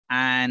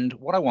And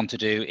what I want to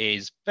do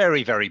is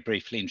very, very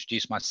briefly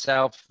introduce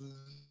myself,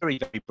 very,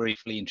 very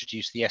briefly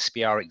introduce the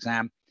SBR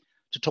exam,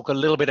 to talk a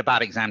little bit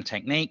about exam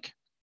technique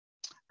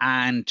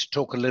and to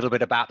talk a little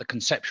bit about the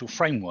conceptual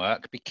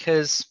framework,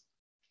 because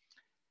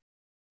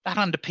that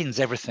underpins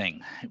everything.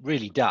 It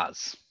really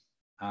does.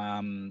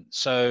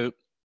 So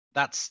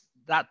that's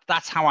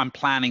how I'm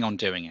planning on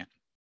doing it.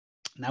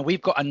 Now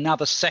we've got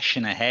another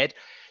session ahead.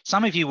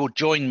 Some of you will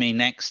join me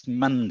next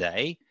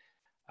Monday,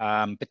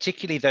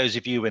 particularly those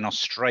of you in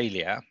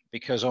Australia,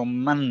 because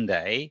on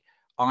Monday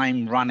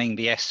I'm running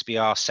the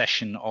SBR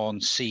session on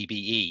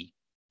CBE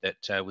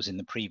that was in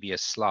the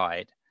previous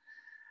slide.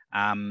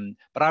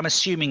 But I'm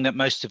assuming that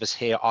most of us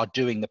here are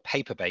doing the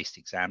paper-based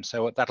exam,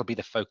 so that'll be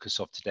the focus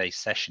of today's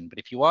session. But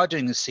if you are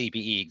doing the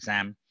CBE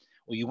exam,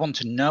 or you want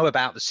to know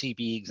about the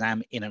CBE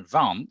exam in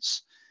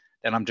advance,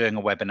 then I'm doing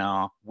a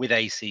webinar with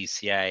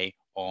ACCA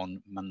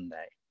on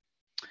Monday.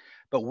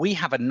 But we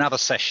have another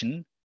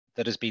session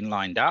that has been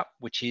lined up,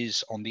 which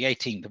is on the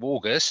 18th of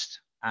August,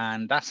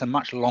 and that's a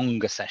much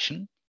longer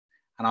session.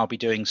 And I'll be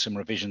doing some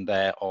revision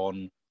there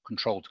on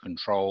control to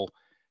control,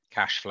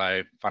 cash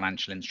flow,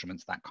 financial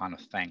instruments, that kind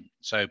of thing.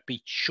 So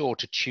be sure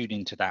to tune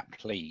into that,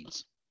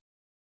 please.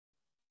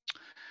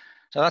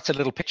 So that's a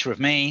little picture of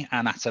me,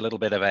 and that's a little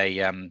bit of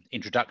a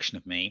introduction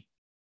of me.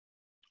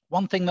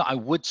 One thing that I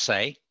would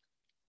say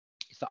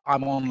is that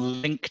I'm on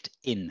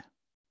LinkedIn,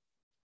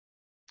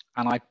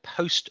 and I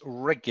post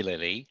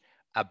regularly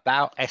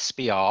about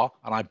SBR,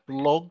 and I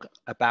blog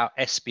about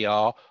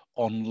SBR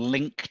on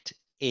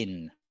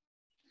LinkedIn.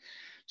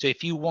 So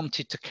if you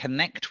wanted to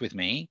connect with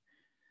me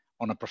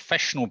on a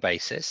professional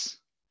basis,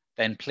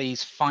 then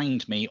please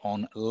find me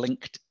on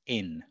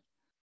LinkedIn.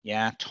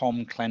 Yeah,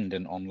 Tom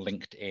Clendon on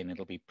LinkedIn.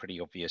 It'll be pretty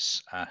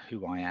obvious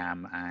who I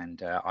am,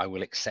 and I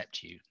will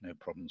accept you. No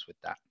problems with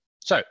that.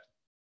 So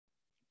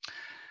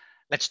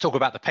let's talk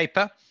about the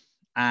paper.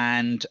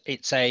 And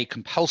it's a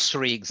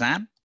compulsory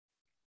exam.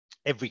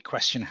 Every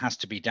question has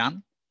to be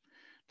done.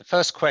 The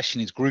first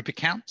question is group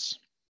accounts.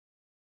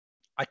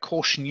 I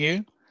caution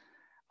you,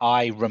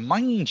 I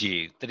remind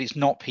you that it's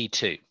not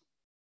P2,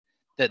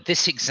 that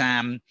this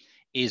exam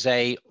is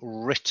a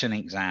written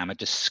exam, a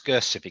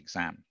discursive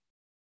exam.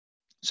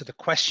 So the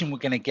question we're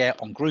going to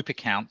get on group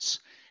accounts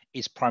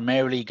is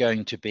primarily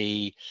going to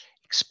be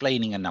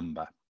explaining a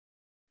number.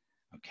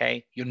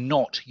 Okay, you're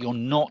not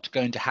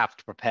going to have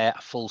to prepare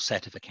a full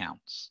set of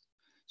accounts.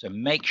 So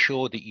make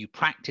sure that you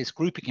practice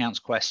group accounts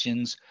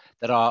questions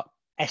that are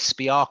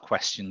SBR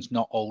questions,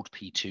 not old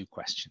P2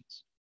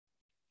 questions.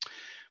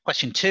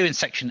 Question 2 in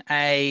section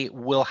A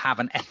will have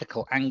an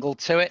ethical angle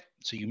to it.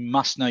 So you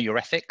must know your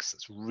ethics.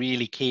 That's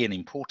really key and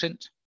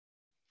important.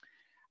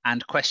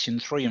 And question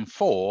 3 and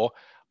 4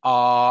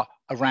 are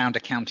around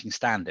accounting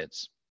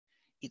standards.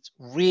 It's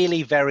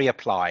really very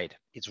applied.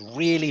 It's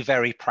really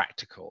very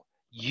practical.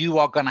 You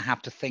are going to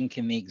have to think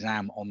in the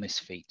exam on this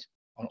feet,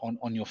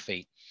 on your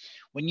feet.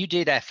 When you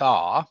did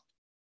FR,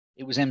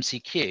 it was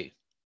MCQ.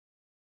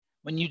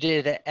 When you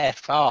did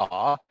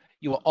FR,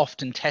 you were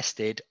often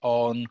tested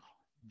on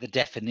the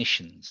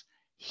definitions.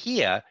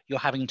 Here, you're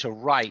having to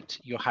write,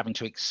 you're having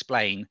to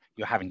explain,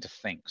 you're having to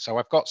think. So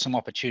I've got some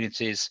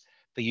opportunities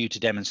for you to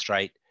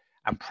demonstrate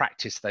and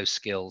practice those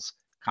skills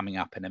coming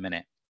up in a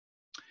minute.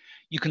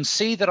 You can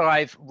see that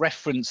I've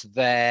referenced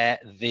there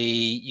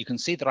the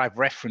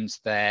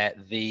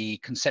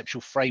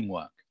conceptual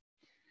framework.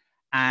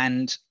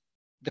 And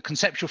the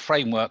conceptual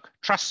framework,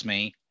 trust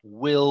me,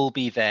 will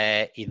be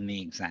there in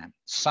the exam.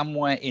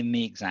 Somewhere in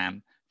the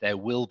exam, there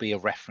will be a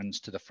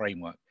reference to the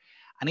framework.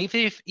 And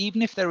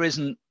even if there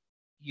isn't,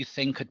 you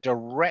think, a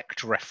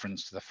direct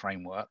reference to the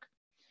framework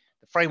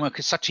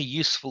is such a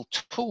useful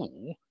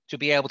tool to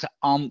be able to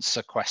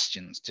answer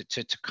questions,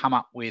 to come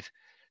up with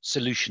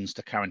solutions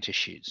to current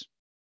issues.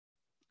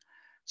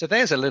 So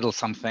there's a little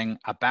something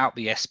about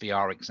the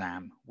SBR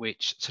exam,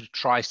 which sort of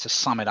tries to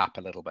sum it up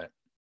a little bit.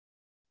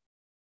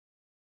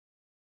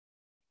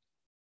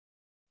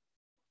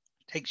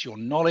 Takes your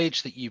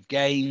knowledge that you've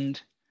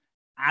gained,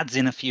 adds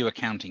in a few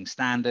accounting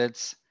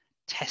standards,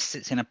 tests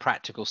it in a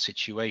practical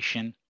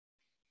situation.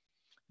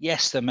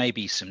 Yes, there may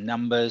be some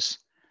numbers,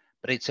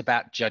 but it's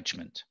about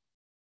judgment.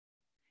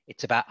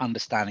 It's about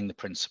understanding the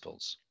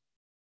principles.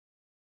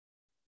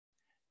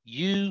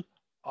 You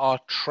are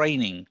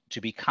training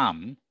to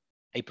become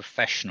a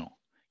professional.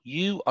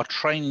 You are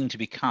training to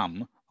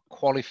become a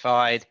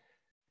qualified,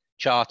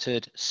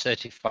 chartered,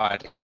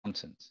 certified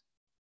accountant.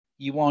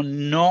 You are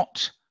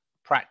not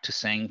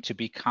practicing to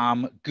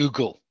become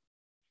Google.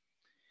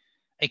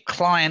 A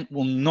client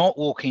will not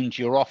walk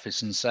into your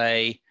office and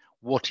say,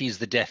 what is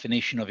the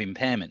definition of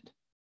impairment?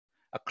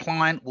 A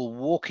client will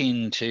walk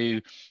into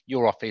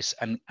your office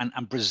and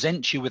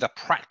present you with a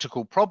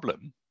practical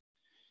problem,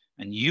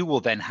 and you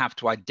will then have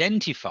to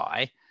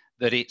identify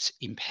that it's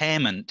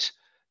impairment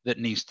that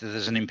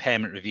there's an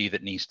impairment review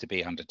that needs to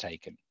be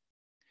undertaken.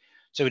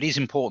 So it is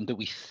important that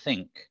we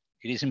think.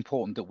 It is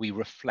important that we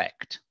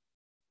reflect.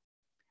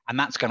 And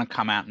that's going to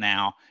come out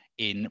now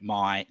in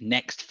my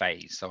next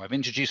phase. So I've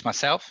introduced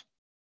myself.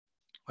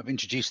 I've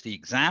introduced the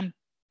exam.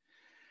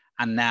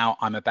 And now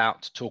I'm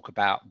about to talk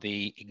about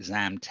the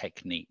exam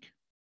technique.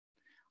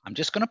 I'm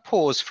just going to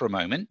pause for a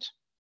moment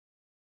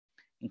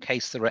in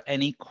case there are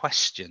any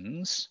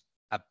questions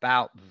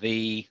about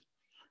the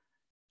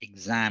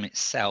exam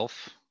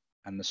itself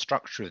and the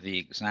structure of the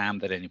exam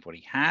that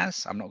anybody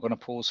has. I'm not going to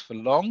pause for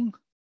long.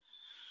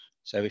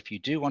 So if you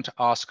do want to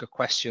ask a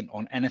question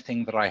on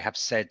anything that I have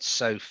said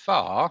so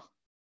far,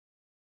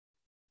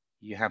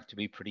 you have to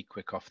be pretty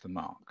quick off the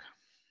mark.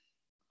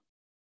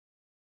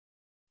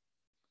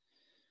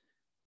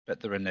 But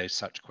there are no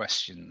such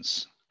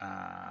questions.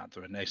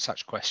 There are no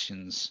such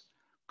questions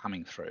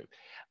coming through.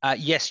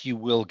 Yes, you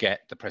will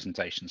get the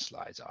presentation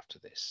slides after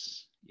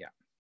this. Yeah.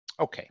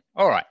 Okay.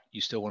 All right.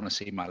 You still want to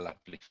see my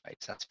lovely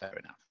face. That's fair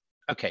enough.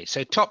 Okay.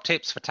 So top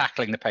tips for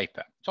tackling the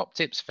paper. Top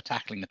tips for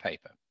tackling the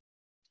paper.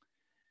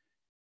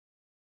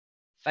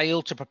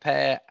 Fail to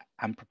prepare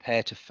and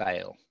prepare to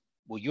fail.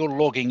 Well, you're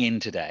logging in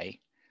today,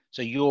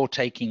 so you're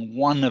taking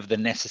one of the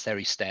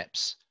necessary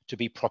steps to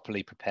be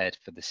properly prepared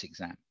for this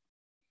exam.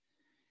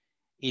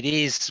 It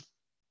is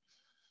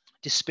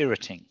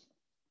dispiriting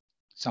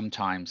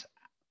sometimes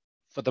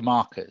for the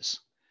markers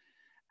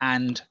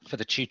and for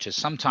the tutors,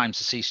 sometimes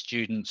to see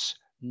students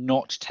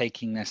not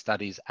taking their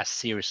studies as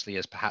seriously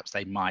as perhaps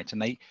they might,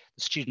 and the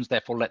students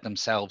therefore let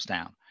themselves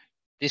down.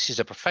 This is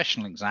a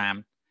professional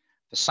exam.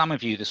 For some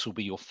of you, this will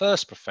be your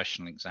first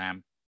professional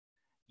exam.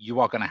 You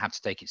are going to have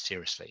to take it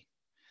seriously.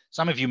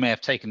 Some of you may have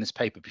taken this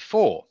paper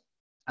before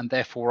and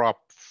therefore are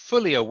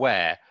fully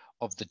aware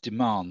of the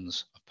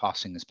demands of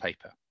passing this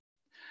paper.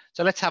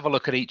 So let's have a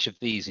look at each of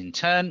these in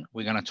turn.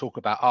 We're going to talk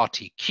about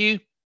RTQ.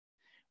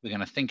 We're going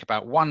to think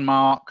about 1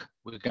 mark.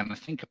 We're going to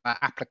think about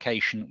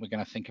application. We're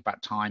going to think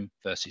about time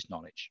versus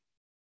knowledge.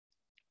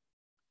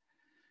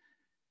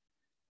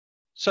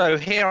 So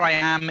here I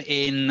am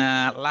in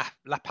La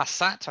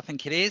Passat, I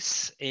think it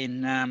is,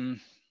 in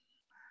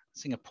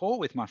Singapore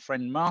with my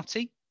friend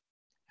Marty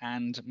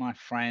and my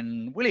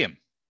friend William.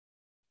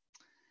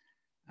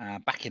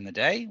 Back in the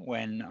day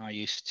when I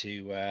used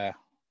to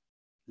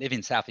live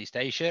in Southeast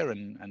Asia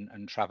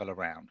and travel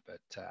around.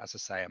 But as I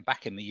say, I'm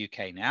back in the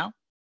UK now.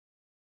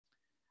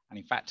 And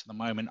in fact, at the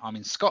moment, I'm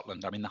in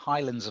Scotland. I'm in the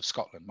Highlands of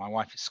Scotland. My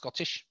wife is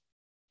Scottish.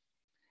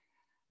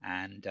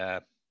 And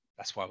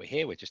that's why we're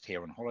here. We're just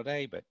here on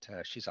holiday, but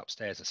she's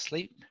upstairs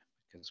asleep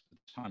because with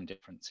the time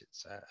difference,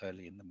 it's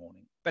early in the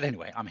morning. But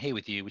anyway, I'm here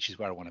with you, which is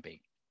where I want to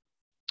be.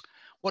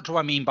 What do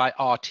I mean by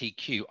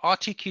RTQ?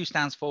 RTQ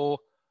stands for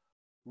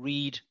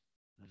read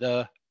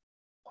the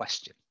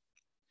question.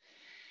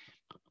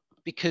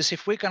 Because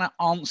if we're going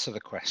to answer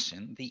the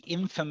question, the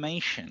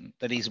information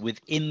that is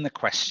within the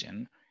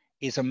question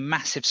is a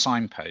massive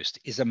signpost,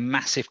 is a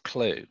massive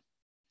clue.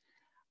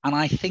 And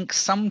I think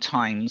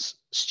sometimes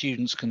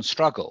students can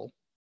struggle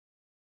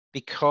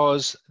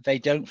because they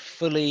don't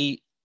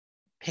fully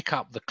pick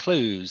up the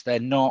clues. They're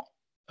not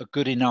a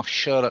good enough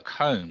Sherlock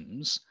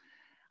Holmes,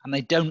 and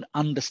they don't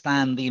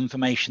understand the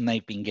information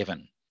they've been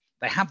given.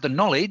 They have the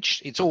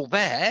knowledge, it's all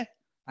there,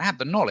 they have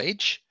the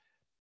knowledge,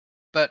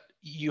 but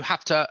you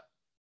have to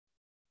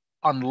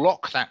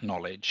unlock that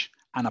knowledge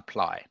and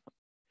apply.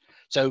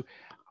 So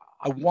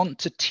I want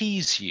to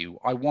tease you,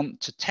 I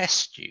want to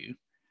test you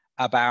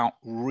about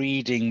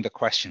reading the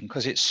question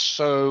because it's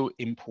so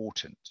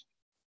important.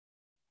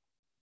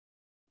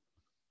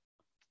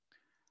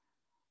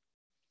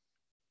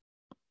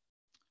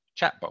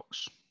 Chat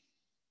box.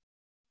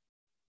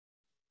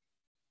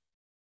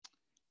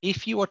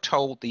 If you are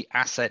told the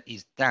asset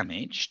is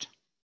damaged,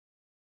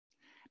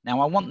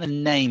 now I want the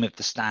name of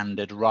the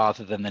standard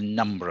rather than the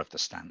number of the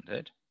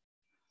standard.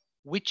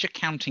 Which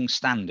accounting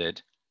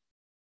standard,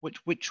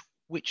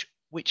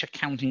 which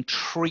accounting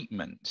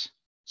treatment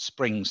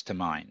springs to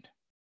mind?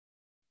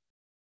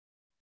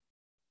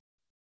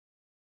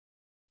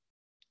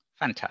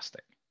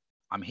 Fantastic.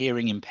 I'm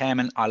hearing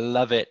impairment. I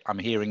love it. I'm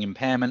hearing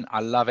impairment.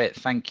 I love it.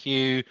 Thank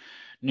you.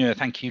 No,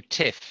 thank you,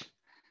 Tiff.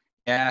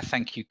 Yeah,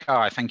 thank you,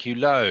 Kai. Thank you,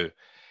 Lo.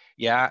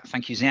 Yeah,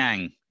 thank you,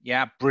 Zhang.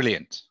 Yeah,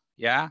 brilliant.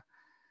 Yeah.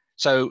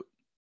 So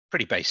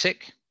pretty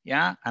basic.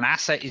 Yeah, an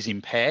asset is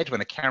impaired when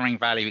the carrying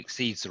value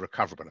exceeds the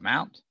recoverable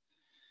amount.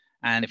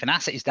 And if an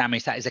asset is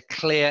damaged, that is a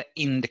clear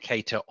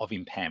indicator of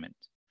impairment.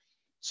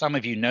 Some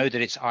of you know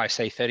that it's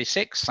ISA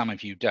 36, some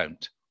of you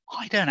don't.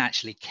 I don't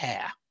actually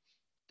care.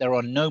 There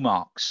are no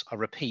marks, I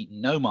repeat,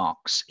 no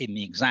marks in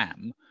the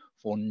exam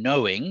for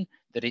knowing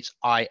that it's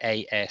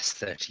IAS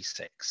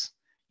 36.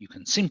 You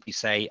can simply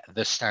say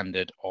the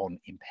standard on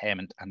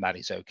impairment, and that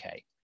is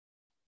okay.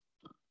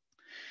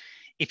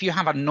 If you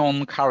have a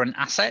non-current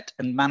asset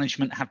and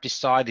management have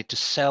decided to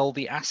sell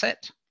the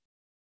asset,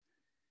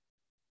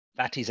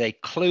 that is a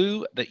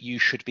clue that you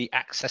should be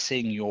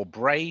accessing your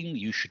brain.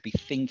 You should be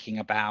thinking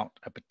about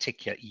a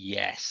particular,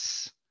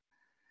 yes,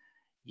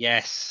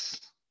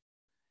 yes,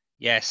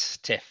 yes,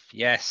 Tiff,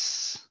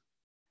 yes,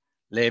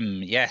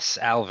 Lim, yes,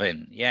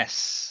 Alvin,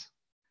 yes,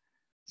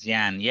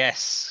 Zian,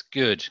 yes,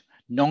 good.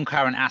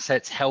 Non-current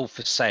assets held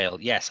for sale,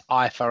 yes,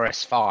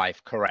 IFRS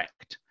 5,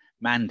 correct.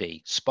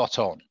 Mandy, spot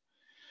on.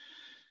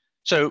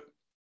 So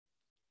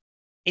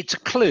It's a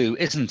clue,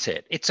 isn't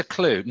it? It's a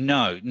clue.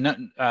 No,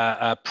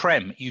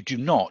 Prem, you do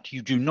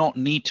not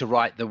need to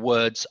write the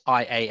words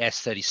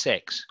IAS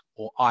 36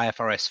 or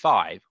IFRS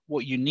 5.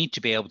 What you need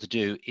to be able to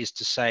do is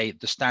to say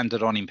the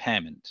standard on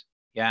impairment.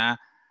 Yeah,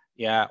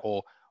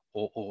 or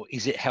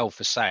is it held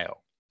for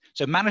sale?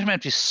 So management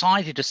have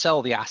decided to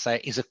sell the asset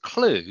is a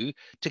clue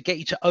to get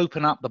you to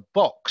open up the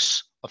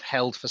box of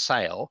held for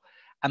sale,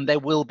 and there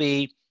will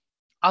be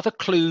other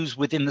clues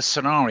within the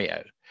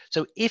scenario.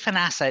 So if an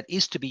asset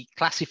is to be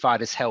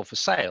classified as held for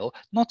sale,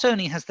 not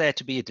only has there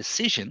to be a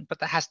decision, but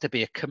there has to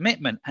be a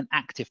commitment, an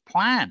active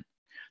plan.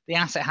 The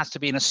asset has to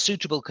be in a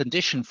suitable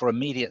condition for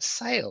immediate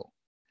sale.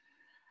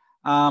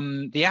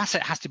 The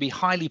asset has to be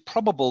highly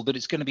probable that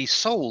it's going to be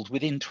sold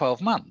within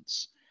 12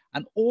 months.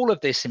 And all of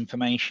this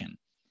information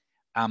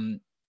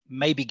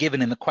may be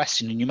given in the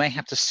question, and you may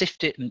have to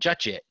sift it and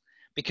judge it,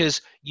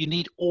 because you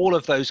need all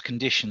of those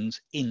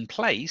conditions in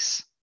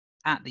place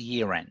at the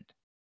year end.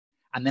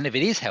 And then if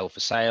it is held for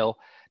sale,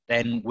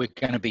 then we're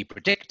going to be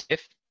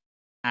predictive,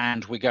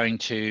 and we're going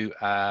to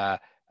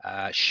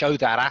show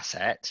that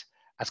asset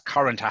as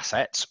current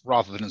assets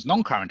rather than as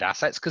non-current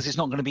assets, because it's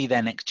not going to be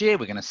there next year.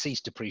 We're going to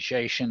cease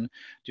depreciation,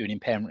 do an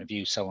impairment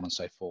review, so on and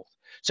so forth.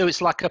 So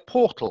it's like a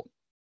portal.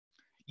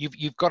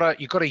 You've got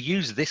to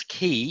use this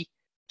key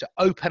to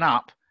open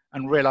up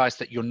and realize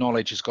that your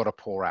knowledge has got to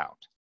pour out.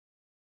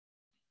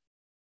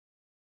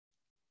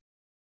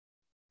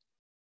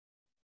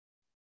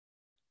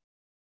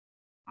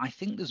 I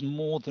think there's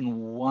more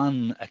than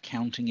one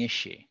accounting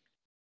issue.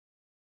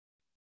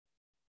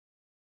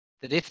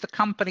 That if the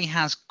company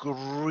has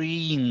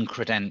green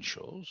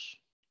credentials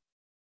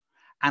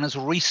and has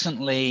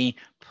recently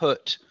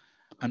put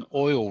an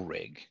oil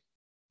rig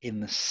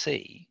in the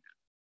sea,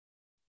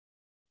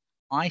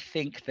 I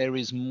think there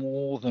is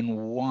more than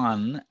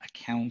one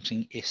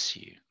accounting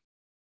issue.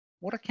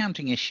 What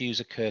accounting issues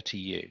occur to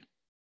you?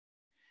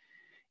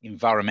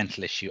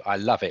 Environmental issue, I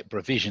love it.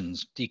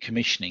 Provisions,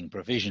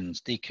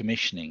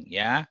 decommissioning,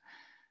 yeah?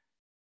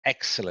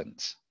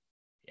 Excellent,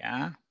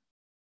 yeah?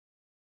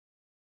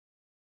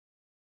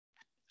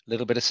 A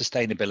little bit of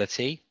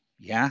sustainability,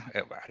 yeah?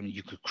 I mean,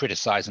 you could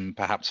criticize them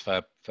perhaps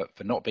for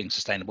not being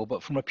sustainable,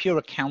 but from a pure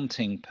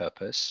accounting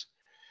purpose,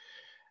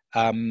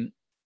 and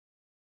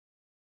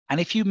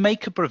if you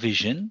make a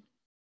provision,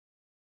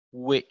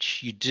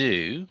 which you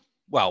do,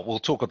 well,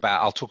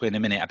 I'll talk in a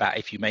minute about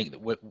if you make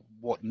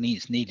what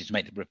needed to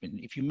make the provision.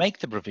 If you make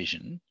the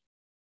provision,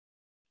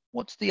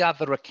 what's the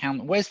other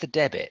account? Where's the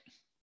debit?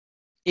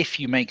 If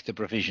you make the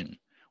provision,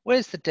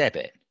 where's the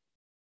debit?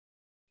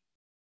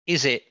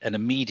 Is it an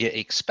immediate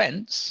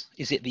expense?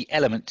 Is it the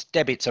element?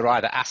 Debits are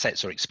either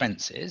assets or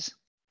expenses.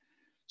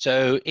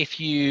 So if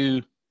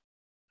you,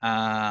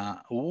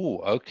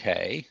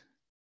 okay.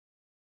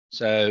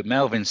 So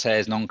Melvin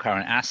says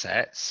non-current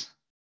assets.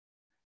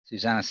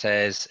 Susanna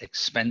says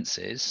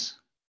expenses.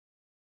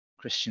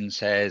 Christine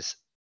says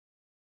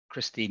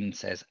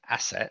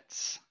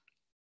assets.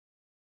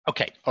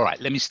 Okay, all right,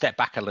 let me step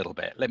back a little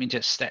bit. Let me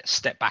just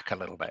step back a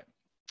little bit.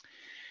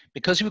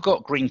 Because we've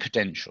got green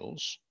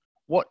credentials,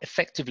 what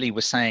effectively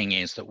we're saying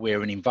is that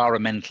we're an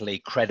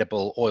environmentally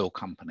credible oil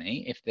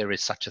company, if there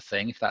is such a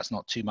thing, if that's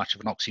not too much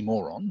of an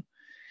oxymoron.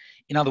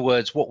 In other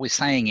words, what we're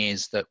saying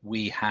is that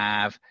we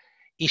have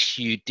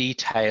issued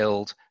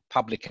detailed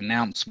public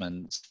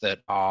announcements that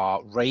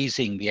are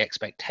raising the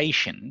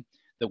expectation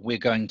that we're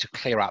going to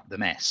clear up the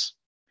mess.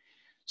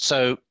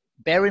 So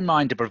bear in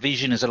mind a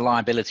provision is a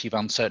liability of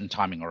uncertain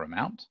timing or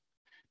amount.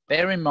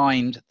 Bear in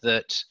mind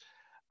that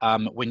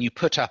when you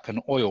put up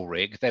an oil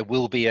rig, there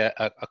will be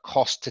a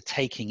cost to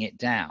taking it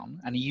down,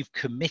 and you've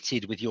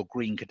committed with your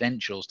green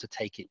credentials to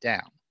take it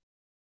down.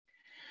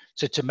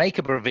 So to make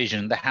a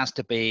provision, there has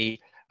to be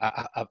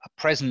a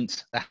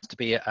present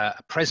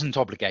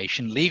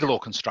obligation, legal or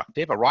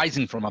constructive,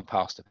 arising from a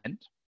past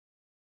event,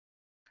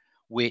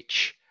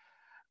 which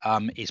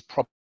is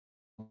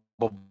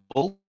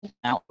probable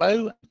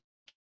outflow,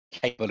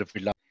 capable of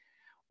reload.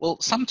 Well,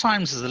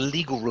 sometimes there's a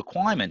legal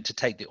requirement to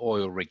take the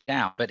oil rig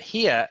down, but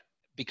here,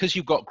 because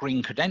you've got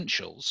green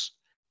credentials,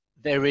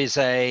 there is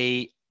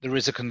a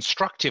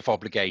constructive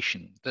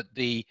obligation that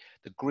the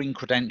green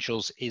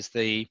credentials is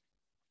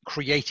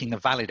creating a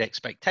valid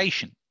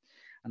expectation.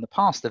 And the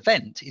past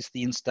event is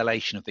the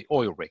installation of the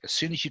oil rig. As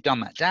soon as you've done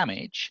that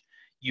damage,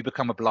 you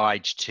become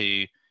obliged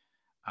to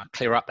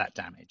clear up that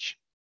damage.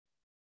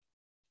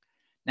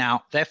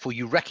 Now, therefore,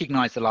 you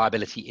recognize the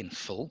liability in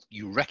full.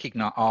 You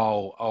recognize,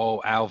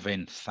 oh,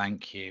 Alvin,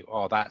 thank you.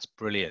 Oh, that's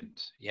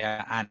brilliant.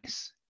 Yeah,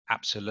 Anis,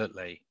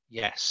 absolutely.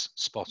 Yes,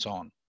 spot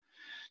on.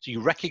 So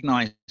you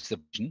recognize the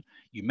provision,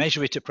 you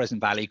measure it at present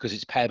value because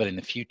it's payable in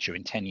the future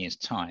in 10 years'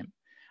 time.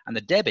 And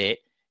the debit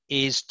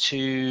is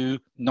to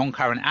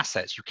non-current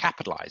assets. You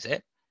capitalize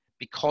it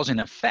because in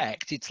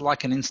effect, it's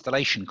like an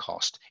installation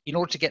cost. In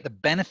order to get the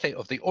benefit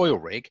of the oil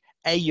rig,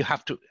 A, you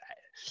have to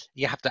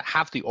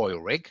have the oil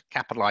rig,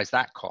 capitalize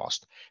that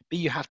cost. B,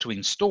 you have to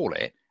install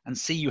it. And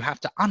C, you have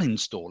to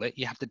uninstall it.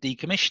 You have to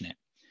decommission it.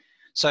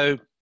 So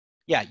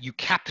yeah, you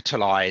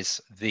capitalize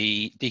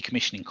the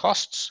decommissioning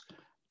costs,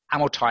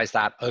 amortize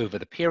that over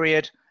the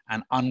period,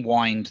 and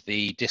unwind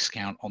the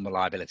discount on the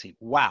liability.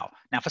 Wow.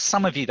 Now, for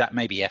some of you, that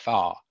may be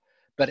FR,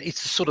 but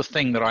it's the sort of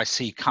thing that I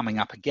see coming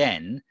up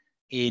again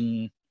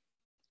in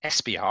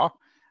SBR.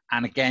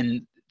 And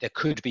again, there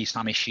could be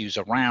some issues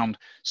around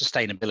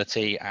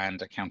sustainability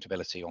and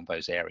accountability on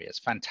those areas.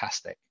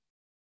 Fantastic.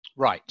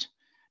 Right.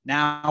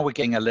 Now we're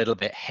getting a little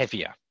bit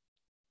heavier.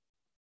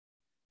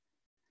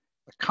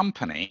 The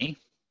company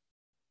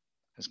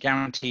has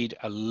guaranteed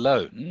a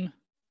loan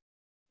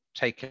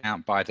taken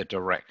out by the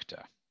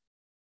director.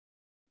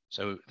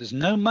 So there's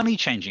no money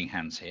changing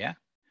hands here.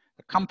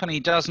 The company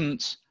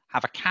doesn't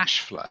have a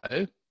cash flow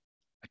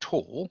at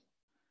all,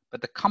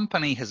 but the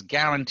company has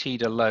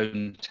guaranteed a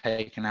loan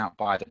taken out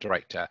by the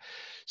director.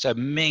 So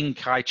Ming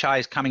Kai Chai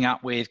is coming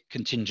up with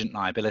contingent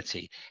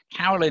liability.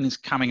 Carolyn is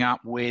coming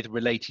up with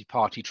related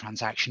party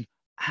transaction,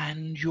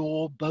 and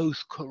you're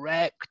both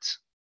correct.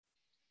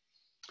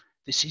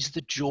 This is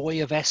the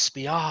joy of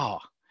SBR,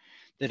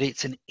 that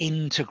it's an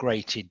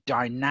integrated,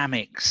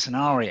 dynamic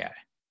scenario,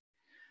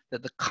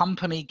 that the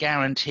company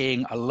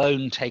guaranteeing a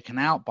loan taken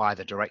out by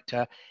the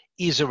director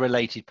is a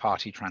related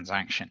party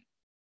transaction.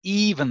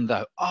 Even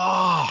though,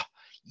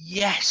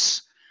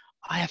 yes,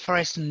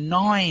 IFRS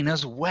 9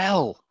 as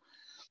well.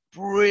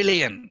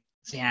 Brilliant,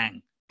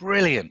 Xiang,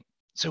 brilliant.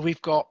 So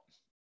we've got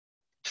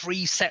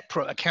 3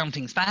 separate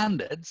accounting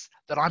standards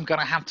that I'm going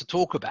to have to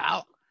talk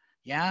about,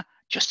 yeah,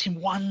 just in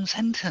one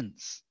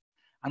sentence.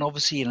 And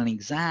obviously in an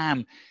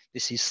exam,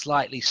 this is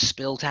slightly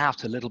spilt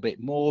out a little bit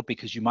more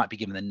because you might be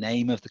given the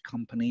name of the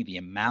company, the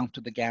amount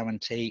of the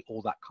guarantee,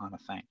 all that kind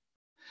of thing.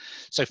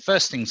 So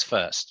first things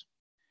first,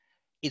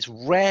 it's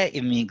rare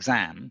in the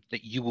exam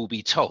that you will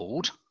be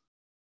told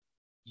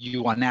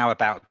you are now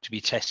about to be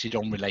tested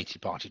on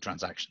related party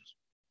transactions.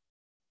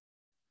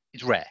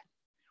 It's rare.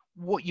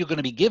 What you're going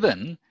to be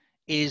given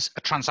is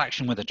a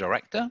transaction with a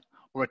director,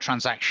 or a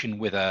transaction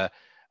with a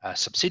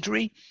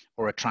subsidiary,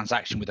 or a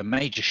transaction with a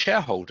major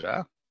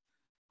shareholder,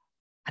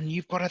 and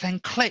you've got to then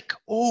click,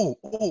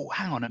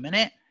 hang on a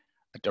minute.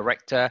 A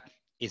director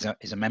is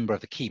a member of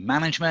the key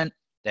management,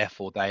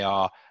 therefore they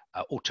are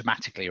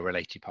automatically a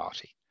related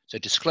party. So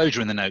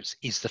disclosure in the notes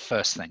is the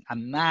first thing,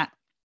 and that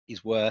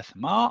is worth a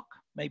mark,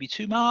 maybe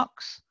 2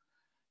 marks,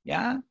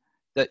 yeah?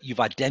 That you've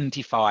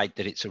identified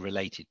that it's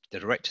the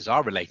directors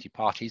are related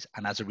parties,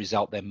 and as a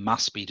result, there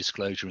must be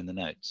disclosure in the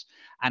notes.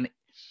 And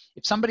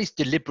if somebody's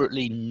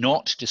deliberately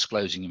not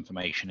disclosing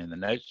information in the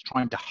notes,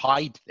 trying to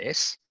hide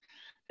this,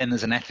 then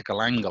there's an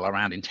ethical angle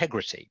around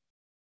integrity.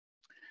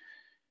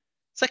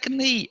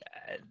 Secondly,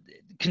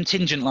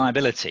 contingent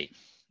liability,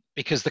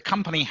 because the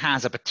company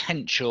has a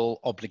potential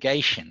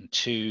obligation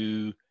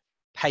to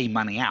pay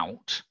money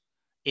out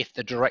if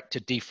the director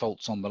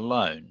defaults on the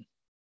loan.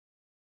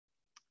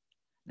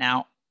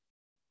 Now,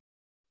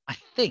 I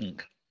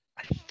think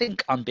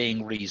I'm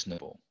being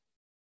reasonable.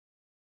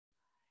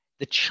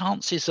 The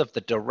chances of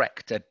the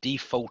director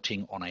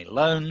defaulting on a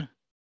loan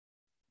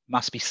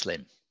must be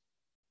slim.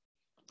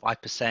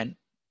 5%,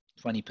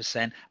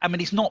 20%. I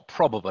mean, it's not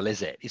probable,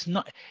 is it? It's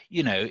not,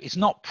 it's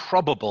not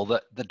probable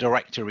that the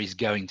director is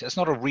going to, it's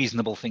not a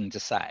reasonable thing to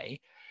say.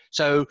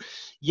 So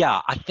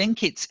yeah, I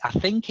think it's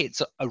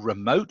a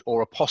remote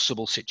or a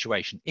possible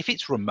situation. If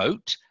it's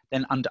remote,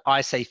 then under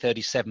ISA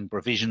 37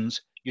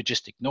 provisions, you're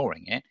just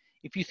ignoring it.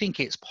 If you think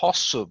it's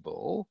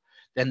possible,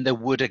 then there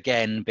would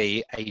again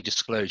be a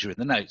disclosure in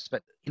the notes.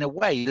 But in a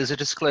way, there's a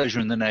disclosure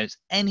in the notes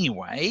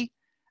anyway,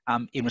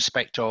 in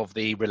respect of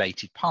the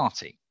related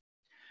party.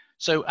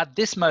 So at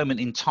this moment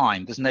in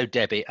time, there's no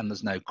debit and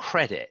there's no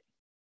credit.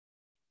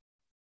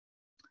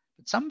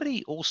 But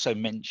somebody also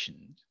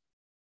mentioned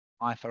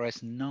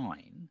IFRS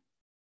 9.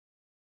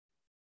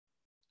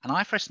 And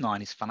IFRS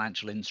 9 is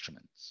financial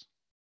instruments.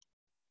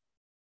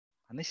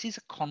 And this is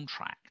a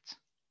contract.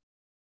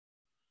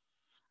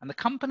 And the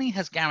company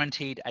has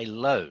guaranteed a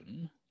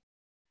loan,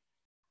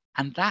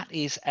 and that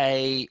is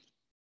a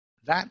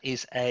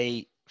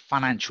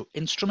financial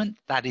instrument,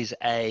 that is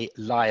a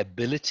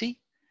liability,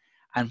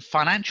 and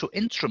financial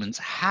instruments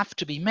have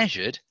to be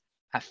measured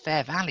at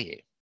fair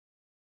value.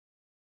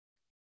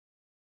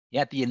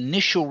 Yet the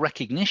initial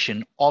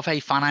recognition of a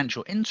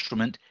financial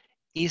instrument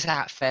is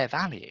at fair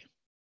value.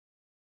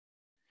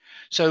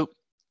 So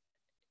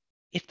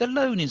if the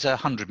loan is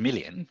 100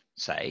 million,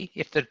 say,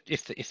 if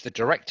the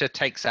director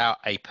takes out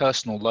a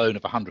personal loan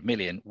of 100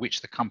 million,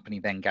 which the company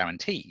then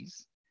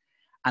guarantees,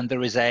 and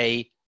there is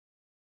a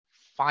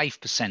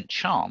 5%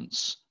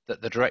 chance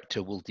that the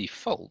director will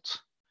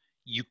default,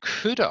 you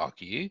could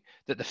argue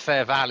that the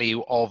fair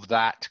value of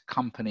that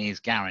company's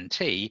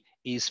guarantee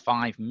is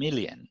 5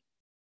 million.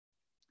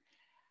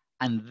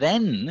 And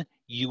then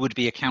you would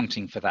be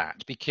accounting for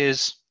that,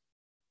 because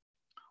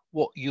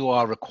what you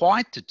are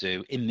required to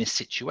do in this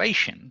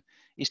situation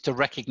is to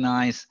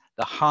recognize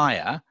the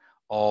higher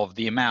of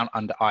the amount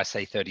under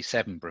ISA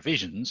 37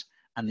 provisions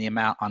and the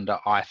amount under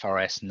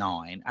IFRS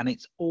 9. And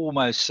it's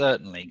almost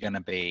certainly going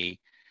to be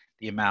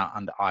the amount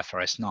under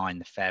IFRS 9,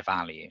 the fair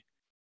value.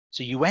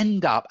 So you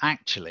end up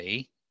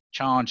actually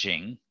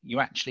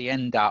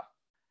end up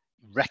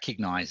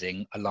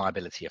recognizing a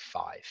liability of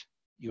 5.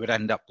 You would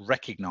end up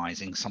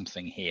recognizing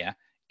something here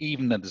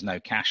even though there's no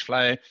cash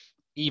flow,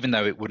 even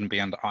though it wouldn't be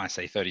under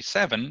ISA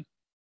 37,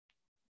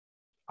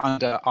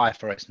 under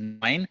IFRS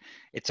 9,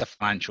 it's a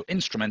financial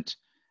instrument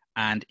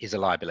and is a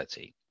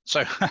liability.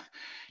 So,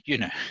 you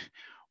know,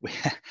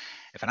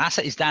 if an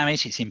asset is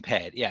damaged, it's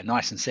impaired. Yeah,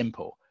 nice and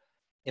simple.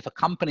 If a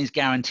company is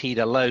guaranteed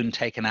a loan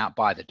taken out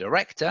by the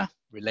director,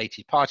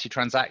 related party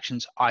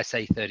transactions,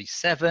 ISA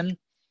 37,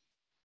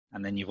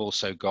 and then you've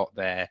also got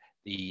there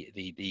the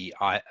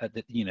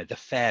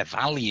fair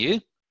value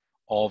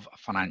of a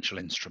financial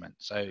instrument.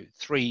 So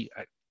 3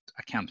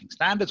 accounting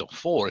standards, or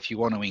 4 if you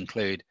want to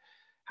include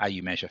how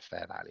you measure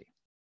fair value.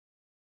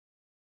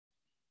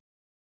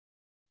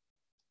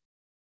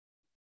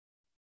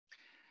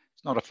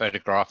 It's not a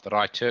photograph that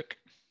I took,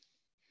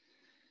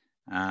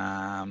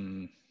 but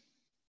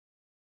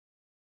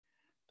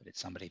it's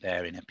somebody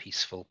there in a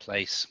peaceful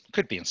place.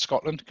 Could be in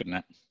Scotland, couldn't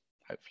it?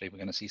 Hopefully we're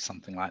going to see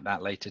something like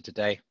that later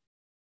today.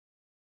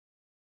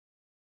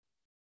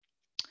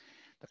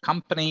 The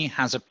company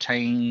has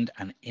obtained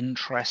an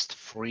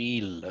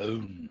interest-free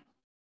loan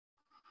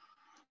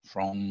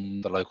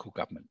from the local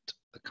government.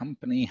 The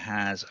company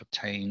has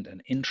obtained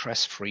an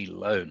interest-free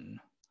loan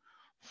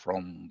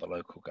from the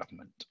local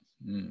government.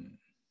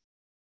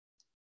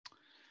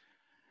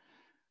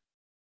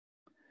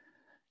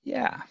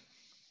 Yeah,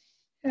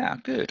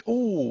 good.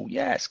 Oh,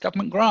 yes,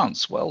 government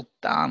grants. Well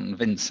done,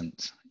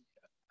 Vincent.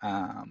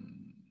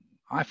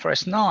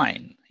 IFRS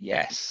 9,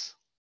 yes.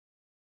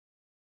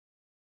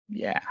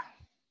 Yeah,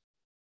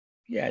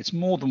 it's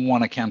more than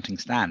one accounting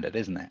standard,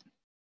 isn't it?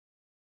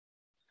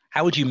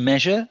 How would you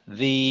measure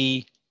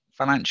the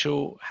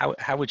financial,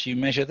 how would you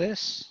measure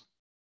this?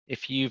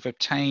 If you've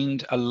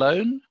obtained a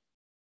loan,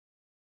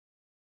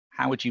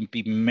 how would you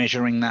be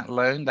measuring that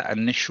loan, that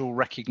initial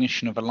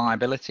recognition of a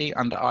liability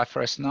under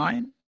IFRS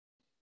 9?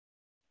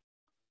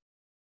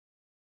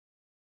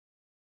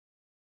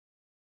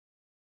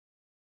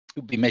 It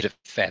would be measured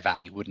fair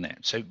value, wouldn't it?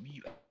 So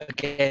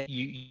again,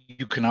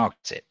 you can argue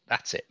it.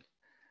 That's it,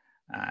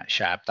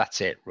 Shab.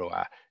 That's it,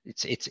 Roa.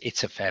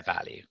 It's a fair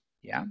value.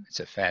 Yeah, it's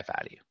a fair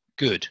value.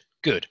 Good.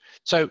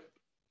 So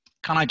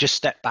can I just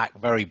step back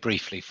very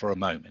briefly for a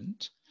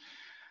moment?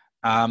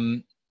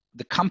 The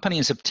company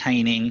is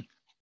obtaining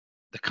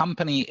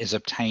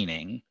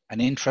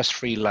an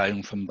interest-free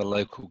loan from the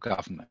local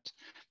government.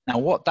 Now,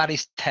 what that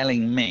is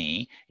telling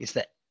me is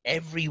that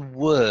every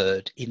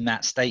word in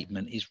that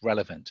statement is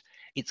relevant.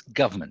 It's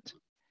government.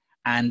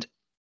 And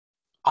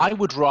I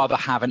would rather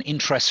have an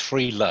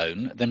interest-free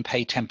loan than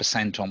pay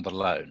 10% on the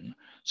loan.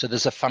 So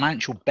there's a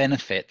financial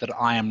benefit that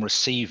I am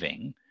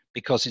receiving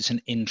because it's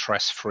an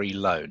interest-free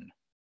loan.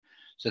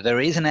 So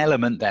there is an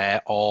element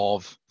there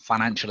of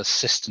financial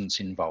assistance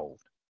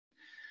involved.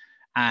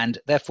 And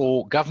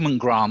therefore, government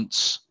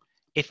grants,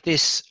 if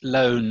this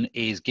loan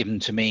is given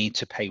to me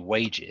to pay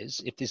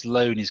wages, if this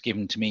loan is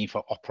given to me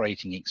for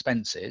operating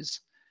expenses,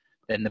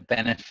 then the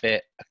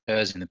benefit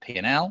occurs in the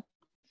P&L.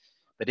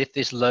 But if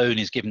this loan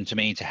is given to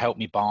me to help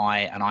me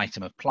buy an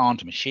item of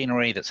plant or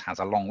machinery that has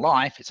a long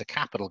life, it's a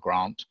capital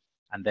grant,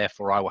 and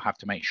therefore I will have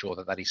to make sure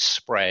that that is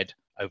spread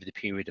over the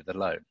period of the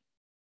loan.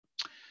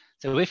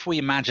 So if we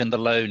imagine the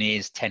loan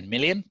is 10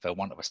 million, for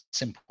want of a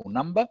simple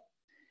number,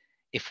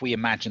 if we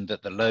imagine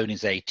that the loan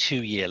is a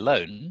 2-year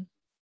loan,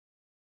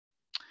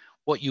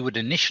 what you would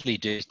initially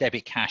do is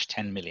debit cash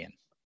 10 million.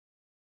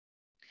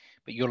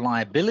 But your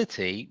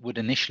liability would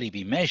initially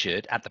be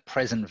measured at the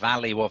present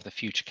value of the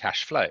future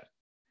cash flow.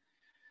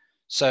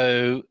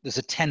 So there's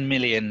a 10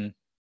 million,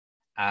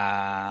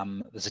 debt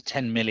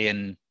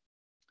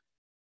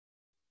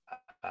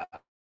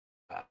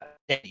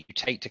you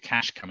take to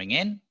cash coming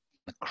in.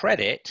 The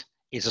credit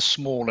is a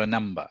smaller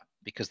number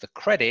because the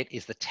credit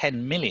is the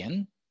 10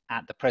 million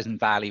at the present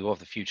value of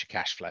the future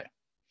cash flow.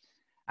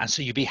 And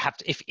so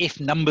if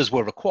numbers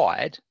were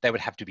required, they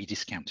would have to be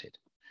discounted.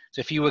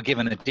 So if you were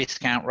given a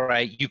discount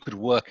rate, you could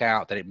work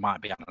out that it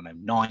might be, I don't know,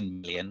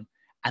 9 million,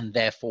 and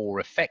therefore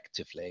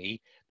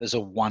effectively there's a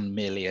 1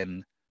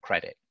 million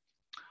credit.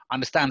 I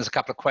understand there's a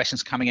couple of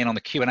questions coming in on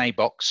the Q&A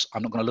box.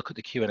 I'm not going to look at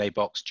the Q&A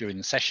box during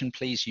the session.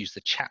 Please use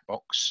the chat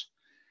box.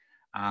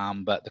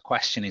 But the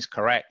question is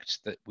correct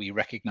that we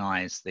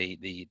recognize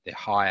the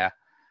hire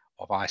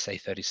of ISA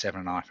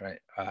 37 and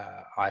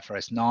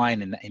IFRS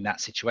 9 in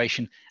that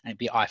situation, and it'd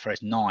be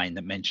IFRS 9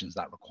 that mentions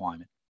that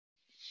requirement.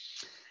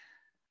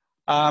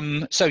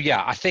 So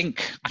yeah, I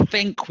think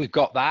we've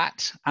got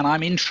that, and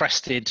I'm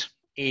interested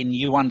in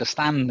you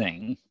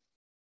understanding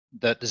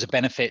that there's a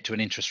benefit to an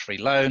interest-free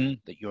loan,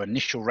 that your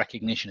initial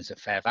recognition is a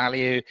fair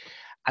value,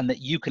 and that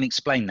you can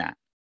explain that.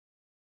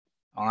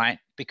 All right,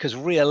 because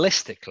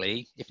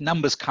realistically, if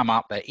numbers come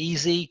up, they're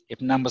easy.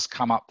 If numbers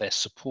come up, they're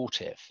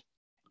supportive.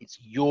 It's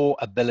your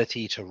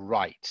ability to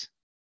write.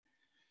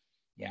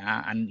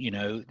 Yeah, and you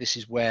know, this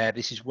is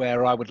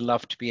where I would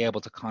love to be able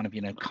to kind of,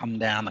 you know, come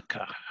down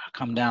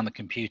the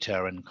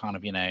computer and kind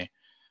of, you know,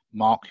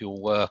 mark your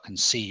work and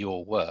see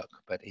your work.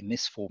 But in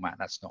this format,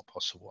 that's not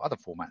possible. Other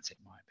formats it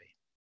might be.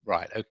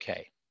 Right,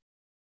 okay.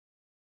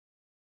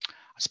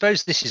 I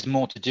suppose this is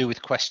more to do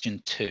with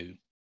question 2.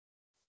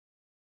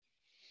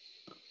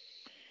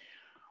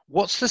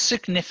 What's the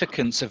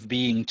significance of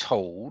being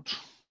told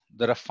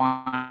that a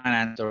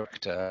finance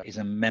director is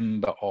a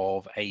member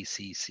of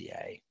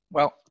ACCA?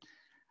 Well,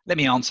 let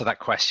me answer that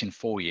question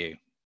for you.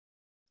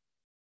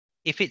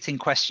 If it's in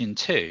question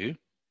 2,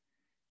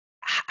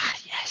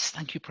 yes,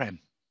 thank you, Prem.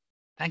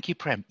 Thank you,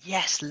 Prem.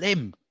 Yes,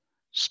 Lim,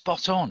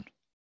 spot on.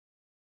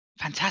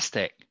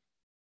 Fantastic.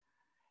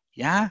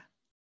 Yeah,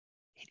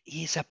 it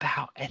is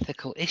about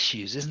ethical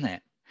issues, isn't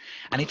it?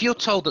 And if you're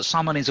told that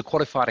someone is a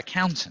qualified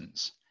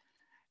accountant,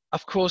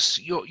 of course,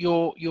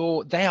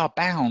 they are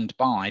bound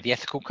by the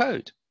ethical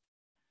code.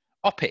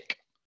 OPIC,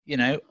 you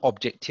know,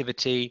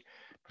 objectivity,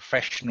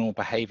 professional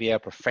behavior,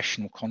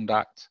 professional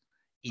conduct,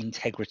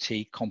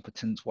 integrity,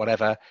 competence,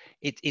 whatever.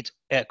 It's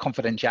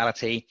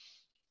confidentiality.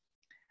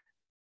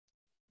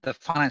 The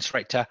finance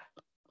director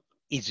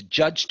is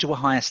judged to a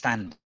higher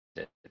standard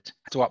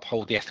to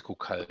uphold the ethical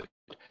code.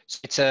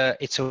 So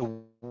it's a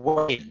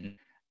win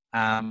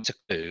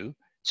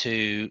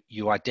to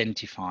you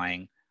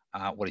identifying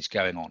what is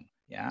going on.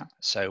 Yeah,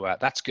 so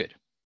that's good.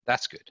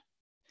 That's good.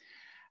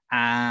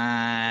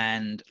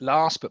 And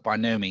last but by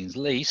no means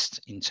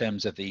least, in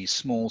terms of these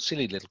small,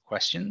 silly little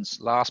questions,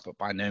 last but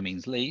by no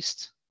means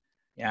least,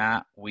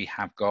 yeah, we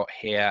have got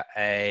here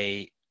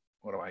a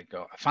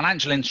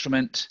financial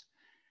instrument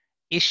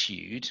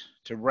issued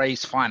to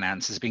raise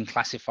finance has been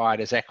classified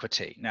as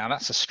equity. Now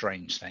that's a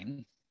strange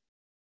thing.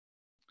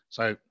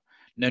 So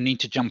no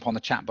need to jump on the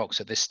chat box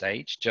at this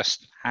stage.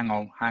 Just hang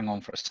on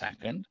for a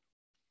second.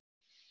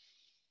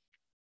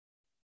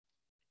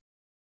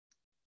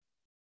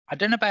 I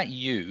don't know about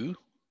you,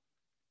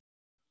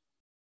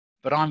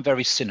 but I'm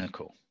very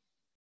cynical.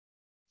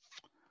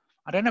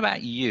 I don't know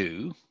about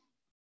you,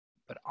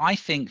 but I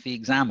think the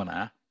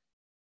examiner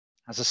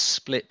has a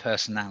split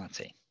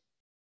personality.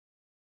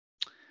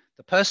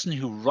 The person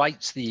who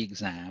writes the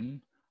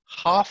exam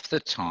half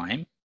the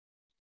time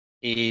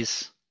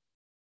is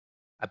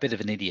a bit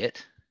of an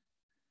idiot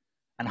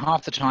and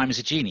half the time is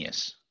a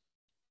genius.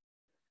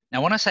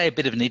 Now, when I say a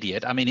bit of an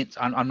idiot, I mean,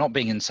 I'm not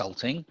being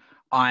insulting.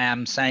 I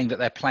am saying that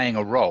they're playing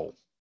a role,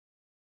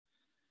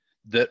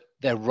 that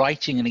they're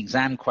writing an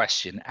exam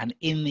question, and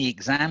in the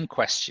exam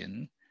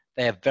question,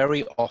 they're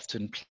very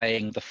often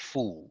playing the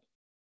fool.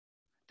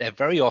 They're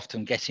very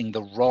often getting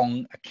the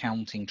wrong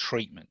accounting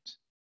treatment.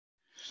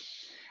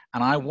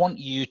 And I want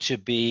you to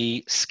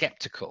be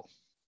skeptical.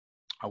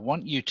 I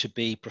want you to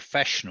be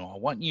professional. I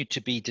want you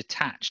to be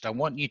detached. I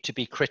want you to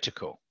be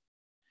critical.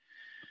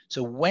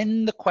 So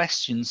when the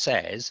question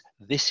says,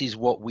 this is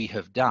what we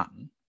have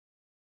done,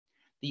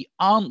 the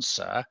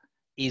answer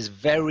is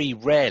very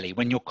rarely,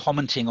 when you're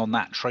commenting on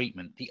that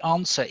treatment, the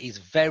answer is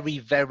very,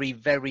 very,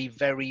 very,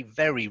 very,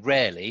 very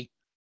rarely,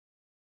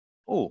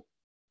 oh,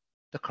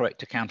 the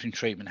correct accounting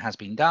treatment has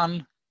been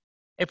done,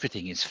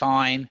 everything is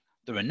fine,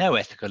 there are no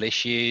ethical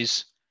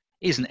issues,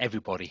 isn't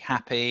everybody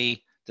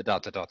happy,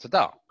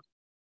 da-da-da-da-da-da.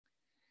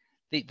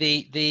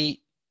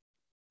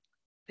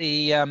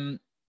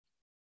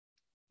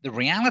 The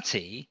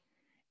reality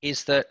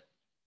is that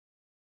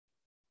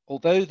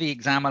although the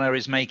examiner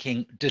is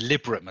making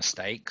deliberate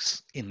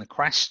mistakes in the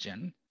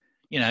question,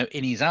 you know,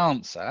 in his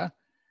answer,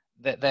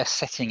 that they're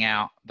setting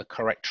out the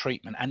correct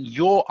treatment, and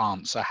your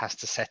answer has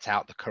to set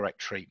out the correct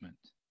treatment.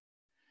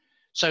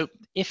 So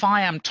if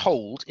I am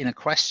told in a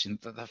question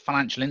that the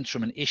financial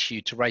instrument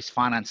issued to raise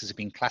finances has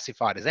been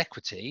classified as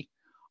equity,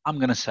 I'm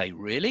going to say,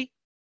 really?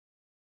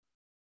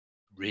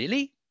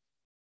 Really?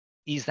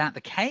 Is that the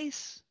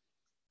case?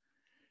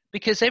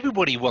 Because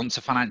everybody wants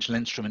a financial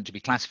instrument to be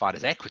classified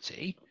as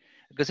equity,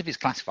 because if it's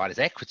classified as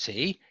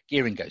equity,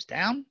 gearing goes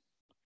down.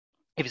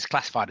 If it's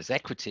classified as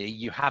equity,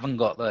 you haven't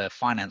got the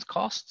finance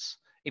costs.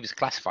 If it's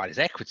classified as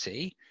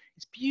equity,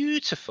 it's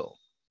beautiful.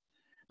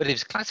 But if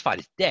it's classified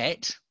as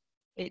debt,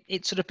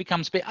 it sort of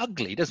becomes a bit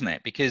ugly, doesn't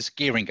it? Because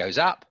gearing goes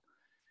up,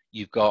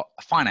 you've got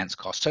a finance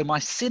cost. So my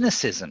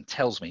cynicism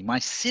tells me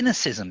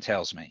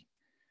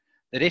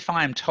that if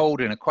I am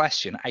told in a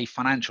question a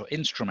financial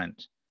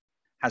instrument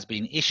has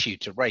been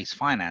issued to raise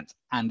finance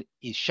and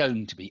is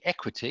shown to be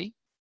equity,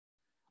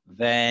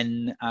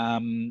 then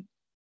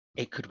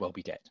it could well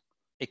be debt.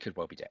 It could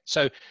well be debt.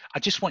 So I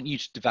just want you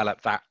to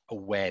develop that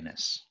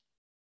awareness.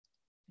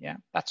 Yeah,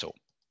 that's all.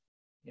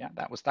 Yeah,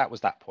 that was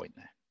that point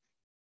there.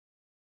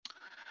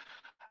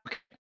 Okay.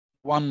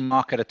 One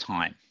mark at a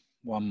time.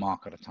 One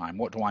mark at a time.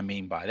 What do I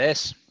mean by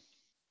this?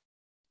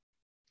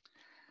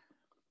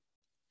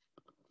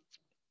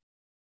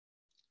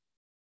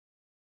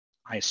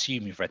 I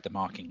assume you've read the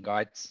marking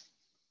guides.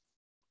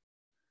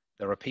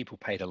 There are people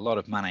paid a lot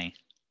of money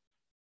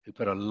who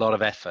put a lot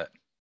of effort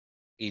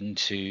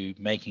into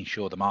making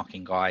sure the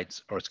marking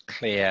guides are as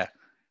clear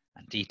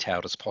and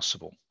detailed as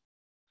possible.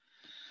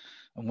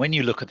 And when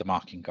you look at the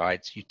marking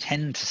guides, you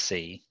tend to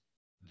see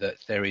that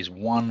there is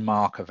one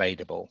mark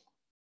available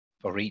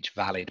for each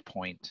valid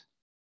point.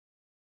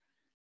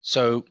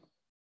 So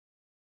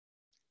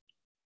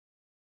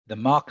the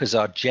markers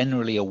are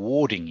generally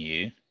awarding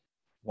you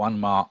 1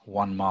 mark,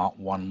 1 mark,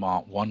 1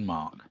 mark, 1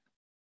 mark.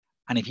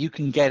 And if you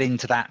can get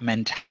into that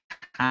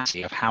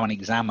mentality of how an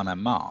examiner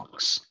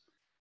marks,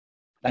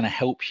 then it'll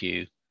help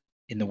you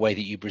in the way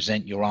that you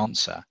present your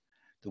answer,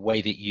 the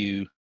way that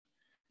you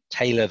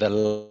tailor the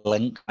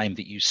length time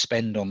that you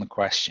spend on the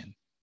question,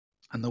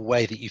 and the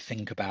way that you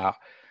think about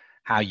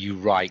how you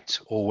write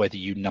or whether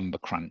you number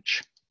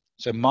crunch.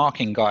 So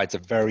marking guides are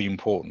very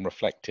important,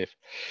 reflective.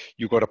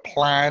 You've got to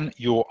plan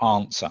your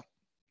answer.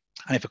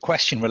 And if a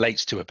question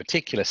relates to a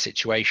particular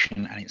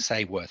situation and it's,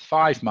 say, worth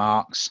 5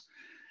 marks,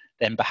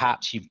 then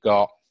perhaps you've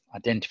got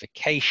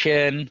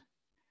identification,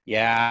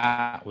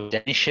 with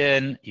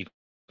definition, you've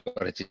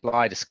got to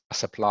apply,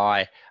 discuss,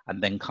 apply,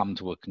 and then come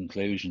to a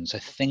conclusion. So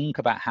think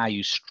about how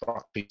you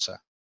structure.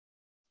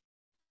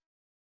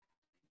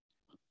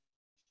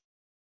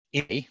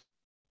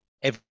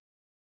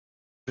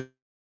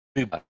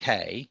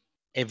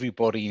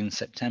 Everybody in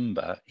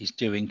September is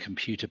doing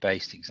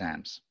computer-based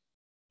exams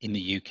in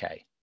the UK.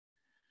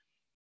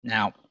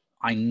 Now,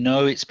 I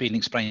know it's been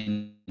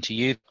explained to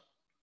you,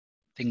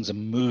 things are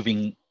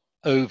moving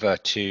over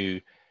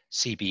to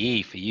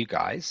CBE for you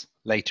guys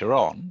later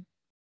on.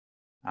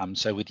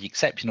 So with the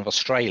exception of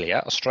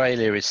Australia,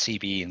 Australia is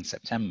CBE in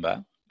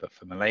September, but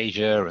for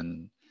Malaysia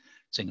and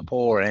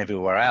Singapore and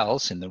everywhere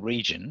else in the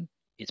region,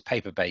 it's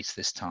paper-based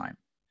this time.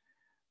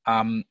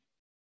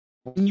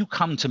 When you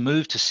come to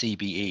move to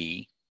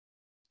CBE,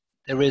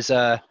 there is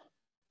a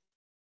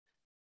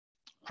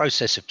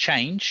process of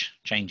change.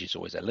 Change is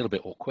always a little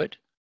bit awkward,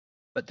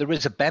 but there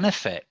is a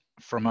benefit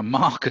from a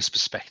marker's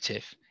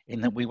perspective in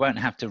that we won't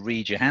have to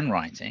read your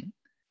handwriting.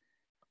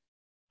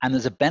 And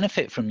there's a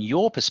benefit from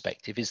your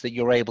perspective is that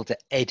you're able to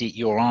edit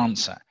your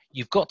answer.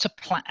 You've got to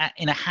plan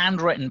in a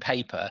handwritten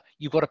paper,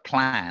 you've got to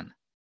plan.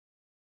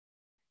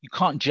 You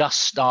can't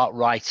just start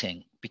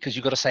writing because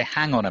you've got to say,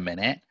 hang on a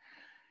minute.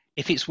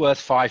 If it's worth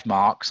 5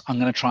 marks, I'm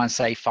going to try and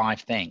say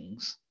 5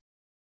 things.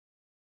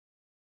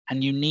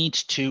 And you need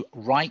to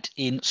write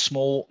in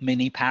small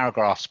mini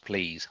paragraphs,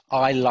 please.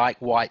 I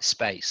like white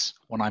space.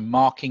 When I'm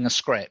marking a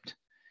script,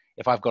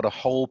 if I've got a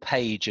whole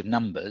page of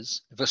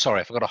numbers, if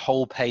I've got a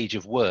whole page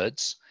of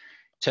words,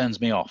 it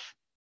turns me off.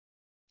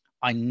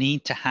 I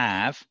need to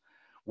have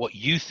what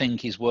you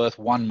think is worth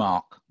 1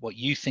 mark, what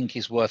you think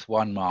is worth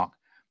 1 mark,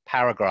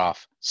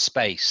 paragraph,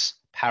 space,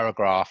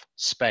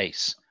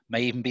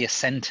 may even be a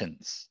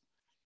sentence,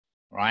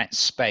 right?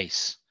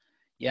 Space.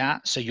 Yeah,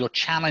 so you're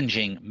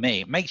challenging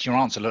me. It makes your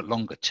answer look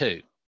longer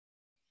too.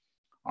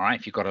 All right,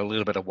 if you've got a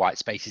little bit of white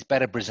space, it's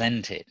better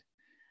presented.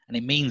 And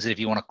it means that if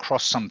you want to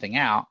cross something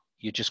out,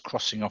 you're just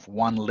crossing off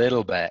one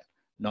little bit,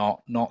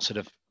 not sort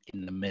of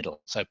in the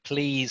middle. So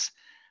please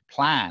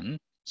plan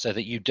so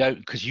that you don't,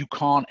 because you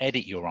can't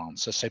edit your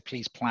answer. So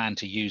please plan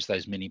to use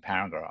those mini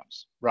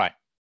paragraphs. Right.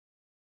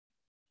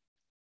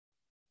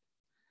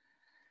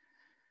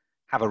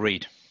 Have a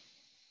read.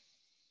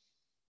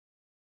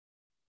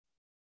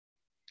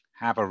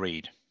 Have a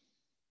read.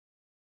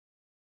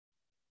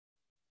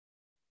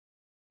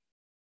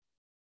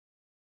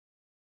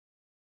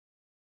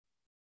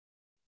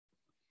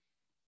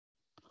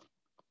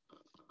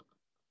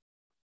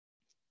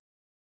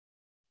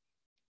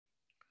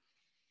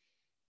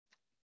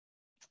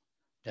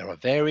 There are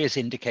various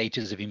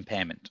indicators of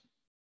impairment.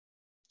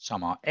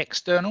 Some are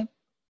external,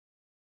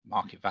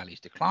 market values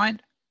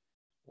declined,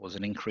 or there's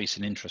an increase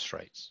in interest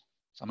rates.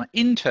 Some are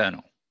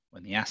internal,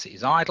 when the asset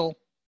is idle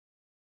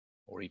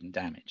or even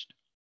damaged.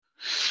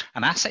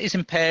 An asset is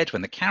impaired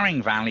when the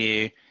carrying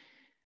value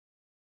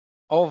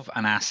of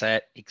an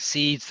asset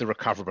exceeds the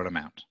recoverable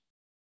amount.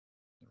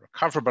 The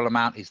recoverable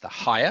amount is the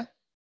higher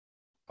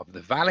of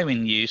the value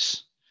in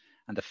use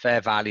and the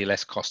fair value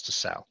less cost to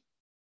sell.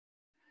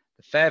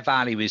 The fair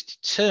value is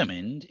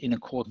determined in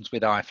accordance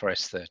with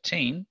IFRS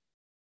 13.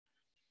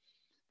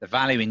 The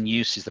value in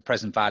use is the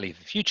present value of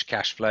the future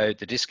cash flow.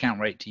 The discount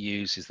rate to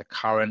use is the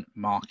current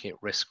market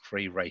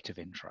risk-free rate of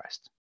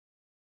interest.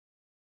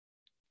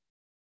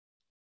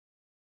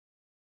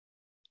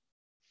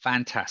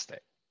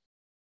 Fantastic.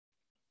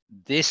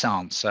 This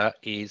answer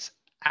is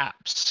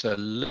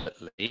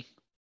absolutely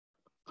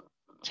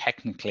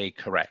technically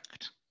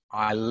correct.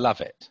 I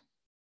love it.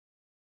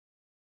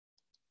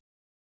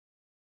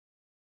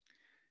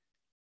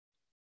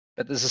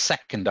 But there's a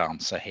second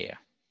answer here.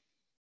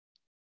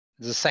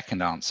 There's a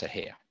second answer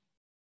here.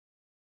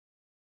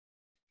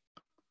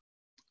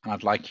 And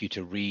I'd like you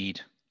to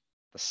read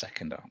the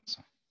second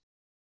answer.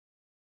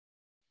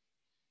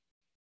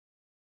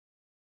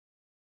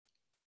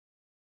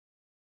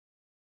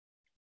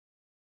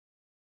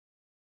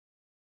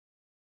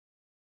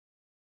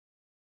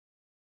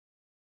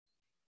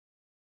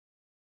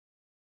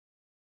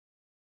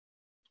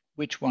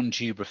 Which one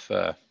do you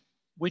prefer?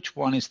 Which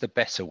one is the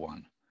better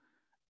one?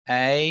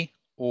 A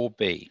or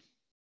B?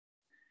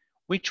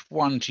 Which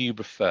one do you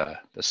prefer?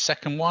 The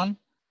second one,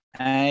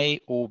 A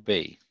or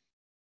B?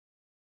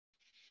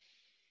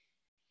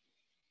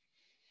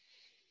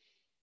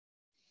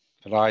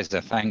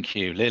 Eliza, thank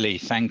you. Lily,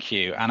 thank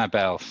you.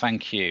 Annabelle,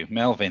 thank you.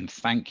 Melvin,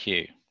 thank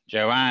you.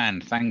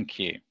 Joanne, thank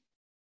you.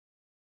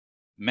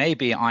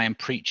 Maybe I am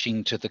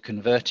preaching to the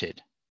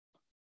converted.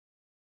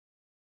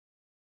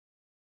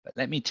 But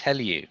let me tell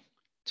you,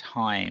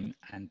 time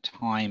and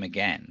time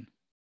again,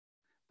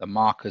 the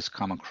markers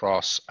come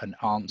across an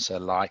answer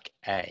like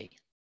A.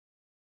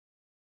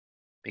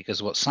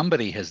 Because what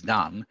somebody has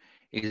done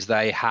is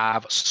they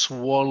have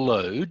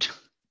swallowed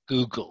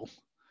Google.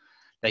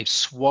 They've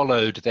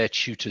swallowed their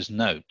tutor's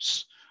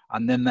notes,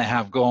 and then they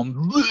have gone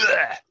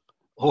bleh,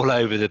 all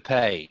over the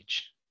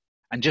page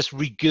and just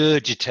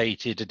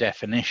regurgitated a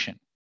definition.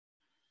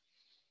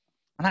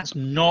 And that's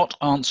not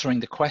answering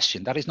the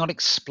question. That is not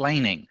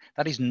explaining.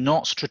 That is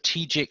not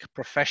strategic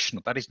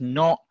professional. That is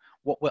not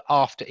what we're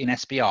after in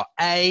SBR.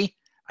 A,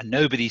 and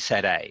nobody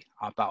said A.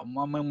 About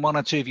one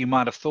or two of you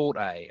might have thought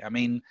A. I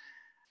mean,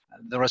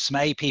 there are some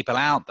A people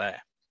out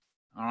there,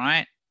 all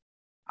right?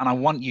 And I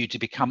want you to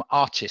become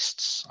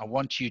artists. I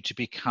want you to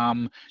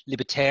become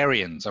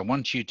libertarians. I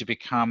want you to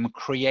become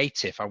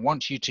creative. I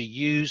want you to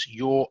use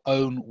your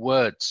own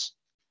words.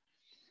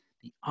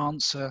 The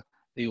answer,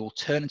 the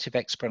alternative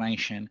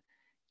explanation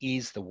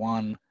is the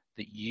one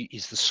that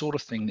is the sort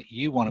of thing that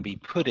you want to be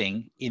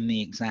putting in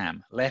the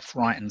exam, left,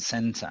 right, and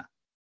center,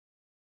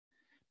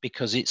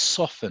 because it's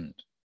softened.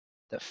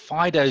 That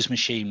Fido's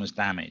machine was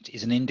damaged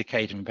is an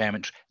indicator of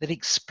impairment that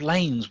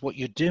explains what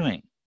you're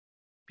doing.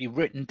 Be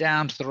written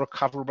down to the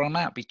recoverable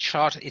amount, be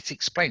charted, it's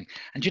explained.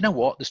 And you know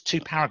what? There's 2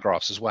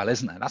 paragraphs as well,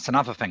 isn't there? That's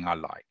another thing I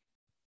like.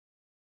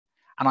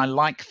 And I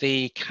like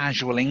the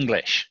casual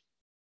English.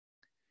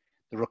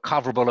 The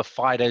recoverable of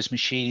Fido's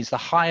machine is the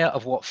higher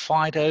of what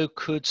Fido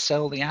could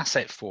sell the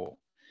asset for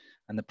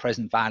and the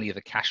present value of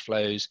the cash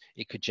flows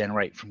it could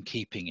generate from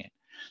keeping it.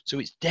 So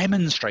it's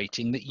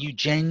demonstrating that you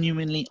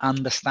genuinely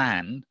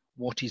understand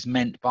what is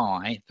meant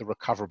by the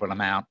recoverable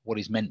amount, what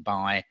is meant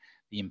by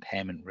the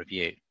impairment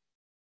review.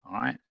 All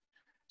right.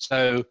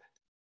 So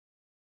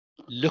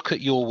look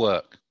at your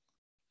work,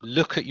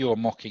 look at your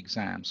mock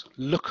exams,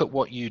 look at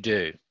what you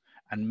do,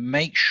 and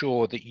make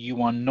sure that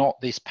you are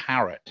not this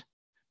parrot.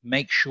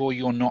 Make sure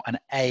you're not an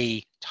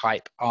A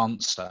type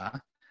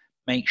answer.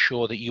 Make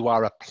sure that you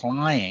are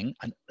applying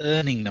and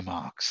earning the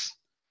marks.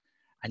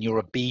 And you're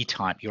a B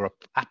type. You're a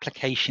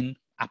application,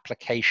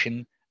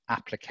 application,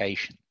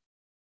 application.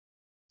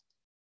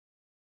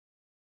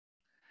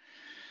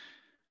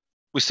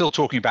 We're still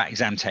talking about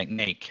exam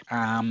technique.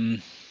 I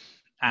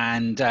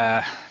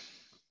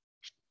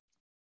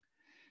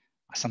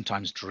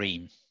sometimes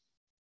dream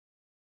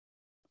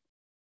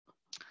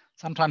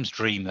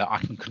that I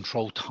can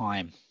control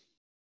time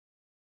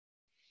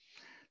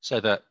so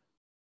that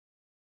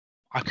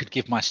I could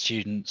give my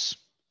students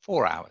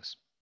 4 hours,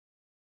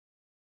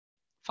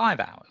 5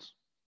 hours,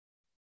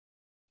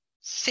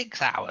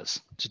 6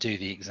 hours to do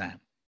the exam.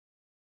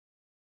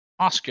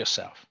 Ask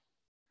yourself,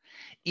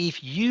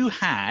 if you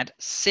had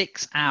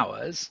 6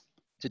 hours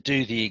to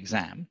do the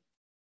exam,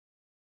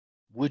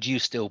 would you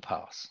still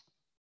pass?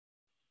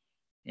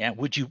 Yeah,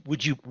 would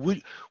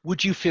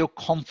you feel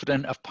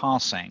confident of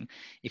passing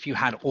if you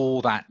had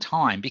all that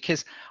time?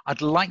 Because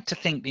I'd like to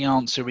think the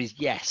answer is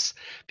yes.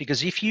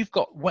 Because if you've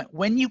got,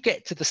 when you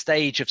get to the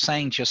stage of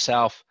saying to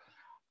yourself,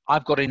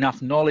 I've got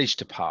enough knowledge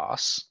to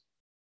pass,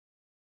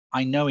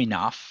 I know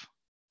enough,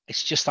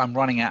 it's just I'm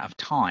running out of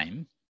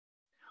time,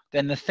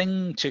 then the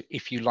thing to,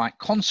 if you like,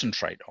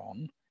 concentrate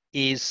on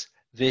is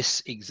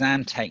this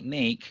exam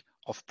technique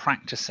of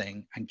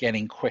practicing and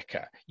getting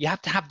quicker. You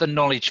have to have the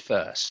knowledge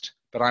first.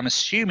 But I'm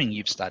assuming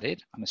you've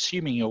studied. I'm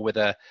assuming you're with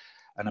an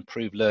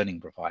approved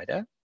learning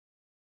provider.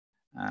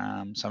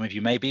 Some of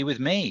you may be with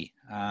me.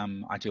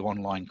 I do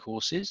online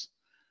courses.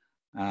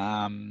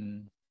 How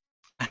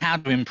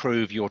to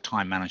improve your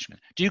time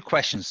management. Do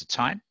questions at a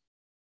time.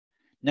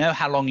 Know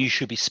how long you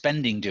should be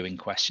spending doing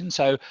questions.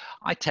 So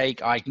I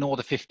ignore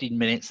the 15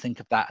 minutes, think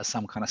of that as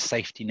some kind of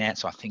safety net.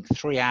 So I think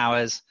 3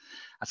 hours,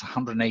 that's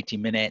 180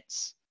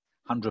 minutes,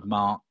 100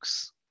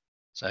 marks.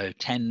 So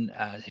 10,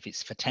 if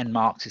it's for 10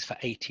 marks, it's for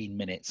 18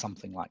 minutes,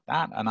 something like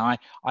that. And I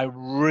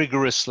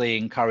rigorously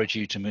encourage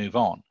you to move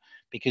on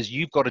because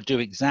you've got to do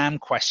exam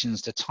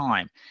questions to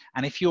time.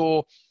 And if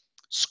you're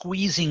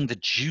squeezing the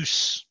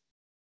juice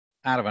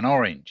out of an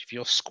orange, if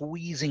you're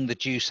squeezing the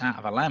juice out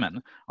of a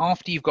lemon,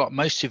 after you've got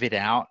most of it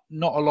out,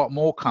 not a lot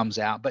more comes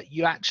out, but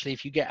you actually,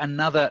 if you get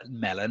another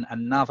melon,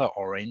 another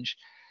orange,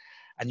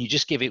 and you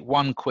just give it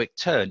one quick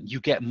turn,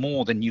 you get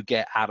more than you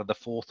get out of the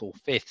 4th or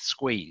 5th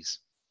squeeze.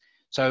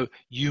 So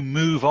you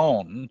move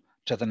on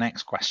to the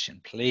next question,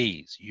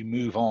 please. You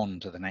move on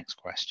to the next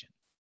question.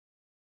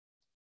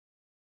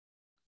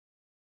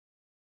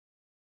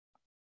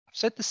 I've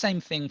said the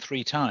same thing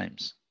 3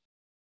 times.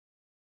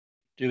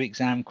 Do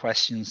exam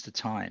questions to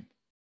time.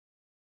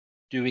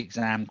 Do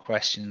exam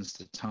questions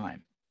to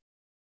time.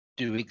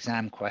 Do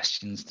exam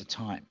questions to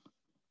time.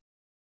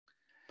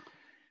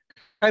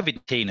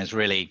 COVID-19 has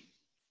really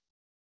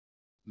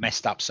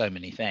messed up so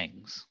many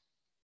things.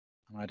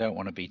 And I don't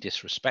want to be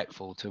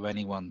disrespectful to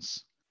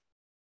anyone's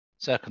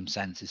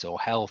circumstances or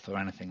health or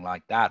anything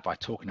like that by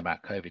talking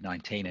about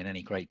COVID-19 in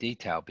any great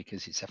detail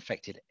because it's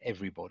affected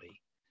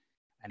everybody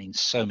and in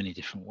so many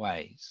different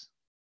ways.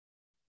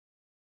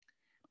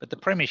 But the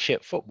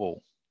Premiership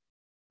football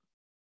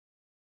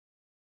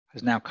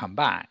has now come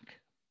back,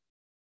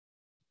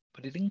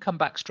 but it didn't come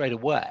back straight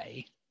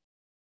away.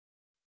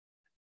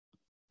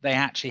 they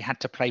actually had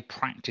to play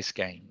practice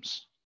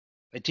games.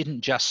 They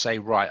didn't just say,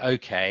 right,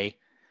 okay,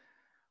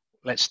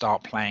 let's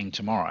start playing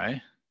tomorrow.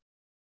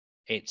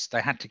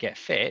 They had to get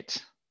fit,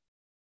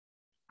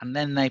 and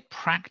then they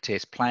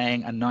practice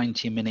playing a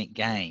 90-minute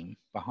game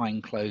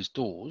behind closed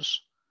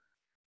doors.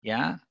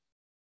 Yeah.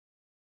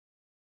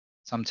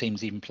 Some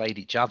teams even played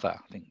each other.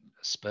 I think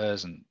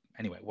Spurs and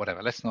anyway,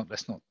 whatever. Let's not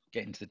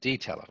get into the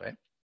detail of it.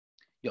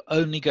 You're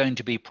only going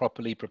to be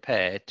properly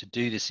prepared to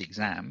do this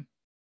exam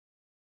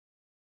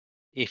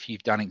if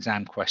you've done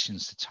exam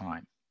questions to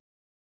time.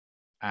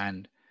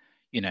 And,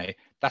 you know,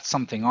 that's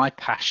something I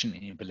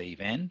passionately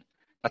believe in.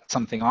 That's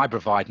something I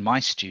provide my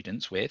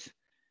students with,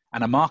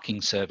 and a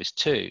marking service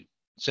too,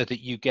 so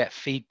that you get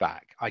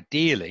feedback.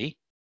 Ideally,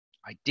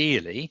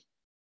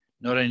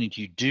 not only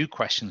do you do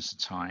questions to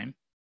time,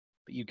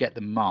 but you get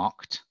them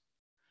marked.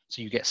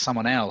 So you get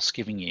someone else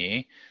giving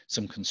you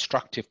some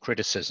constructive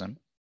criticism,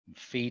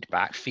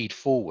 feedback, feed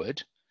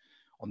forward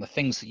on the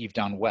things that you've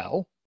done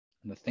well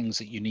and the things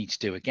that you need to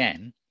do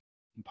again.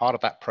 And part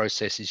of that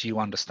process is you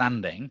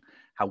understanding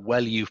how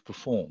well you've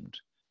performed.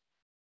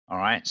 All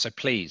right, so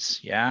please,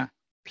 yeah,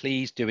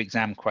 please do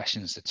exam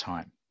questions at a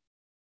time.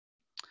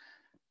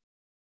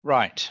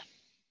 Right.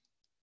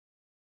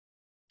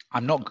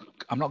 I'm not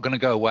going to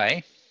go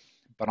away,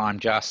 but I'm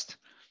just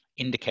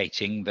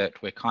indicating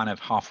that we're kind of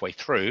halfway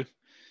through,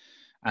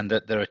 and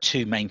that there are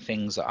two main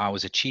things that I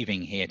was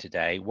achieving here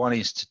today. One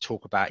is to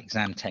talk about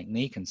exam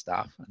technique and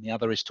stuff, and the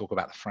other is talk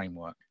about the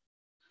framework.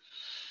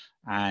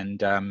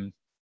 And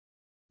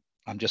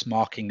I'm just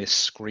marking this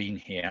screen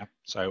here.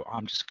 So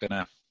I'm just going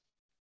to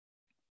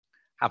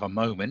have a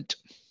moment,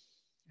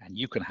 and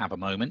you can have a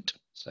moment.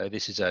 So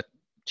this is a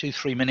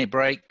 2-3 minute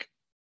break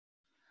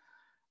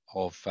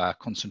of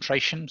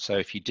concentration. So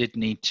if you did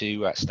need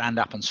to stand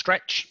up and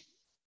stretch,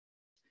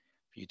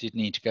 if you did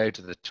need to go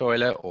to the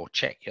toilet or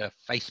check your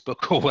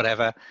Facebook or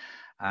whatever,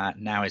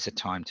 now is the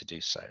time to do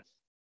so.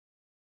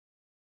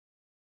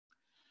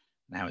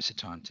 Now is the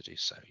time to do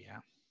so, yeah.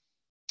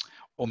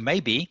 Or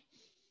maybe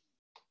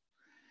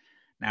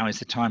now is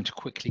the time to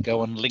quickly go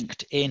on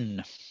LinkedIn.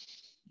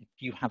 If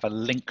you have a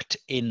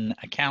LinkedIn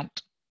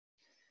account,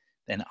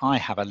 then I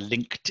have a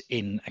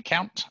LinkedIn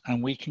account,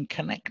 and we can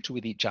connect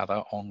with each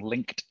other on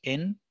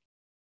LinkedIn,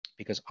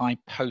 because I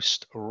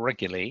post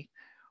regularly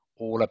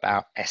all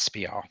about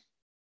SBR.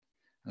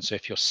 And so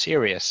if you're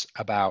serious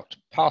about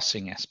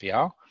passing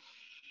SBR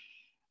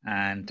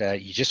and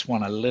you just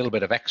want a little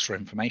bit of extra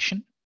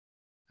information,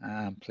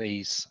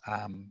 please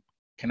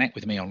connect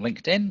with me on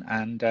LinkedIn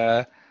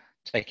and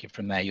take it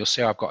from there. You'll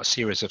see I've got a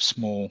series of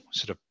small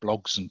sort of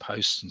blogs and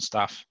posts and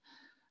stuff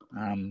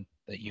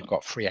that you've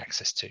got free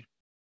access to.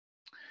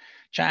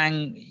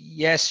 Chang,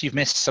 yes, you've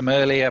missed some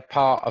earlier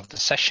part of the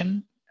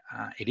session.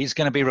 It is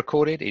going to be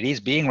recorded. It is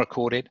being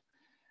recorded.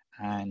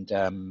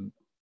 And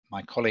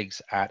my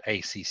colleagues at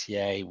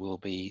ACCA will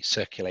be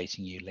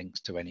circulating you links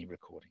to any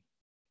recording.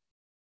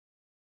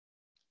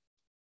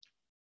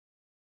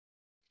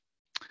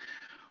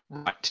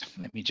 Right,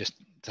 let me just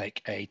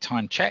take a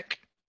time check.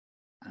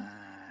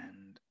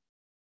 And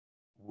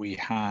we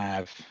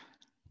have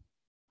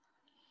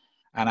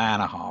an hour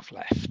and a half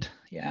left.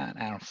 Yeah, an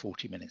hour and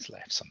 40 minutes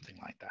left, something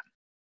like that.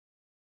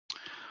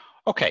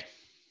 Okay.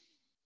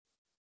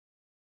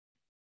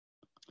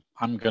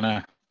 I'm going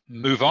to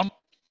move on,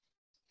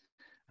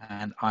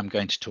 and I'm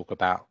going to talk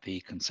about the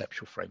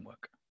conceptual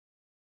framework.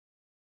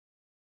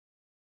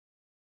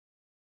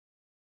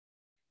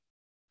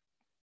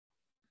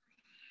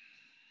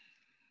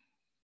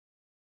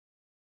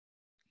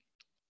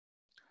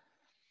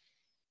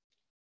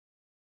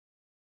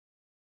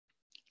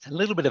 It's a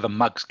little bit of a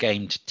mug's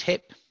game to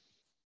tip,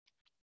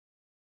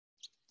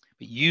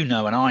 but you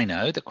know and I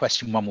know that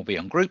question 1 will be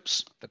on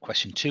groups, that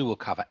question 2 will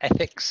cover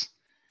ethics.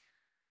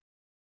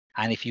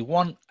 And if you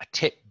want a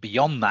tip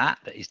beyond that,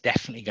 that is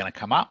definitely going to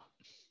come up,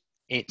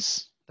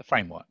 it's the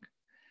framework,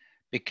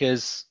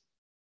 because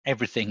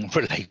everything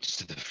relates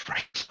to the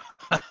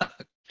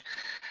framework,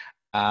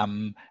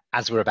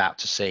 as we're about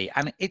to see.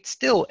 And it's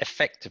still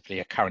effectively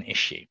a current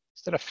issue.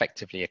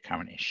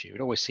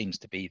 It always seems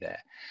to be there.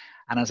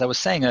 And as I was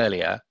saying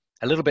earlier,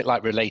 a little bit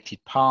like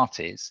related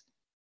parties,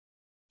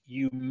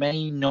 you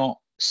may not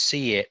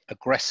see it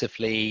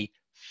aggressively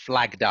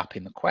flagged up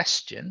in the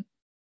question,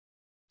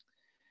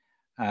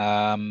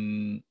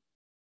 but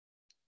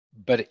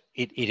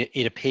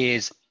it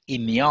appears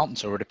in the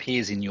answer, or it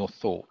appears in your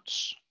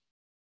thoughts.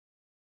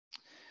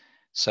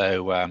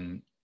 So,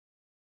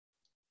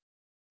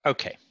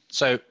 okay,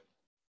 so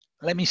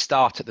let me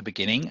start at the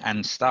beginning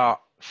and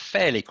start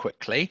fairly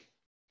quickly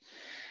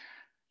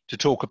to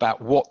talk about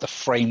what the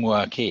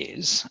framework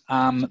is.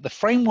 The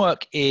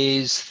framework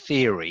is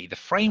theory. The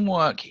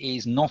framework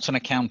is not an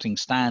accounting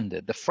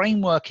standard. The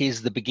framework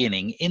is the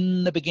beginning.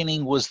 In the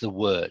beginning was the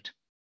word,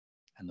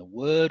 and the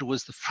word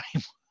was the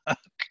framework.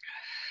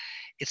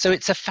 So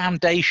it's a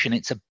foundation,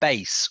 it's a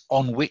base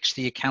on which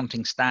the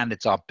accounting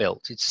standards are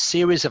built. It's a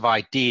series of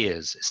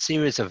ideas, a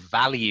series of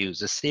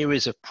values, a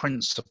series of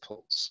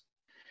principles.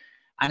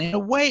 And in a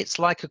way, it's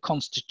like a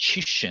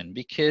constitution,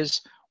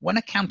 because when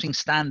accounting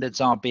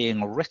standards are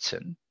being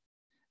written,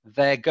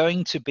 they're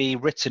going to be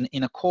written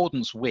in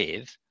accordance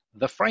with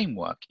the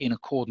framework, in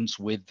accordance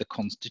with the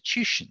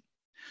Constitution.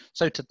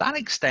 So to that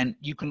extent,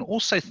 you can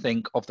also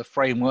think of the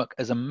framework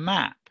as a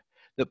map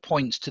that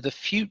points to the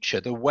future,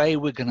 the way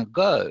we're going to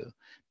go,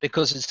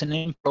 because it's an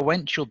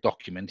influential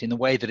document in the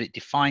way that it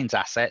defines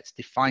assets,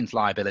 defines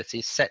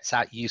liabilities, sets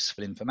out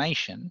useful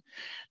information.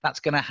 That's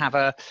going to have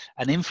an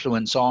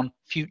influence on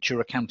future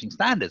accounting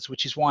standards,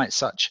 which is why it's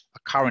such a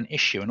current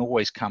issue and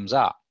always comes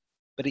up.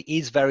 But it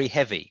is very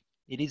heavy.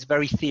 It is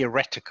very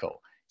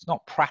theoretical. It's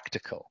not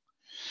practical.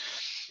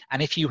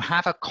 And if you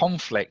have a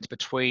conflict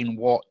between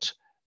what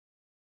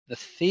the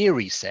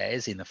theory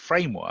says in the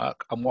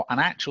framework and what an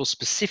actual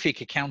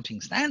specific accounting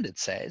standard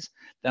says,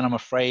 then I'm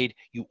afraid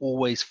you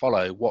always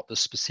follow what the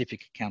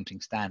specific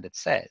accounting standard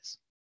says.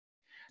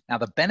 Now,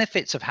 the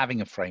benefits of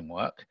having a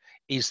framework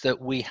is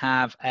that we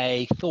have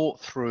a thought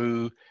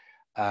through,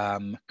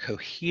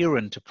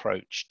 coherent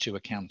approach to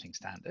accounting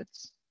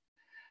standards,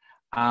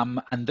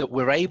 and that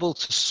we're able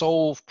to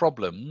solve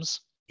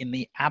problems in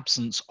the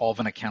absence of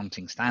an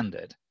accounting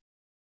standard.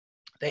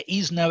 There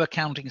is no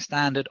accounting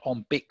standard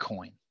on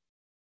Bitcoin,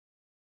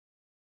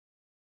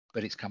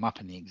 but it's come up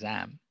in the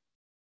exam.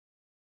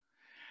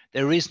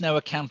 There is no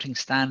accounting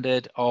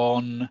standard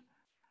on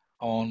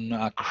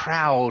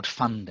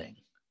crowdfunding,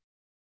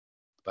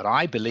 but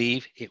I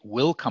believe it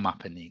will come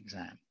up in the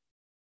exam.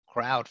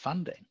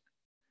 Crowdfunding.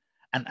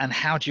 And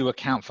how do you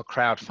account for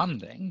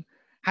crowdfunding?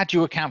 How do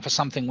you account for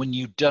something when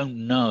you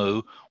don't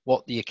know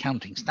what the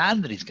accounting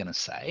standard is going to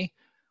say?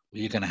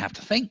 Well, you're going to have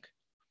to think.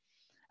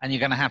 And you're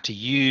going to have to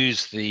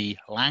use the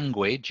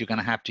language, you're going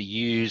to have to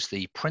use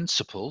the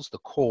principles, the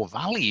core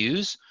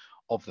values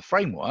of the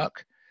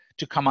framework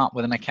to come up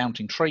with an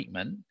accounting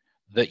treatment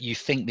that you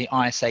think the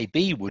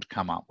ISAB would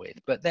come up with.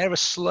 But they're a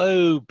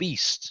slow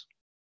beast.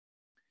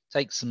 It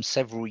takes them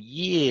several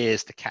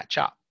years to catch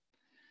up.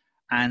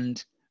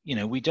 And, you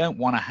know, we don't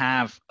want to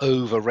have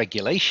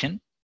over-regulation.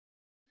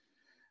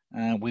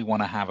 We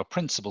want to have a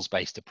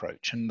principles-based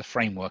approach, and the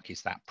framework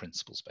is that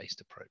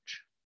principles-based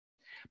approach.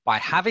 By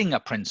having a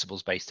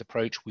principles-based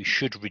approach, we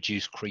should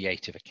reduce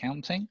creative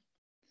accounting,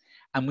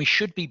 and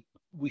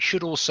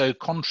it also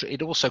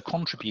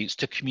contributes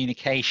to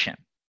communication.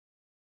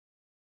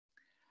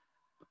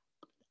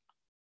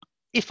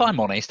 If I'm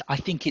honest, I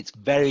think it's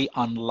very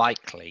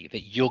unlikely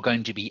that you're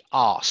going to be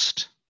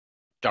asked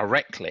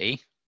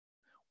directly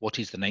what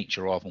is the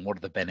nature of and what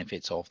are the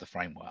benefits of the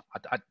framework.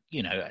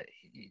 You know,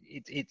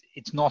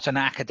 it's not an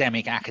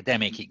academic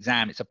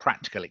exam, it's a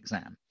practical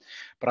exam.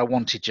 But I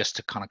wanted just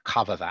to kind of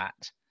cover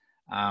that.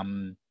 Now,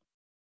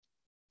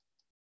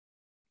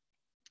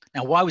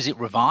 why was it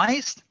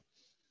revised?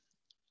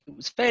 It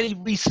was fairly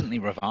recently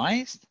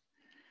revised,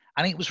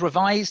 and it was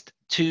revised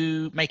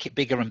to make it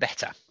bigger and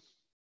better.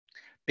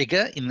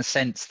 Bigger in the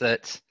sense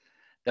that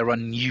there are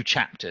new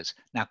chapters.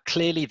 Now,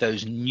 clearly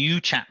those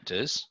new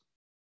chapters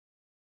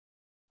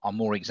are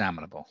more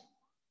examinable.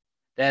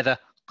 They're the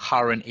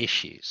current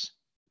issues.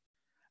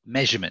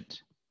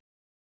 Measurement,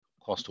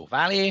 cost or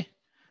value,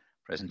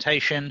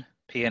 presentation,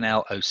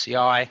 P&L,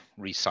 OCI,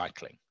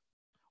 recycling.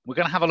 We're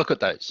going to have a look at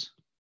those.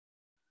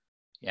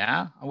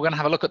 Yeah, we're going to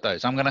have a look at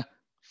those. I'm going to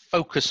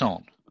focus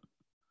on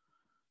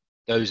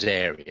those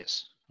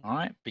areas, all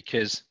right,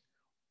 because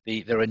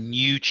there are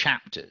new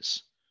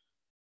chapters.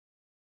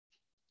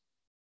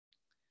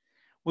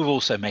 We're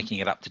also making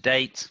it up to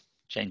date,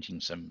 changing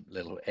some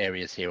little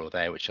areas here or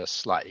there which are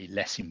slightly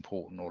less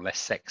important or less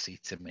sexy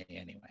to me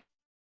anyway.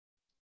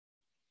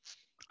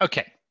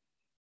 Okay.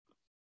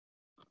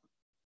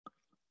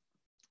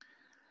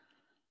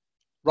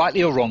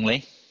 Rightly or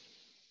wrongly,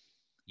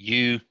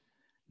 you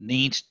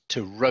need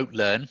to rote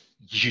learn,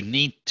 you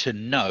need to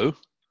know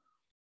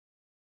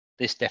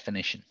this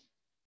definition.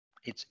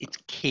 It's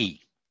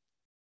key.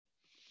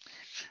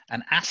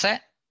 An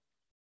asset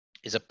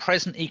is a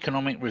present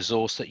economic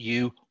resource that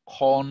you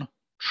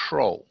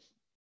control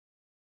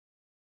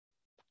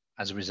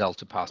as a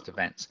result of past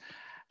events.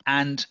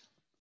 And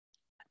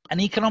an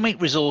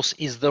economic resource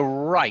is a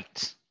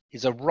right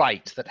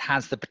that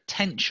has the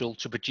potential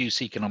to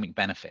produce economic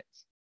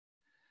benefits.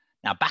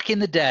 Now, back in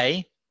the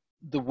day,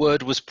 the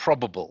word was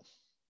probable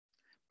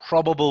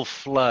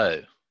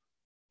flow.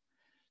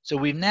 So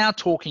we're now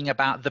talking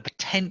about the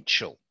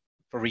potential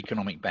for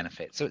economic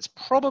benefit. So it's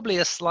probably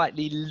a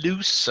slightly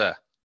looser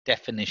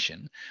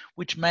definition,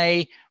 which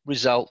may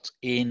result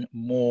in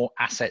more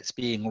assets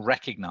being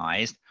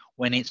recognized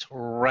when it's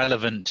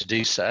relevant to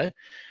do so,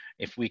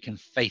 if we can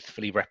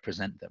faithfully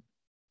represent them.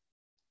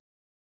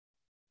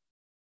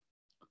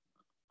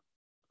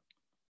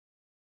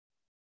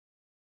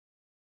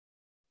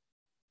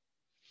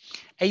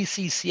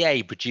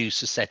 ACCA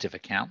produce a set of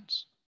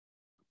accounts.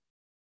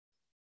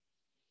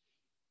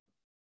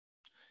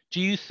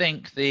 Do you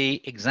think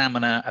the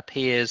examiner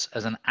appears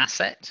as an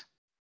asset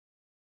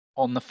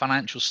on the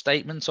financial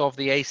statements of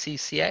the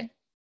ACCA?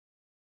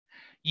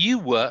 You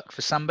work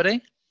for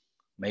somebody.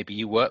 Maybe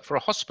you work for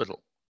a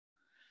hospital.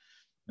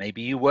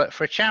 Maybe you work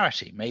for a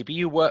charity. Maybe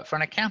you work for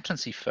an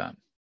accountancy firm.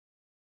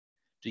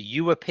 Do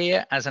you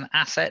appear as an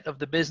asset of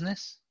the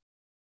business?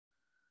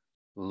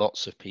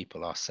 Lots of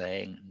people are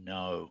saying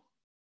no.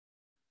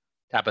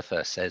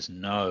 Tabitha says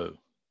no.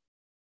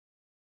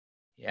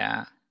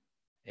 Yeah.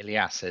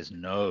 Elias says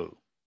no.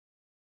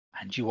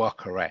 And you are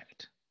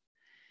correct.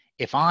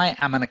 If I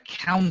am an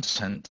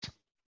accountant,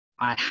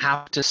 I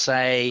have to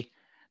say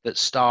that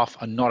staff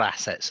are not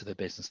assets of the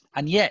business.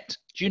 And yet,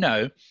 do you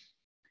know,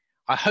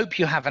 I hope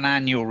you have an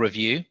annual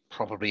review,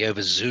 probably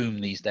over Zoom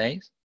these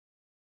days.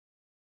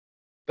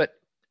 But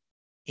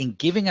in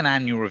giving an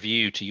annual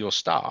review to your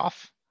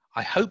staff,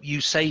 I hope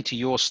you say to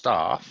your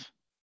staff,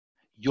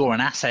 you're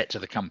an asset to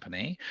the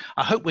company.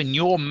 I hope when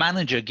your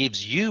manager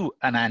gives you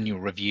an annual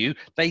review,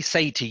 they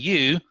say to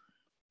you,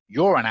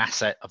 you're an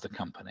asset of the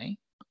company.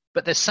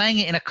 But they're saying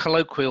it in a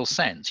colloquial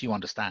sense, you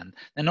understand.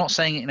 They're not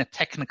saying it in a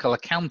technical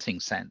accounting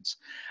sense.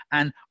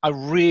 And I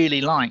really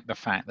like the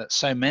fact that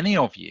so many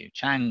of you,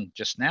 Chang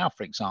just now,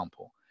 for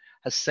example,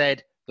 has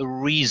said the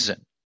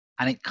reason,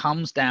 and it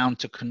comes down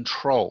to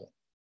control.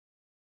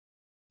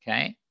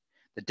 Okay?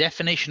 The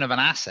definition of an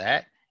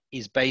asset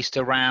is based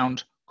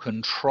around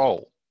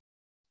control.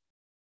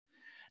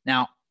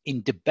 Now,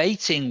 in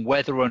debating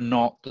whether or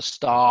not the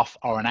staff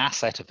are an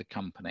asset of the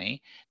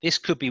company, this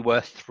could be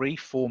worth 3,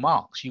 4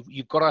 marks.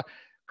 You've got to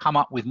come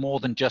up with more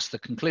than just the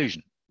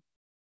conclusion.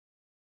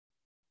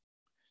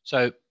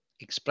 So,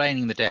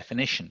 explaining the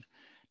definition.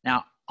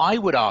 Now, I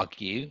would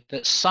argue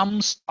that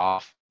some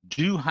staff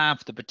do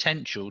have the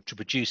potential to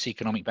produce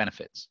economic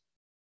benefits.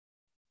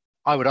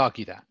 I would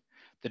argue that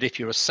if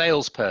you're a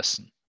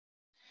salesperson,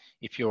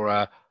 if you're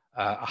a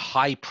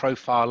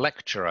high-profile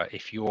lecturer,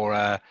 if you're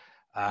a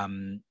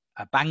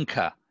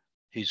banker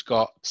who's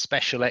got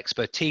special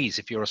expertise,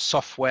 if you're a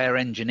software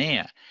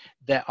engineer,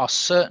 there are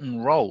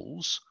certain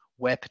roles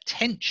where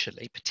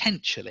potentially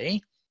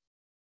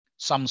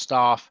some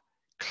staff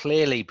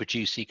clearly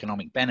produce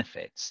economic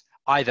benefits,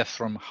 either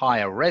from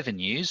higher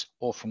revenues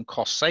or from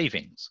cost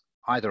savings,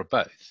 either or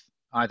both,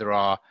 either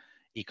are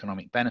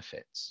economic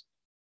benefits.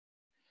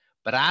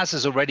 But as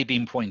has already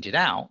been pointed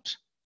out,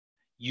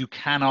 you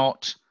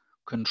cannot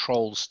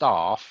control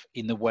staff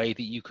in the way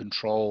that you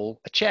control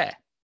a chair.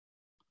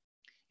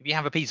 If you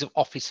have a piece of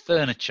office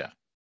furniture,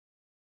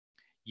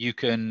 you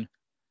can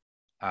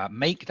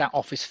make that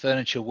office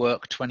furniture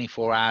work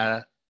 24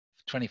 hours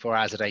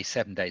a day,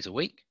 7 days a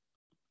week,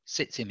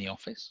 sits in the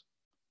office.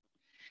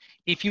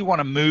 If you want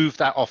to move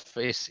that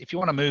office, if you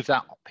want to move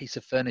that piece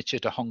of furniture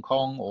to Hong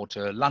Kong or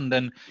to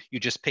London, you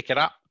just pick it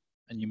up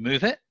and you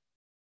move it,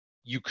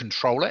 you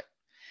control it.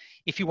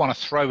 If you want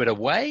to throw it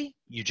away,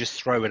 you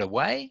just throw it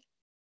away.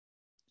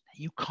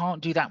 You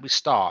can't do that with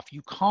staff.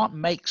 You can't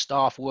make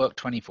staff work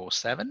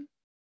 24/7.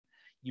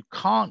 You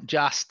can't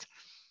just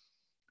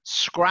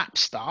scrap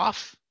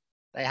staff.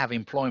 They have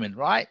employment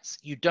rights.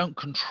 You don't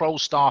control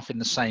staff in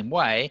the same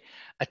way.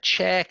 A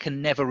chair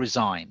can never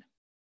resign.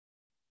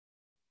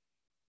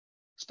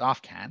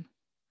 Staff can.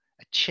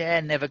 A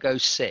chair never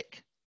goes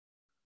sick.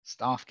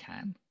 Staff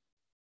can.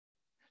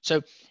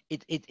 So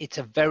it's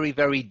a very,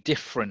 very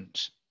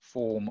different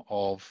form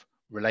of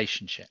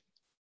relationship.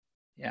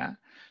 Yeah.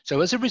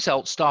 So as a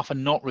result, staff are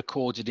not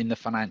recorded in the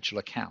financial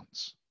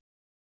accounts.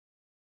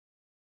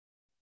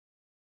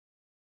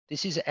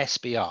 This is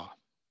SBR.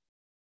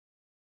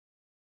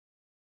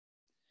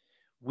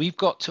 We've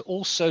got to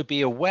also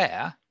be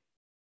aware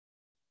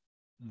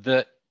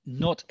that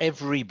not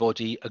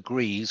everybody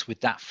agrees with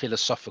that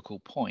philosophical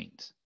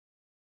point.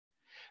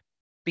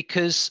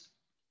 Because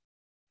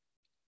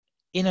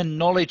in a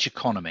knowledge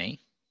economy,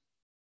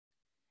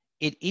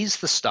 it is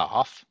the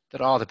staff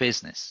that are the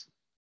business.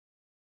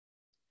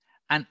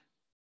 And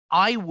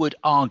I would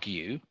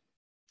argue,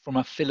 from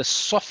a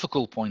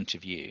philosophical point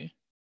of view,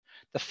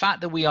 the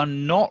fact that we are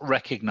not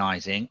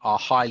recognizing our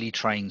highly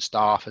trained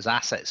staff as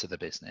assets of the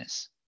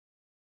business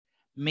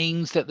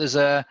means that there's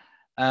a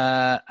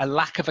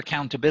lack of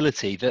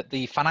accountability, that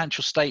the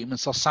financial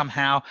statements are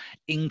somehow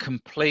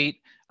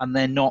incomplete and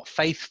they're not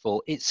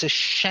faithful. It's a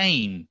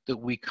shame that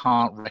we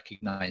can't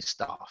recognize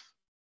staff,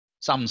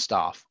 some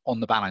staff, on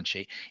the balance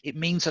sheet. It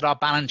means that our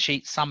balance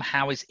sheet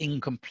somehow is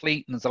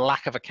incomplete and there's a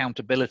lack of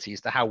accountability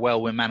as to how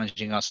well we're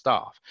managing our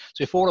staff.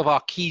 So if all of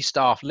our key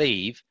staff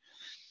leave,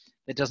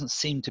 there doesn't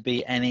seem to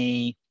be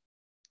any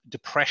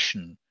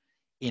depression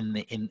in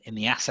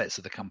the assets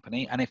of the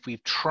company. And if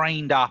we've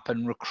trained up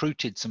and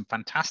recruited some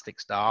fantastic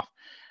staff,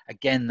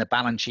 again, the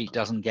balance sheet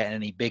doesn't get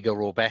any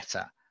bigger or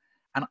better.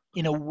 And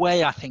in a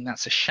way, I think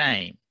that's a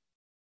shame.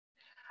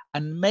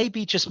 And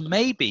maybe, just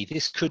maybe,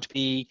 this could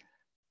be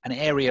an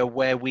area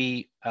where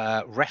we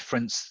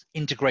reference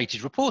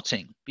integrated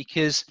reporting,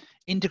 because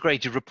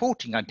integrated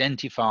reporting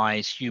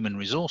identifies human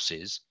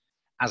resources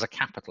as a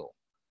capital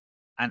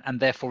and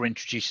therefore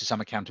introduces some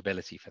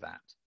accountability for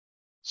that.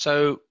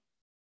 So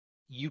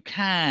you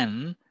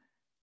can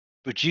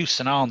produce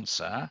an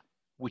answer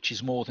which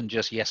is more than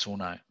just yes or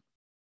no.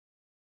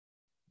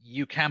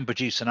 You can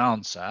produce an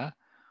answer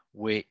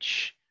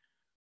which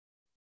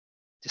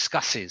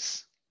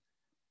discusses,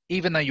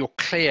 even though you're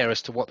clear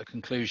as to what the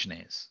conclusion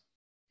is.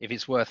 If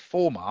it's worth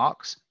 4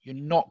 marks, you're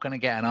not going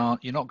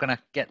to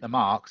get the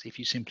marks if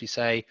you simply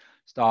say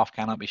staff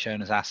cannot be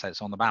shown as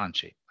assets on the balance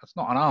sheet. That's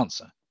not an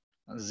answer.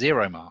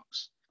 0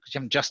 marks, because you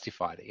haven't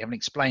justified it, you haven't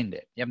explained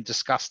it, you haven't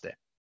discussed it.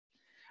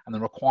 And the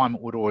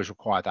requirement would always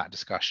require that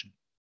discussion.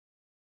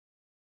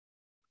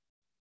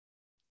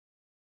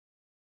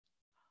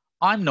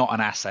 I'm not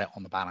an asset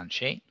on the balance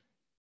sheet.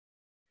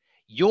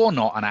 You're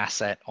not an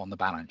asset on the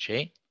balance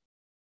sheet.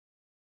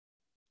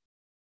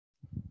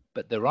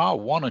 But there are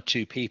 1 or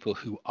 2 people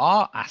who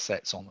are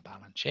assets on the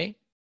balance sheet.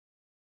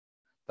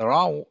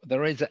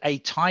 There is a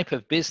type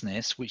of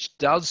business which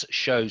does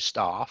show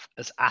staff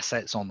as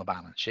assets on the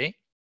balance sheet.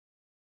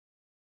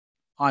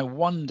 I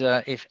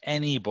wonder if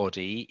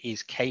anybody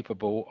is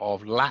capable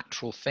of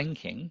lateral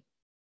thinking.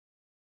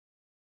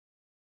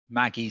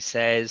 Maggie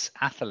says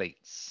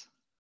athletes.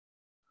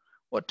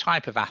 What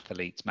type of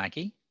athletes,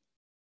 Maggie?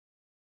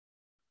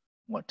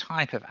 What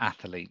type of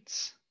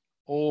athletes?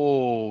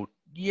 Oh,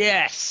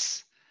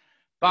 yes.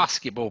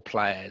 Basketball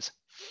players,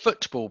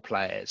 football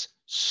players,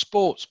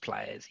 sports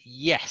players,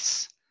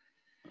 yes.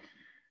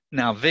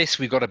 Now this,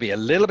 we've got to be a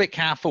little bit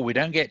careful. We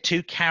don't get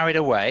too carried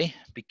away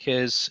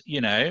because,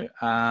 you know,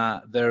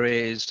 there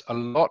is a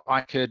lot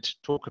I could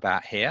talk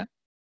about here.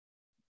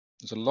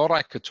 There's a lot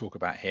I could talk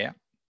about here.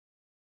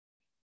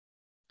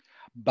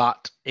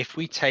 But if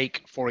we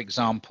take, for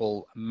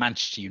example,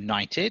 Manchester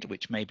United,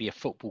 which may be a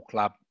football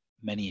club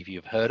many of you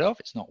have heard of.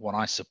 It's not one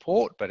I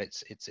support, but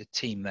it's a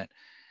team that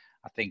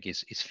I think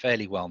is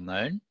fairly well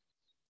known.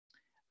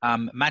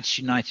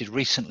 Manchester United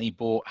recently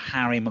bought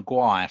Harry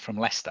Maguire from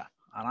Leicester.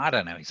 And I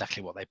don't know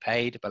exactly what they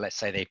paid, but let's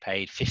say they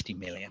paid 50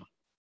 million.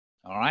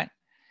 All right.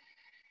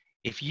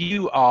 If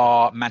you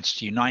are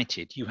Manchester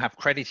United, you have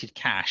credited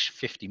cash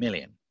 50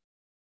 million.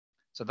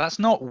 So that's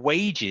not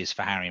wages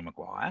for Harry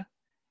Maguire.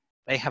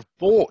 They have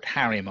bought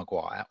Harry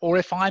Maguire, or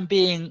if I'm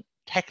being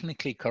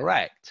technically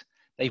correct,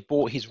 they've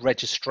bought his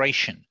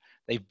registration.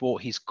 They've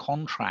bought his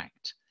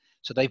contract.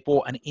 So they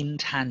bought an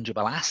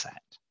intangible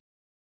asset.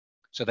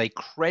 So they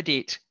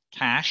credit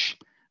cash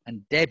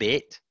and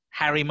debit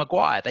Harry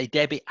Maguire. They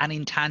debit an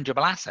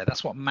intangible asset.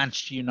 That's what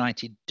Manchester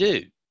United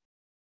do.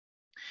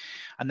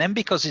 And then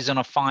because he's on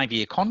a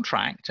 5-year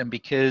contract and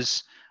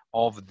because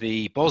of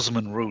the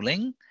Bosman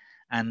ruling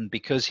and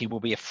because he will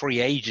be a free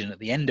agent at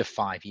the end of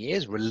 5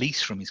 years,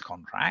 released from his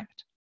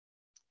contract,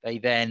 they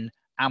then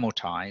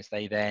amortize,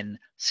 they then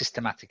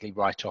systematically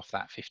write off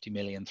that 50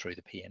 million through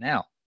the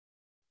P&L.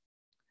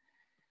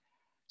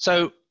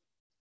 So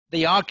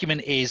the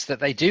argument is that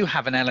they do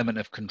have an element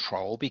of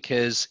control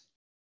because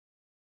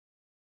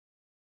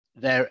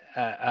they're,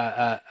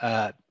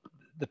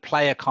 the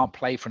player can't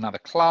play for another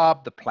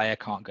club, the player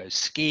can't go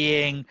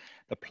skiing,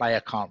 the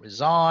player can't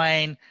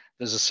resign.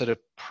 There's a sort of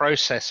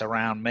process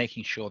around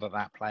making sure that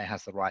that player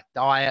has the right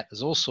diet.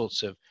 There's all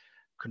sorts of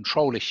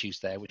control issues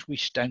there, which we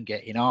don't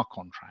get in our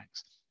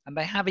contracts. And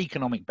they have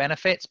economic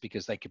benefits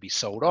because they could be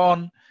sold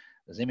on,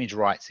 there's image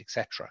rights,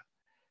 etc.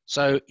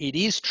 So it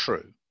is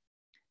true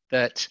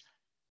that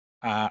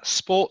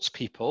sports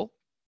people,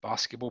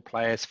 basketball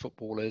players,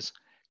 footballers,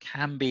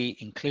 can be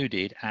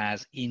included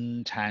as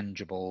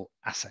intangible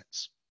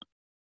assets.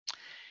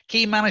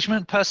 Key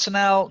management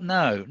personnel,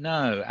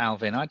 no,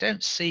 Alvin, I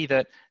don't see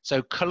that.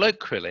 So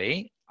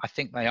colloquially, I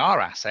think they are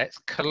assets.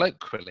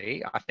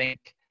 Colloquially, I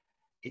think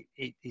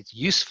it's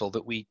useful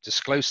that we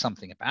disclose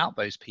something about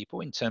those people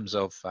in terms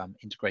of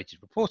integrated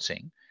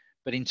reporting.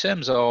 But in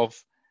terms of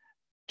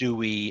do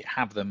we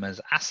have them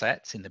as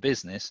assets in the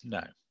business?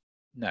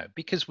 No,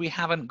 because we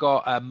haven't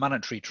got a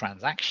monetary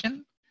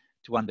transaction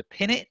to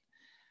underpin it.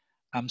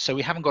 So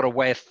we haven't got a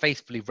way of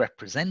faithfully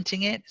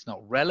representing it. It's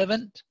not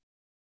relevant.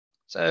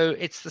 So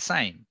it's the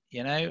same,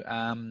 you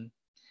know.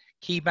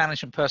 Key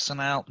management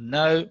personnel,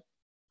 no.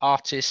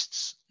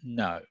 Artists,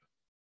 no.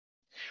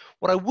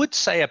 What I would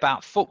say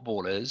about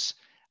footballers,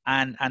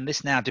 and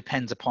this now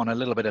depends upon a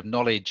little bit of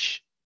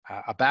knowledge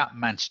about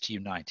Manchester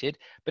United,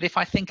 but if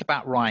I think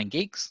about Ryan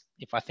Giggs,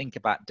 if I think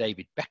about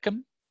David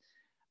Beckham,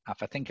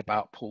 if I think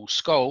about Paul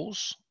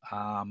Scholes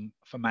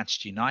for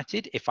Manchester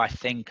United, if I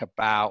think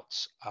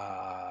about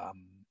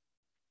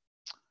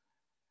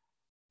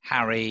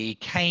Harry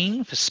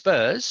Kane for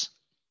Spurs,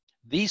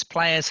 these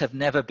players have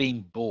never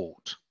been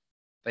bought.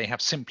 They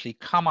have simply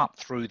come up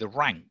through the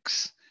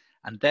ranks,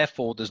 and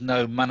therefore there's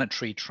no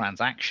monetary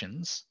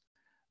transactions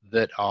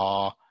that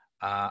are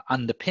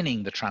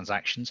underpinning the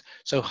transactions.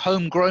 So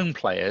homegrown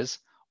players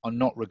are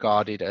not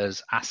regarded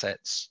as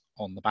assets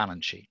on the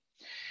balance sheet.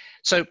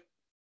 So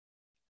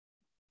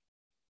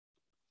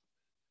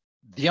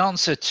the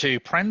answer to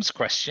Prem's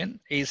question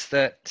is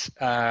that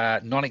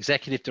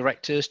non-executive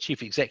directors,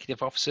 chief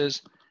executive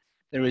officers,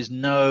 there is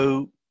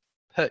no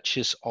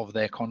purchase of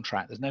their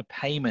contract. There's no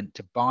payment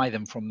to buy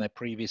them from their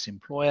previous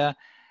employer.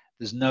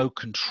 There's no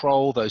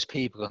control. Those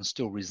people can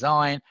still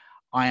resign.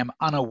 I am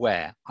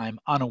unaware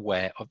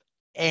of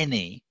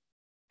any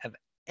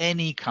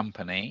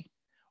company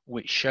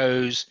which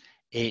shows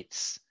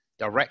its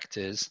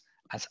directors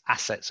as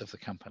assets of the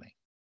company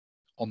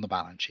on the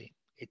balance sheet.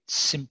 It's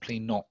simply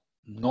not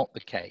the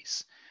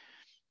case.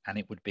 And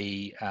it would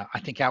be, I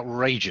think,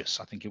 outrageous.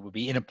 I think it would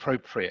be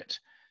inappropriate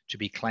to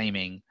be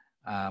claiming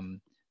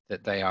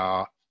that they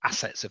are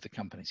assets of the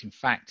companies. In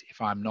fact, if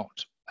I'm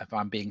not if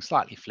I'm being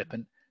slightly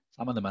flippant,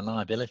 some of them are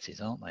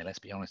liabilities, aren't they? Let's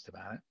be honest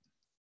about it.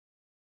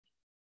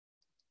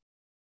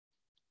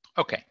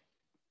 Okay.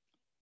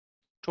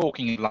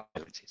 Talking of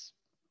liabilities.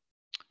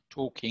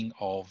 Talking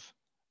of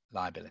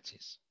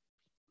liabilities.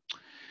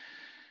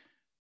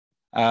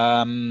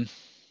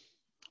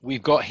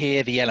 We've got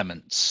here the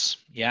elements.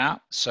 Yeah.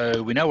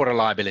 So we know what a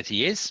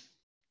liability is.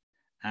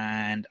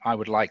 And I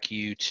would like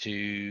you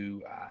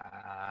to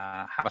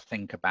have a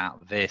think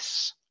about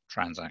this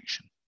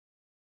transaction.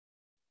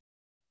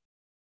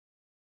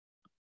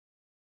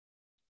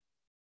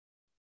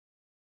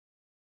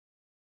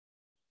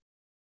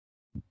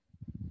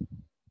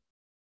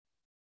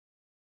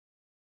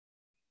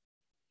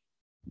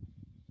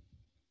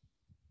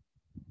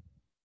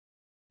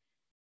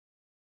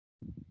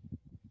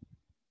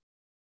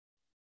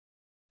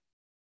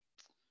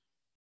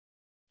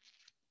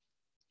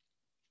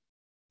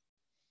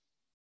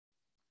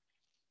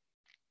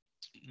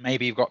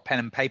 Maybe you've got pen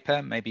and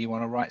paper. Maybe you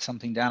want to write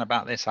something down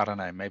about this. I don't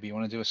know. Maybe you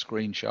want to do a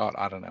screenshot.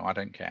 I don't know. I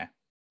don't care.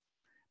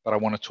 But I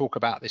want to talk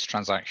about this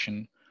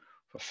transaction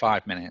for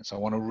 5 minutes. I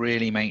want to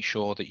really make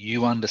sure that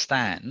you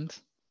understand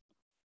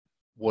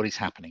what is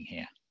happening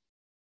here.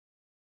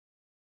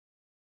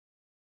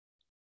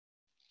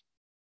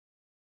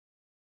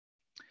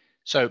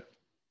 So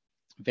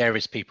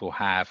various people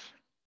have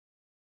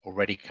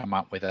already come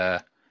up with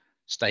a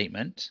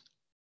statement.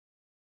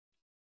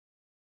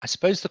 I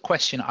suppose the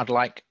question I'd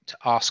like to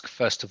ask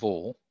first of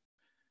all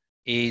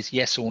is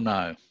yes or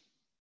no.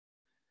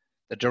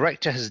 The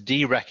director has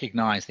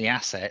de-recognized the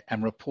asset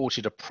and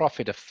reported a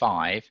profit of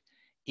 5.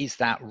 Is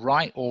that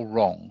right or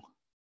wrong?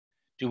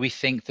 Do we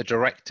think the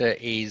director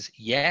is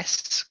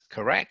yes,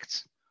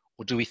 correct,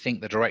 or do we think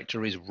the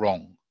director is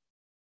wrong?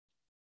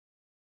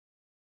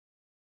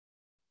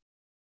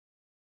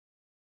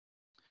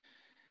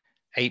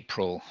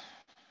 April,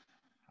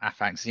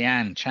 Afak,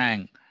 Zian,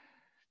 Chang,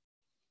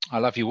 I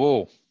love you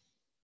all.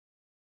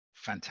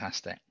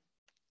 Fantastic.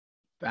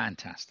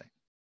 Fantastic.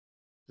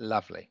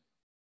 Lovely.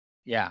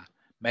 Yeah,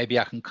 maybe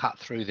I can cut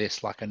through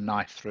this like a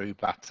knife through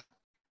butter.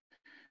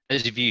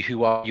 Those of you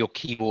who are your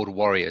keyboard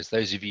warriors,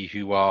 those of you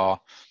who are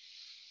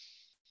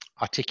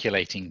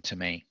articulating to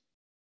me,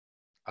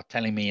 are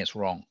telling me it's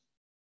wrong.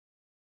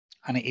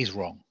 And it is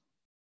wrong.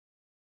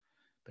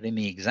 But in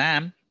the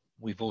exam,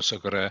 we've also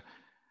got to,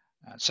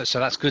 so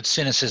that's good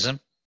cynicism.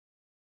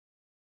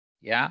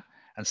 Yeah.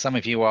 And some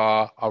of you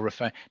are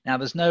referring, now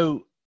there's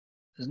no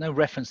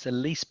reference to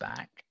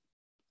leaseback.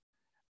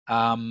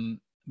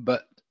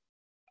 But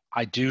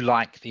I do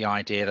like the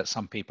idea that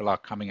some people are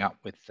coming up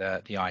with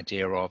the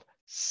idea of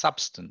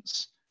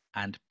substance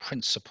and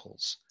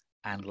principles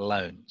and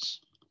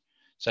loans.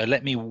 So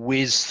let me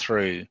whiz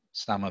through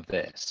some of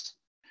this.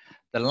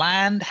 The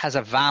land has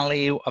a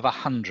value of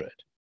 100.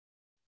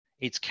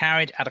 It's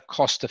carried at a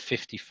cost of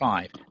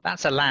 55.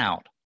 That's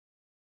allowed.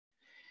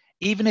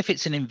 Even if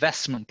it's an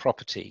investment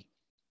property,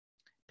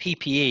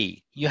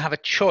 PPE, you have a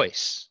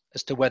choice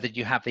as to whether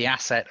you have the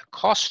asset at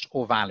cost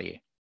or value. You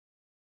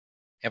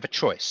have a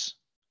choice.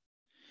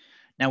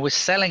 Now we're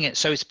selling it,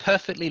 so it's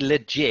perfectly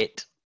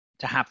legit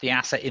to have the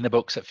asset in the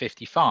books at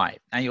 55.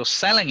 Now you're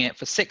selling it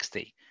for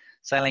 60.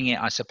 Selling it,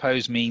 I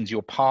suppose, means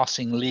you're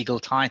passing legal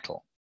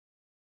title.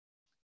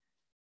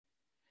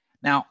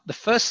 Now, the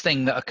first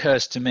thing that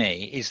occurs to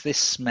me is this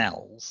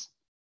smells,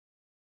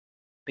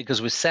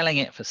 because we're selling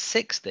it for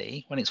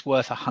 60 when it's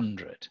worth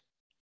 100.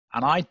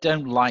 And I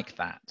don't like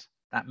that.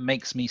 That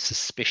makes me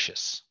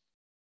suspicious.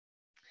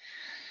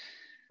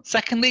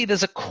 Secondly,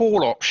 there's a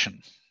call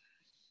option.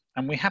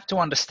 And we have to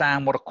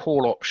understand what a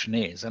call option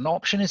is. An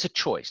option is a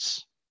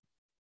choice.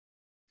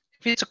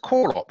 If it's a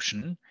call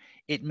option,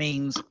 it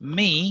means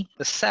me,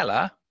 the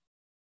seller,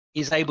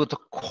 is able to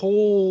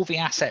call the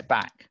asset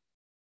back.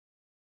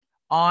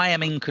 I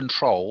am in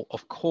control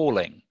of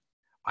calling.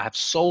 I have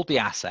sold the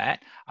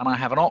asset and I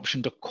have an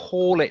option to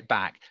call it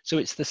back. So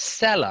it's the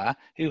seller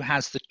who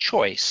has the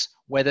choice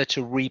whether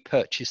to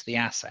repurchase the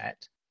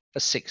asset for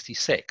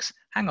 66.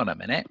 Hang on a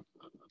minute.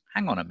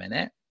 Hang on a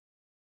minute.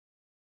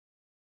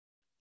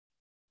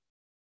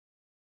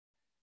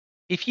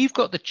 If you've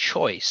got the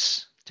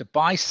choice to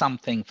buy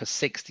something for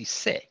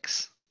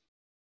 66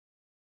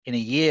 in a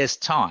year's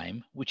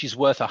time, which is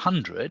worth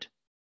 100,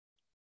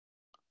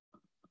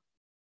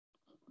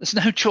 there's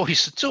no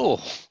choice at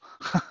all.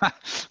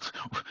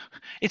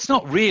 It's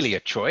not really a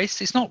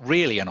choice. It's not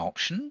really an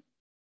option.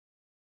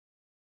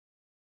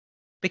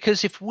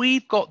 Because if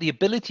we've got the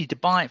ability to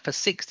buy it for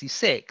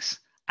 66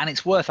 and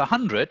it's worth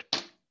 100,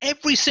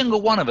 every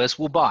single one of us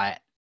will buy it.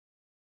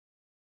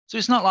 So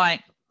it's not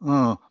like,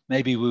 oh,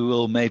 maybe we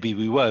will, maybe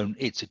we won't.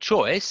 It's a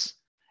choice.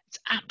 It's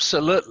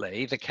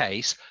absolutely the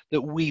case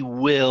that we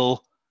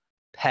will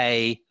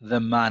pay the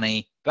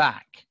money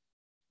back.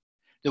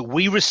 That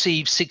we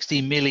receive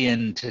 60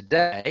 million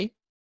today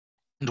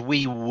and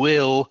we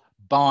will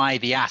buy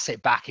the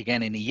asset back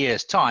again in a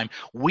year's time.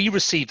 We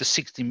receive the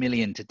 60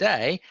 million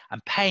today,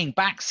 and paying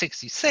back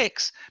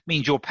 66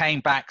 means you're paying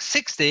back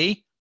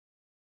 60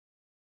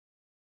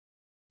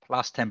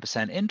 plus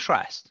 10%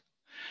 interest.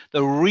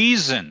 The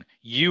reason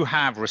you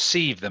have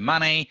received the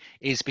money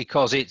is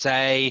because it's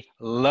a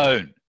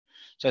loan.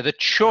 So the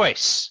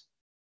choice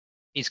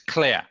is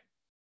clear.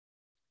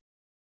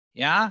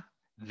 Yeah?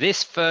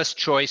 This first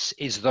choice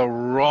is the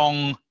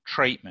wrong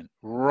treatment.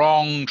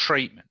 Wrong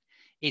treatment.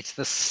 It's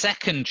the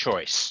second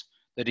choice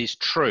that is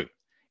true.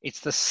 It's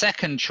the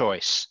second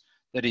choice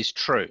that is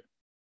true.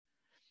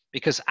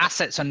 Because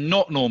assets are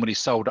not normally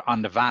sold at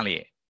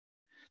undervalue.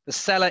 The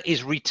seller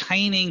is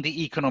retaining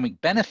the economic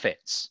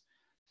benefits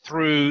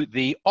through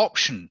the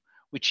option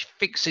which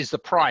fixes the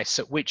price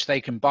at which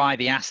they can buy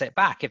the asset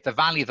back. If the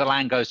value of the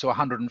land goes to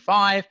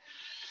 105,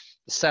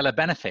 the seller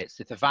benefits.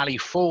 If the value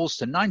falls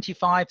to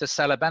 95, the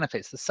seller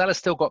benefits. The seller's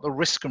still got the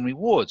risk and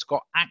rewards,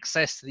 got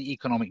access to the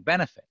economic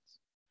benefits.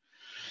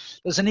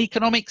 There's an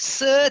economic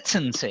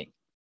certainty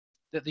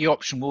that the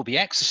option will be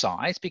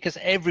exercised because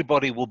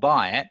everybody will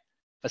buy it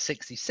for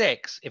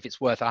 66 if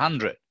it's worth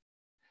 100.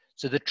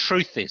 So the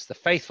truth is, the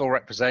faithful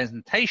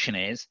representation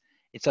is,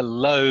 it's a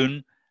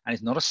loan and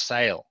it's not a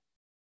sale.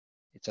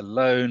 It's a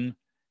loan,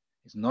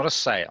 it's not a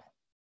sale.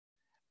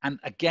 And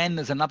again,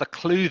 there's another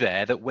clue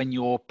there that when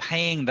you're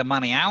paying the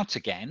money out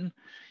again,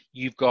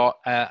 you've got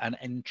an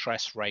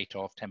interest rate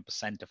of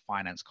 10% of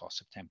finance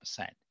costs of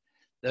 10%.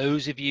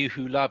 Those of you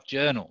who love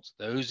journals,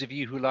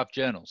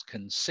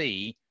 can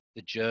see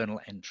the journal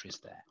entries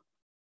there.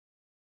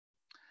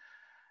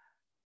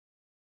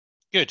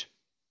 Good.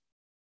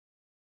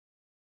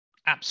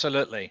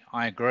 Absolutely,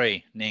 I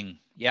agree, Ning.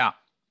 Yeah.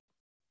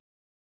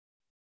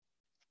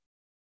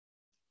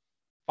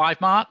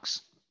 5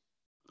 marks,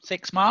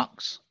 6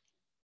 marks,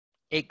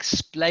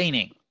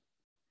 explaining.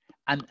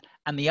 And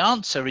the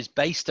answer is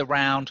based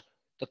around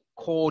the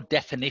core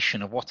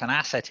definition of what an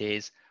asset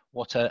is,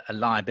 what a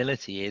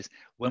liability is,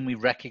 when we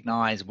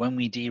recognize, when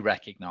we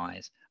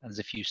de-recognize, and there's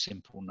a few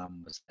simple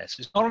numbers there.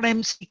 So it's not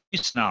an MCQ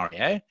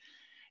scenario,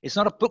 it's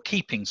not a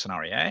bookkeeping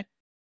scenario,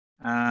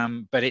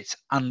 but it's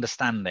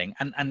understanding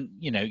and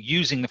you know,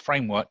 using the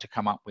framework to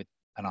come up with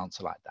an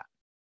answer like that.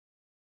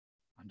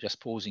 I'm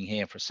just pausing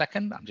here for a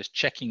second. I'm just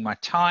checking my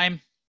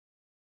time.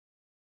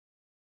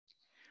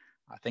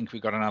 I think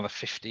we've got another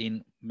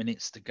 15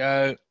 minutes to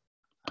go.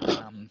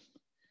 So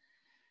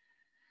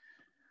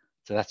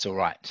that's all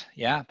right.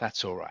 Yeah,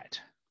 that's all right.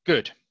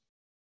 Good.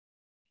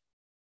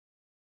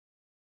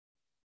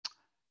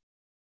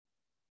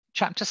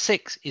 Chapter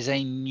 6 is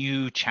a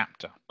new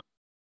chapter.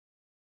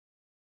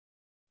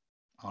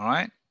 All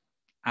right.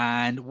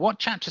 And what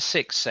chapter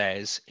 6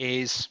 says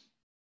is,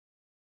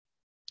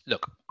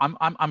 look,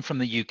 I'm from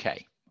the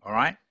UK. All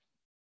right.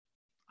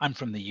 I'm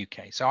from the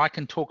UK, so I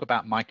can talk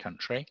about my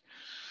country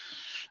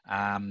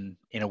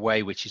in a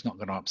way which is not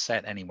going to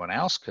upset anyone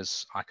else,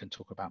 because I can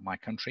talk about my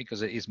country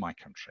because it is my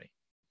country.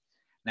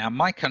 Now,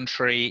 my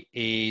country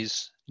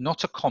is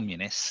not a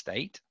communist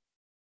state,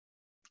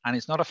 and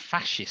it's not a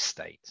fascist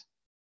state.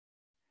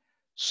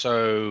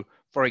 So,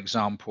 for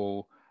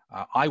example,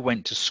 I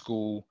went to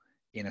school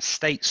in a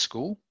state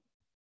school,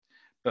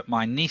 but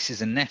my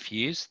nieces and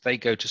nephews, they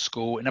go to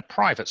school in a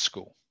private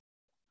school.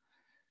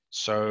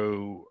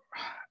 So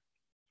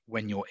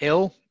when you're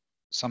ill,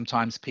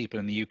 sometimes people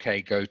in the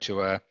UK go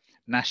to a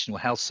National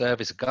Health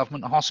Service, a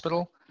government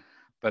hospital,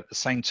 but at the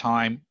same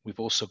time, we've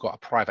also got a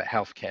private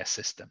healthcare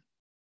system.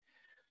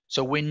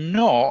 So we're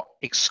not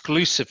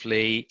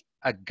exclusively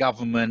a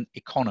government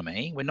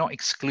economy. We're not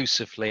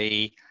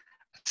exclusively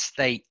a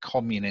state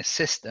communist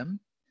system.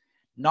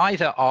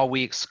 Neither are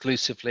we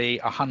exclusively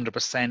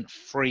 100%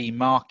 free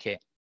market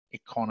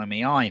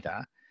economy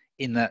either,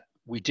 in that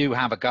we do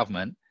have a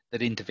government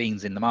that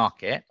intervenes in the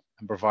market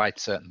and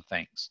provides certain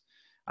things.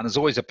 And there's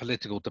always a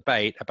political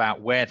debate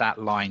about where that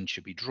line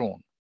should be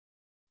drawn.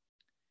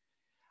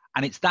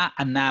 And it's that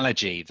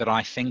analogy that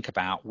I think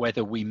about,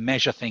 whether we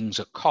measure things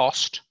at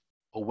cost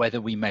or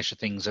whether we measure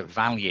things at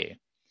value,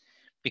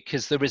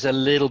 because there is a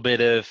little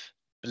bit of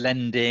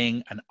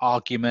blending and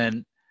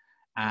argument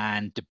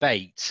and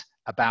debate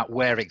about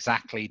where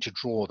exactly to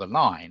draw the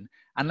line.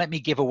 And let me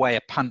give away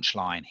a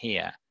punchline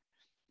here.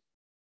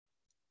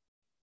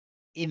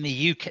 In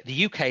the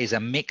UK is a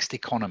mixed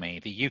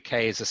economy. The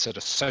UK is a sort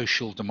of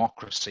social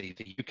democracy.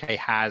 The UK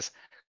has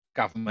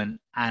government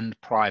and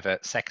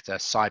private sector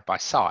side by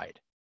side.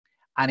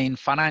 And in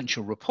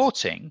financial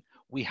reporting,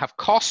 we have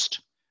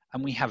cost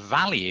and we have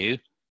value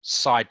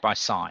side by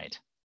side.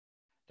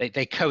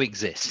 They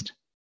coexist.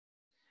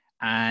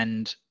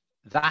 And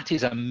that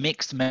is a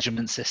mixed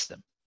measurement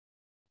system.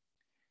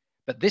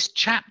 But this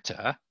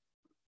chapter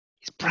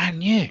is brand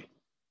new.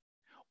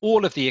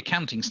 All of the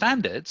accounting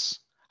standards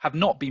have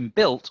not been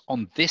built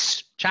on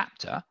this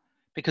chapter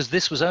because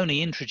this was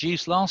only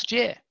introduced last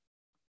year.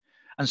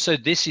 And so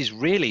this is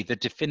really the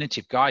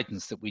definitive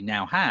guidance that we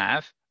now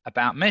have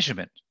about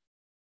measurement.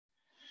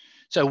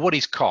 So what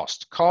is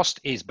cost? Cost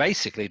is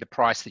basically the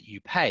price that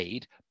you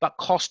paid, but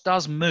cost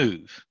does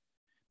move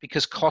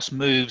because cost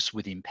moves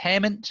with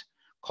impairment,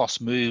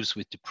 cost moves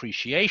with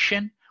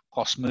depreciation,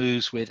 cost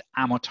moves with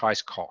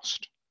amortized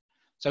cost.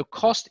 So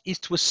cost is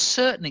to a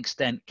certain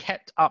extent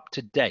kept up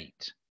to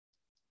date.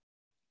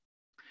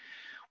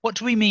 What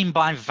do we mean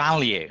by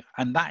value?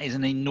 And that is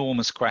an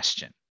enormous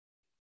question.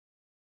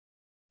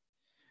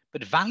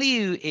 But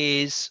value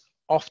is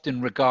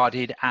often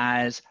regarded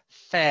as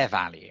fair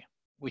value,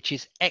 which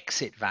is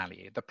exit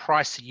value, the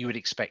price that you would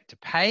expect to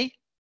pay.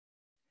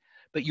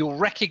 But you'll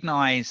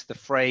recognize the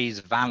phrase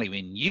value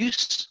in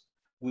use,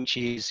 which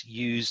is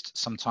used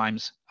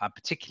sometimes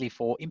particularly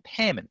for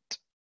impairment.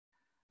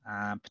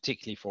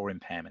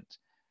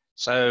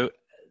 So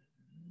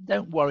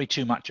don't worry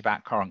too much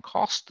about current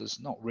cost.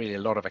 There's not really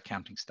a lot of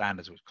accounting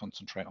standards which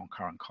concentrate on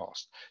current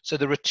cost. So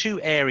there are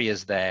two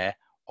areas there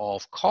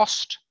of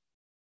cost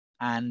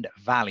and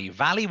value.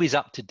 Value is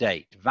up to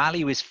date.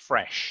 Value is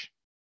fresh.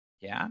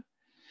 Yeah.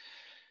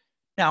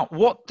 Now,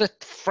 what the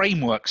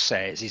framework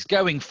says is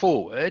going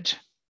forward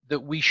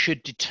that we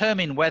should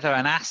determine whether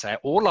an asset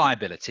or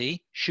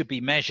liability should be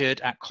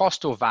measured at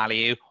cost or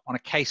value on a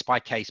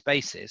case-by-case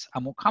basis,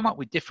 and we'll come up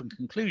with different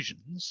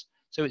conclusions.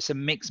 So it's a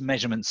mixed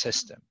measurement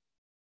system.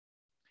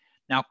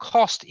 Now,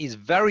 cost is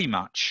very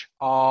much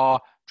our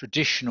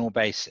traditional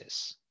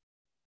basis.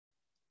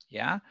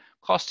 Yeah,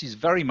 cost is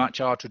very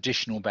much our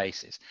traditional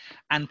basis.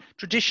 And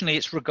traditionally,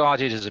 it's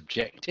regarded as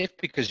objective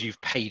because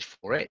you've paid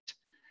for it.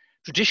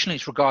 Traditionally,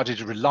 it's regarded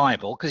as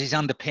reliable because it's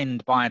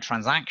underpinned by a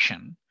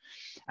transaction.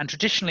 And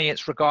traditionally,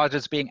 it's regarded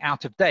as being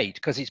out of date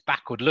because it's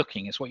backward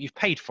looking. It's what you've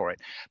paid for it.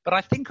 But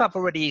I think I've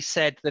already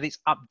said that it's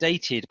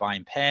updated by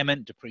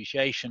impairment,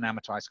 depreciation,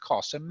 amortized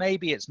costs. So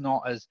maybe it's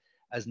not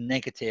as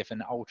negative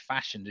and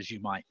old-fashioned as you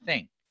might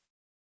think.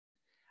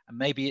 And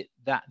maybe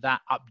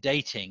that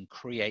updating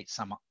creates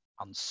some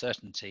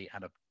uncertainty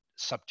and a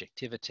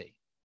subjectivity.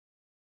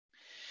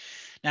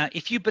 Now,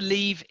 if you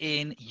believe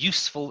in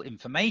useful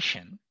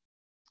information,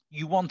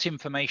 you want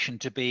information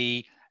to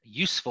be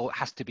useful, it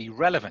has to be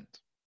relevant.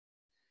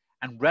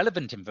 And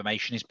relevant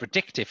information is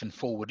predictive and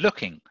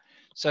forward-looking.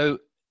 So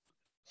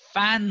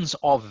fans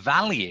of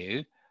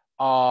value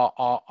are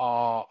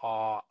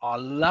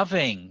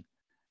loving,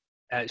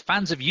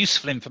 fans of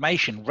useful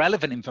information,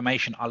 relevant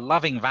information are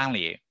loving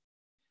value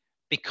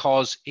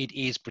because it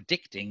is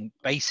predicting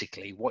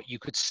basically what you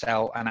could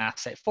sell an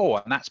asset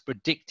for, and that's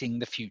predicting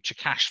the future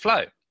cash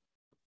flow.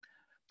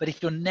 But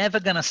if you're never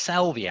going to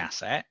sell the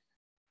asset,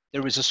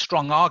 there is a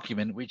strong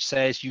argument which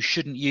says you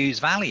shouldn't use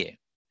value.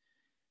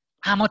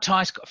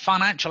 Amortized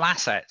financial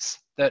assets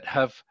that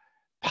have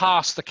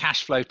passed the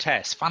cash flow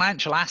test,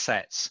 financial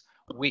assets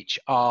which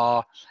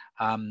are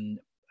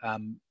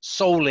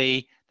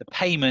solely the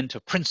payment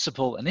of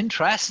principal and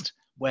interest,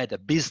 where the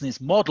business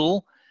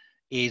model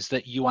is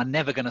that you are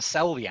never going to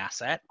sell the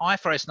asset,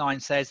 IFRS 9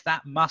 says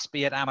that must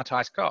be at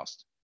amortized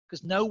cost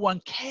because no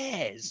one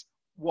cares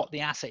what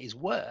the asset is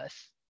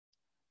worth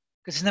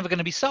because it's never going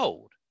to be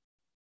sold.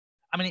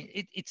 I mean,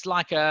 it's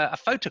like a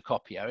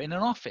photocopier in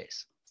an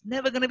office. It's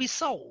never going to be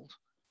sold.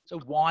 So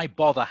why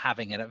bother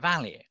having it at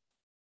value?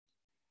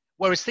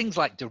 Whereas things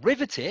like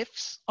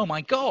derivatives, oh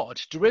my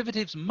God,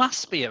 derivatives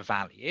must be at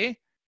value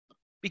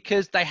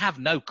because they have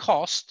no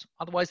cost,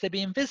 otherwise they'd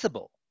be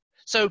invisible.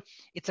 So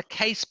it's a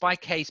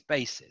case-by-case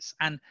basis,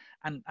 and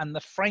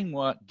the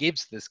framework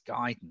gives this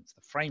guidance.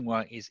 The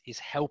framework is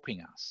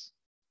helping us.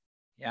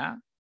 Yeah,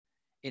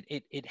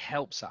 it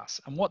helps us.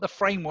 And what the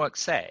framework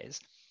says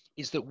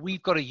is that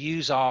we've got to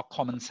use our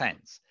common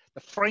sense.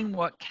 The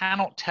framework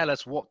cannot tell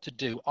us what to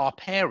do. Our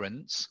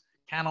parents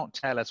cannot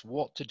tell us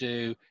what to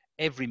do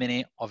every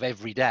minute of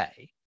every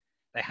day.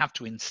 They have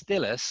to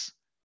instill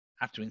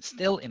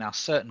in us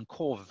certain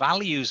core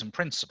values and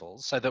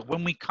principles so that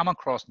when we come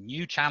across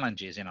new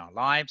challenges in our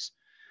lives,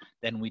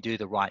 then we do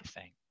the right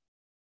thing.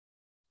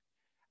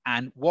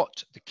 And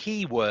what the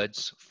key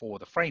words for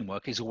the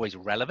framework is always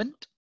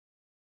relevant,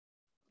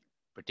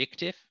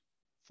 predictive,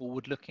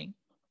 forward-looking,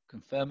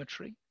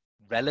 confirmatory,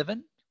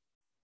 relevant,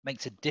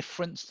 makes a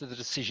difference to the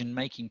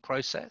decision-making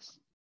process.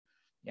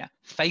 Yeah,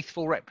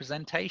 faithful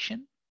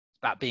representation, it's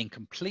about being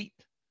complete.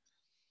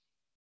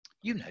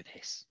 You know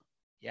this.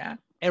 Yeah,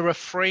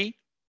 error-free,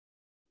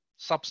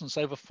 substance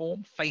over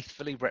form,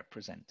 faithfully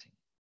representing.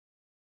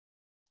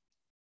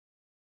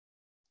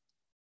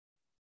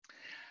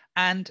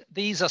 And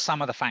these are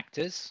some of the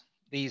factors.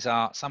 These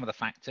are some of the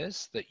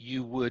factors that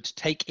you would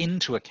take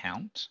into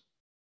account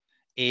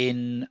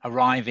in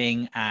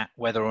arriving at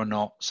whether or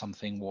not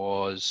something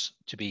was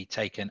to be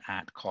taken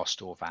at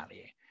cost or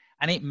value.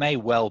 And it may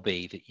well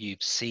be that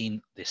you've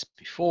seen this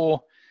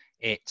before.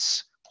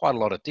 It's quite a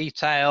lot of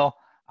detail,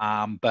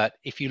 but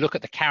if you look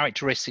at the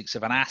characteristics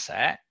of an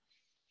asset,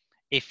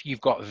 if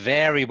you've got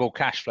variable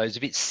cash flows,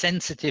 if it's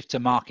sensitive to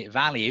market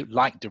value,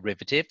 like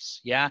derivatives,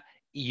 yeah,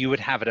 you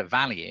would have it at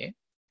value.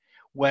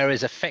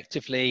 Whereas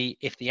effectively,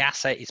 if the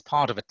asset is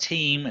part of a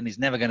team and is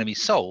never going to be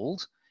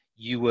sold,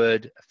 you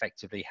would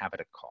effectively have it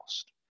at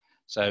cost.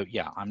 So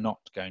yeah, I'm not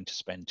going to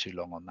spend too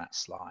long on that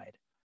slide.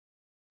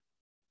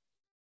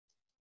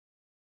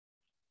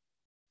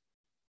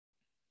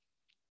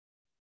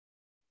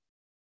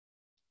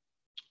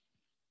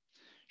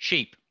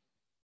 Sheep,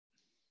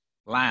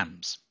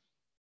 lambs.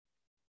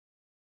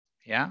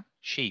 Yeah,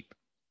 sheep,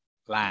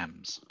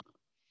 lambs.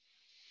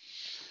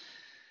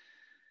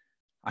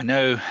 I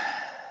know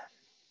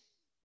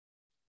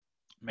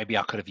maybe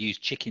I could have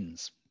used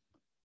chickens,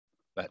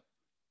 but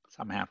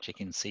Somehow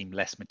chickens seem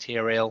less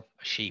material.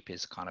 A sheep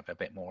is kind of a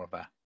bit more of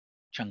a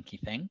chunky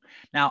thing.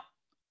 Now,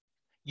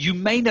 you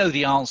may know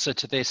the answer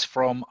to this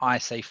from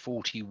ISA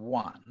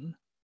 41,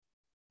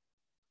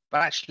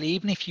 but actually,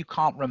 even if you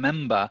can't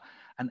remember,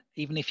 and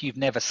even if you've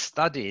never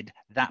studied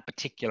that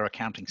particular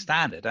accounting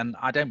standard, and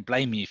I don't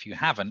blame you if you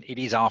haven't, it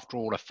is after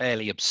all a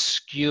fairly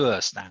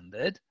obscure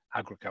standard,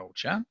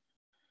 agriculture.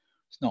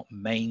 It's not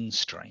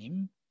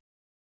mainstream.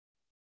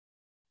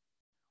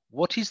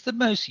 What is the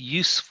most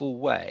useful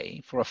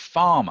way for a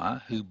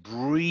farmer who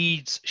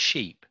breeds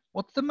sheep?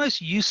 What's the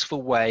most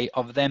useful way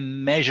of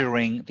them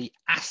measuring the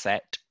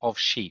asset of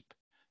sheep?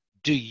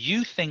 Do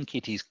you think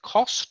it is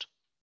cost?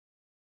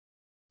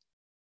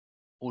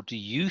 Or do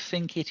you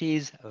think it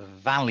is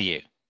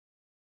value?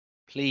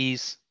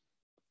 Please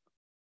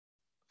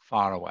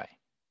fire away.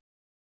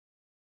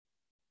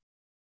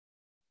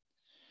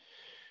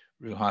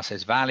 Ruha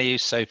says value,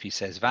 Sophie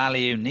says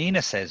value,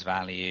 Nina says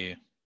value,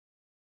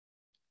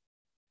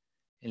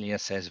 Ilya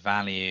says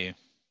value,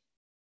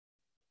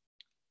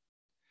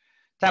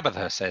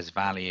 Tabitha says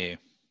value,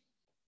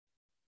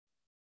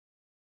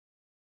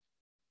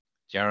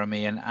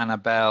 Jeremy and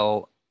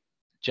Annabelle,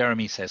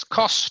 Jeremy says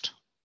cost,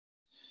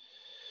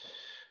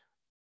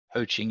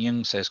 Ho Ching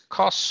Yung says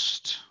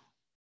cost,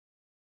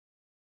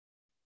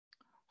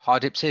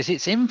 Hardip says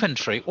it's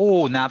inventory.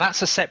 Oh, now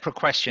that's a separate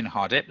question,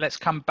 Hardip. Let's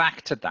come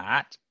back to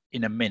that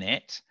in a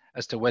minute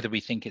as to whether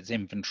we think it's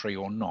inventory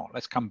or not.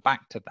 Let's come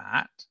back to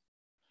that.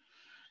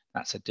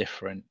 That's a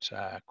different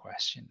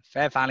question.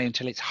 Fair value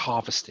until it's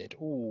harvested.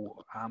 Oh,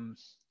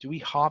 do we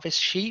harvest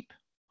sheep?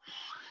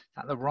 Is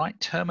that the right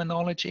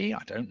terminology?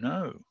 I don't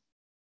know.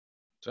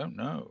 Don't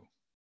know.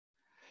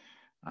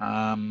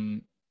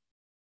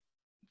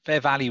 Fair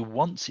value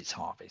once it's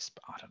harvested,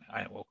 but I don't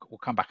know. We'll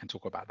come back and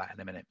talk about that in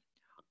a minute.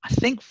 I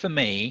think for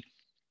me,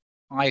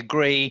 I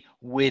agree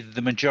with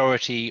the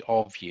majority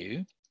of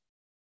you.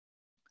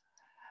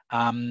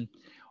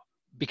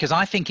 Because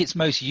I think it's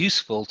most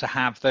useful to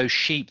have those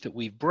sheep that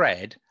we've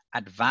bred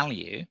at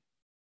value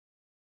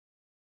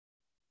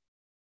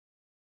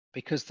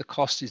because the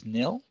cost is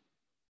nil.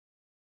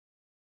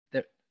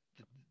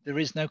 There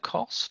is no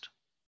cost.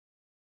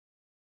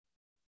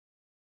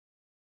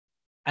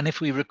 And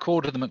if we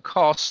recorded them at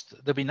cost,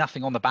 there'd be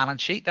nothing on the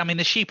balance sheet. I mean,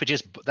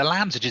 the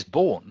lambs are just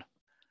born.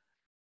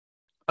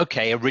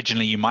 Okay,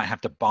 originally you might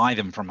have to buy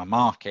them from a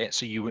market.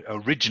 So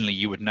originally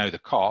you would know the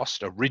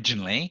cost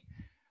originally.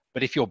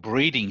 But if you're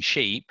breeding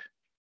sheep,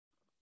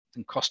 it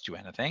doesn't cost you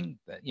anything.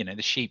 You know,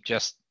 the sheep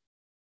just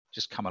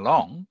come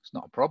along. It's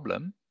not a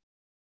problem.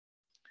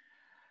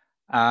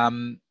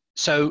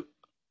 So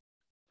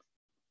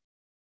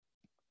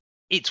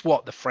it's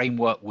what the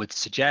framework would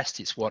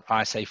suggest. It's what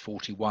ISA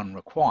 41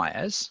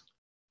 requires,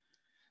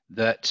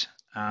 that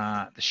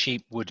the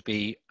sheep would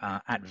be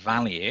at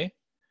value.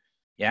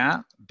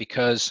 Yeah,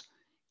 because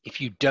if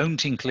you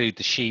don't include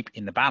the sheep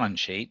in the balance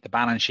sheet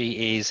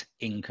is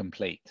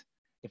incomplete.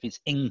 If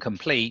it's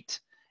incomplete,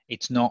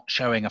 it's not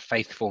showing a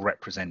faithful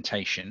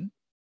representation.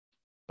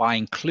 By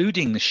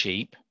including the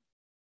sheep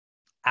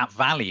at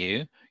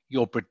value,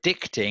 you're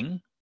predicting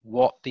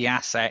what the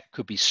asset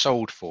could be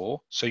sold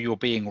for, so you're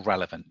being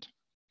relevant.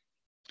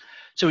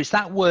 So it's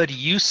that word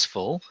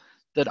useful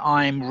that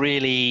I'm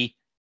really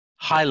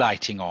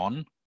highlighting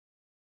on,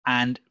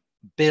 and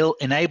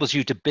enables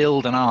you to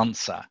build an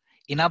answer.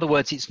 In other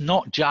words, it's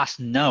not just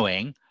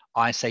knowing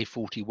ISA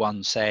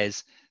 41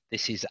 says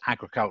this is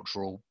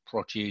agricultural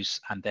produce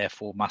and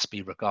therefore must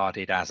be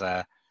regarded as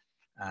an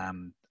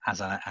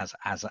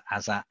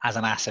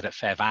asset at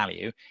fair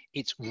value.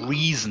 It's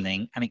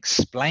reasoning and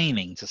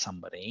explaining to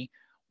somebody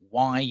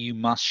why you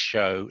must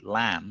show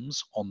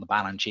lambs on the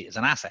balance sheet as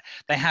an asset.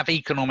 They have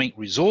economic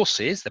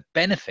resources, the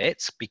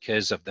benefits,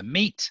 because of the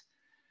meat,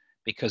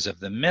 because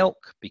of the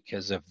milk,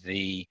 because of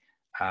the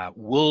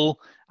wool,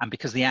 and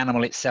because the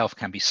animal itself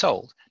can be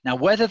sold. Now,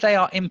 whether they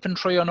are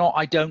inventory or not,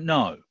 I don't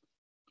know.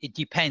 It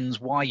depends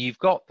why you've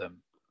got them.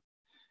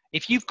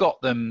 If you've got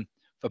them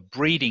for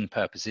breeding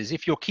purposes,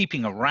 if you're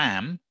keeping a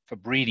ram for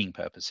breeding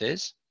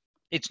purposes,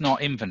 it's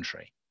not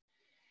inventory.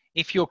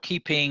 If you're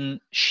keeping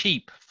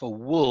sheep for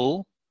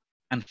wool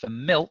and for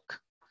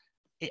milk,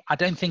 I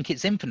don't think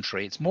it's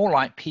inventory. It's more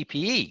like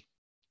PPE,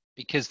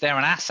 because they're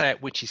an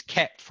asset which is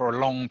kept for a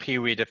long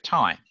period of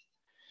time.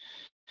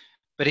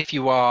 But if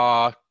you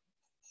are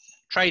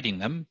trading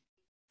them,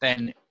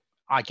 then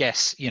I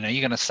guess, you know,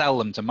 you're going to sell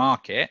them to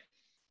market.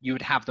 You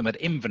would have them at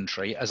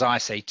inventory as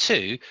ISA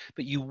 2,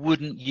 but you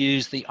wouldn't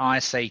use the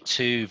ISA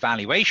 2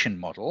 valuation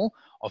model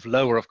of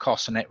lower of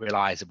cost and net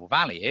realizable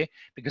value,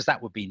 because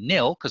that would be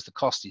nil, because the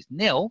cost is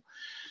nil.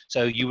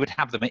 So you would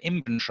have them at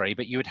inventory,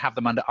 but you would have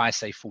them under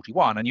ISA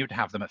 41 and you would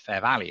have them at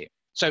fair value.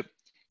 So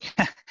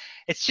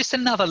it's just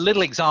another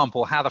little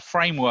example how the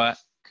framework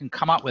can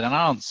come up with an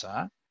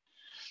answer.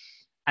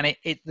 And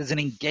there's an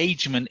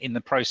engagement in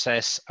the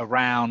process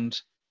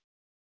around,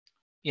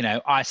 you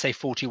know, ISA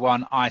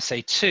 41,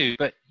 ISA 2,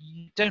 but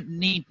you don't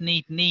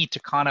need to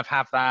kind of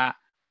have that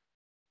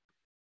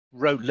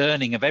rote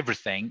learning of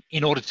everything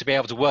in order to be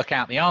able to work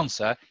out the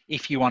answer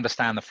if you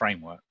understand the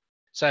framework.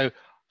 So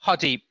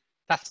Hadi,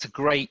 that's a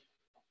great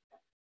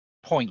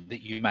point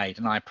that you made,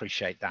 and I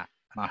appreciate that.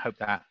 And I hope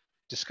that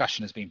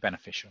discussion has been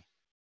beneficial.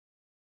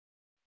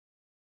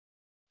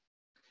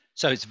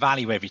 So it's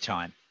value every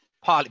time,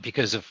 partly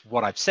because of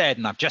what I've said,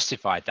 and I've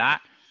justified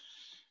that.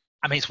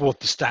 I mean, it's what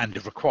the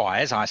standard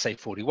requires, ISA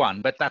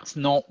 41, but that's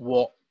not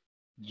what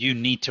you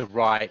need to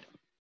write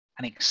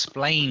and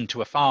explain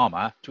to a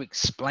farmer, to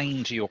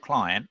explain to your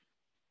client,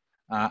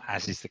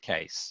 as is the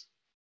case.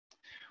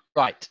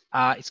 Right,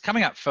 it's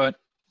coming up for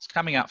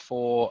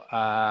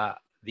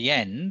the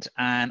end,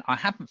 and I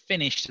haven't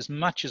finished as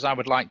much as I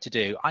would like to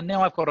do. I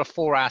know I've got a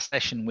 4-hour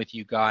session with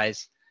you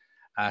guys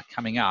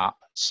coming up,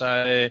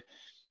 so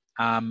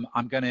I'm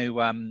going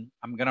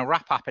to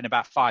wrap up in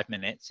about 5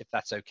 minutes, if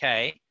that's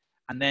okay.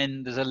 And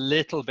then there's a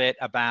little bit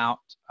about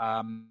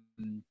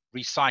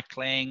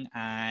recycling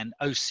and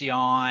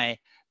OCI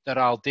that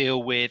I'll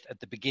deal with at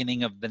the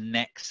beginning of the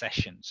next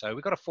session. So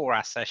we've got a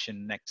 4-hour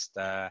session next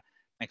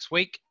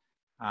week,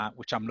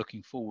 which I'm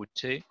looking forward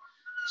to.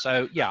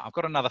 So yeah, I've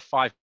got another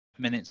 5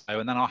 minutes though,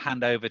 and then I'll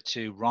hand over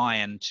to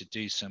Ryan to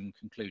do some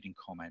concluding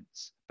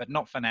comments, but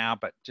not for now,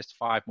 but just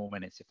 5 more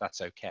minutes if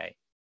that's okay.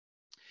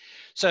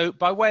 So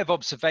by way of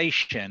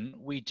observation,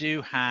 we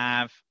do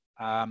have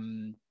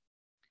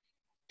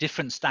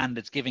different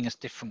standards giving us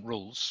different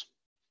rules.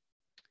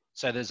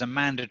 So there's a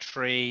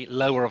mandatory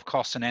lower of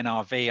cost and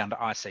NRV under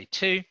ISA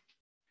 2.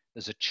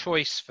 There's a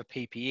choice for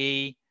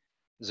PPE.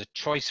 There's a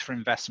choice for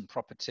investment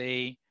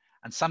property.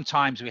 And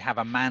sometimes we have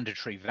a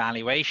mandatory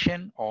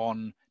valuation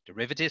on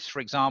derivatives, for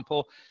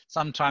example.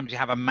 Sometimes you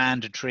have a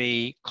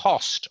mandatory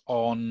cost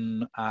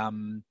on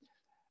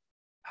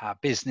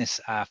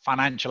business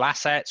financial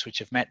assets, which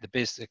have met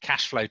the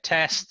cash flow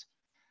test.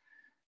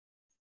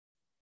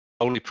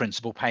 Only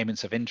principal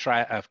payments of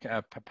interest,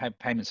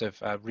 repayments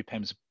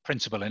of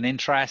principal and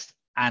interest,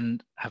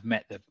 and have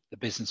met the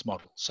business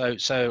model. So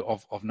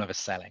of never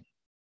selling.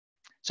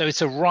 So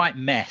it's a right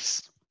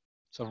mess.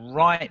 It's a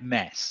right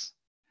mess.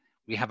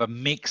 We have a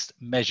mixed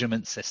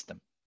measurement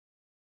system.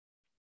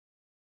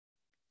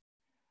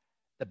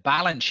 The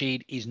balance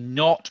sheet is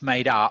not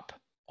made up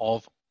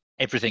of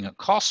everything at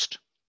cost,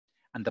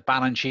 and the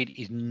balance sheet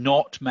is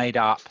not made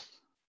up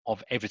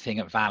of everything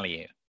at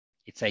value.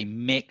 It's a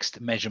mixed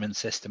measurement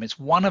system. It's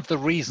one of the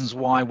reasons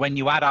why when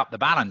you add up the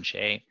balance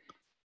sheet,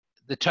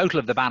 the total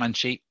of the balance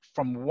sheet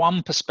from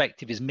one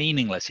perspective is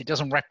meaningless. It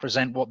doesn't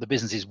represent what the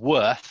business is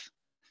worth.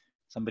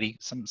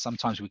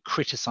 Sometimes we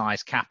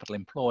criticize capital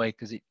employed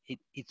because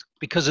it's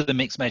because of the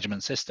mixed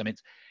measurement system.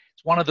 It's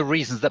one of the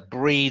reasons that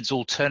breeds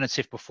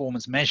alternative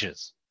performance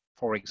measures,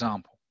 for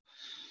example.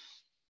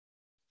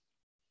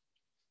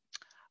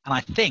 And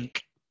I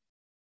think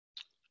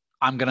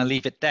I'm going to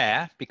leave it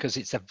there because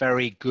it's a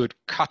very good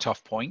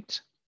cutoff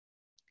point,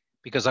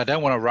 because I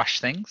don't want to rush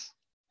things.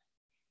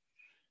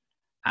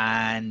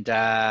 And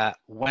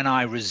when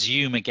I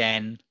resume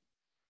again,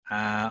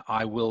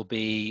 I will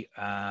be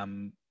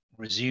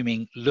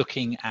resuming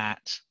looking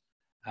at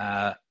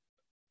the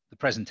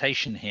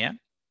presentation here,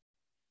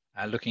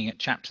 looking at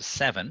chapter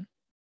 7.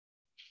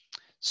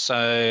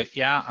 So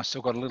yeah, I've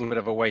still got a little bit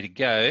of a way to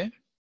go.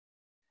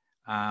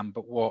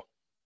 But what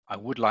I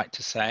would like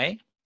to say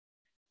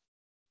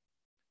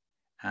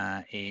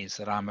is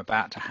that I'm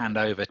about to hand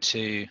over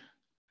to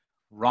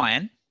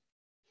Ryan.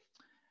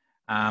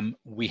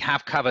 We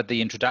have covered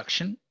the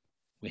introduction.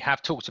 We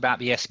have talked about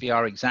the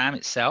SBR exam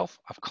itself.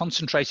 I've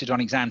concentrated on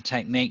exam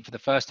technique for the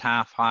first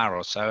half hour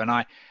or so, and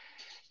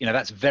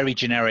that's very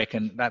generic,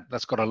 and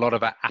that's got a lot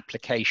of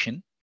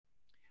application.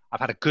 I've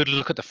had a good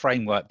look at the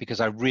framework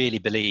because I really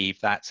believe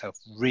that's a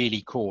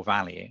really core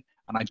value.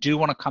 And I do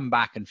want to come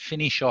back and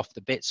finish off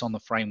the bits on the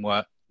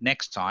framework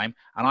next time.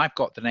 And I've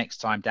got the next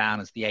time down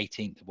as the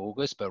 18th of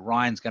August, but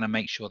Ryan's going to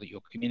make sure that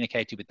you're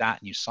communicated with that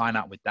and you sign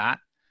up with that.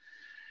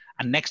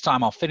 And next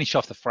time I'll finish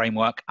off the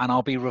framework and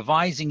I'll be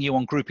revising you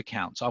on group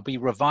accounts. I'll be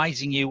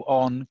revising you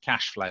on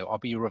cash flow. I'll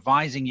be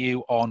revising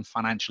you on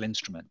financial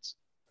instruments.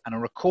 And a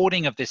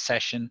recording of this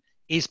session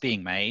is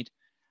being made,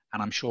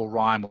 and I'm sure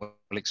Ryan will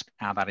explain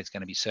how that is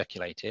going to be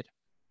circulated.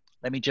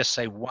 Let me just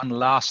say one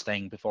last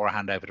thing before I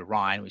hand over to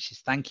Ryan, which is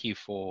thank you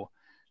for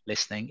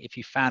listening. If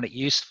you found it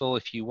useful,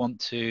 if you want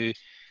to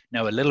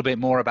know a little bit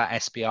more about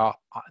SBR,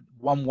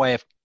 one way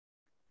of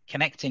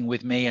connecting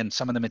with me and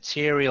some of the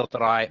material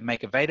that I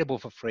make available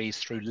for free is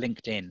through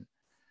LinkedIn.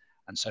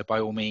 And so by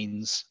all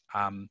means,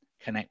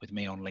 connect with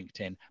me on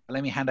LinkedIn. But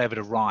let me hand over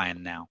to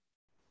Ryan now.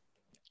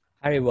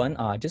 Hi everyone,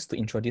 just to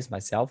introduce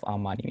myself,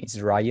 my name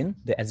is Ryan,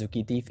 the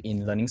executive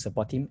in Learning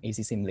Support Team,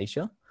 ACC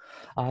Malaysia.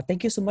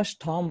 Thank you so much,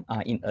 Tom,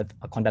 in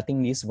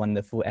conducting these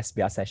wonderful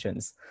SBR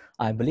sessions.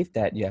 I believe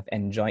that you have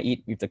enjoyed it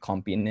with the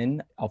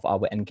companion of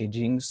our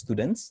engaging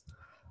students.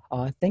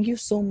 Thank you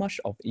so much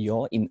of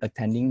you in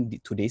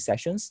attending today's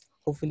sessions.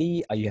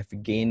 Hopefully, you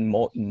have gained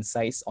more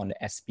insights on the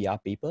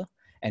SBR paper,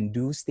 and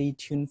do stay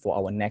tuned for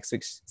our next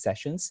week's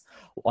sessions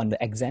on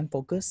the exam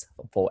focus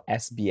for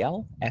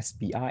SBL,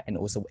 SBR, and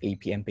also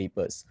APM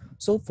papers.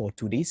 So for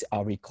today's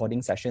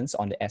recording sessions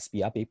on the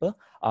SBR paper,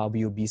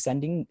 we will be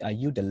sending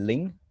you the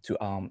link to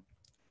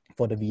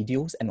for the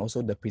videos and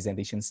also the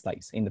presentation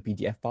slides in the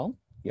PDF file.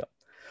 Yeah.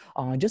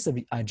 Just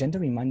a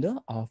gentle reminder,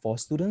 for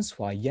students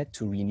who are yet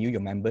to renew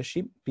your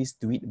membership, please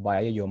do it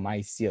via your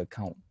MyC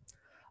account.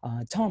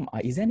 Tom,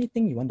 is there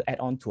anything you want to add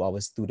on to our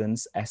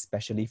students,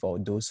 especially for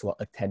those who are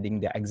attending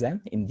their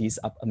exam in these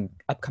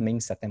upcoming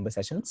September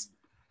sessions?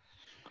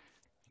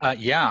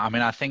 Yeah, I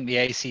mean, I think the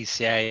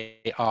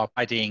ACCA are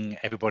providing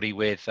everybody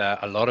with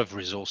a lot of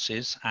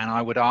resources, and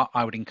I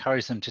would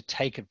encourage them to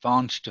take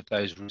advantage of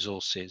those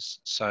resources.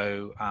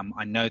 So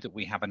I know that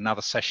we have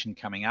another session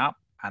coming up,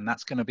 and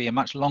that's going to be a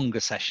much longer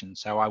session.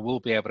 So I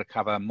will be able to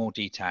cover more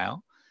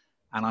detail,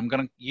 and I'm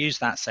going to use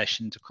that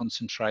session to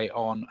concentrate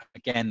on,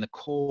 again, the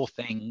core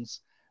things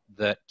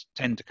that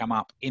tend to come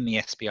up in the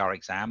SBR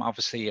exam.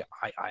 Obviously,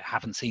 I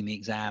haven't seen the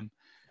exam.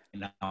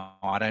 You know,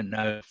 I don't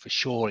know for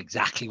sure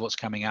exactly what's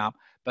coming up,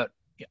 but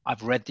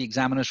I've read the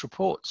examiner's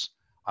reports.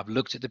 I've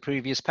looked at the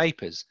previous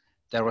papers.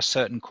 There are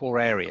certain core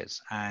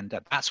areas, and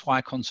that's why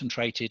I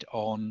concentrated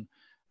on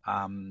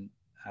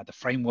the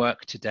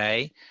framework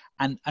today.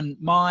 And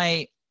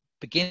my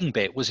beginning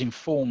bit was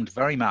informed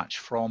very much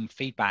from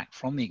feedback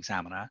from the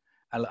examiner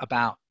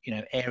about, you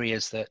know,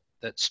 areas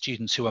that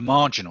students who are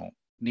marginal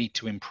need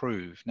to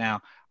improve.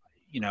 Now,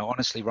 you know,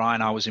 honestly,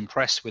 Ryan, I was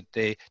impressed with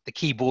the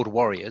keyboard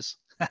warriors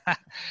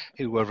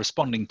who were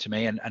responding to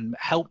me and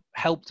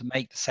helped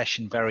make the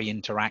session very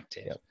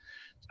interactive. Yep.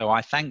 So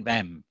I thank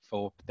them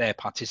for their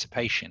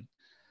participation.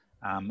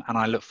 And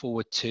I look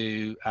forward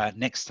to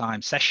next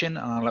time's session,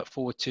 and I look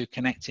forward to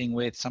connecting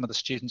with some of the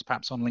students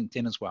perhaps on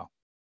LinkedIn as well.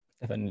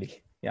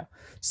 Definitely. Yeah.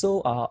 So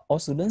all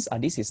students,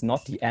 this is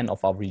not the end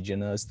of our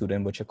regional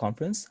student virtual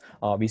conference.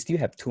 We still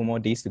have 2 more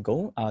days to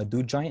go.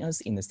 Do join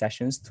us in the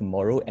sessions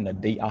tomorrow and the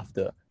day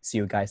after. See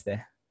you guys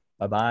there.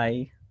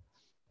 Bye-bye.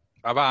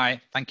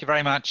 Bye-bye. Thank you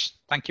very much.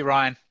 Thank you,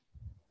 Ryan.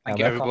 Thank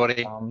you,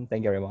 everybody.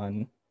 Thank you,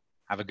 everyone.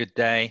 Have a good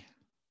day.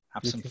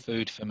 Have some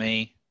food for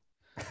me.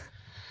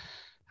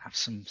 Have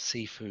some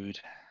seafood.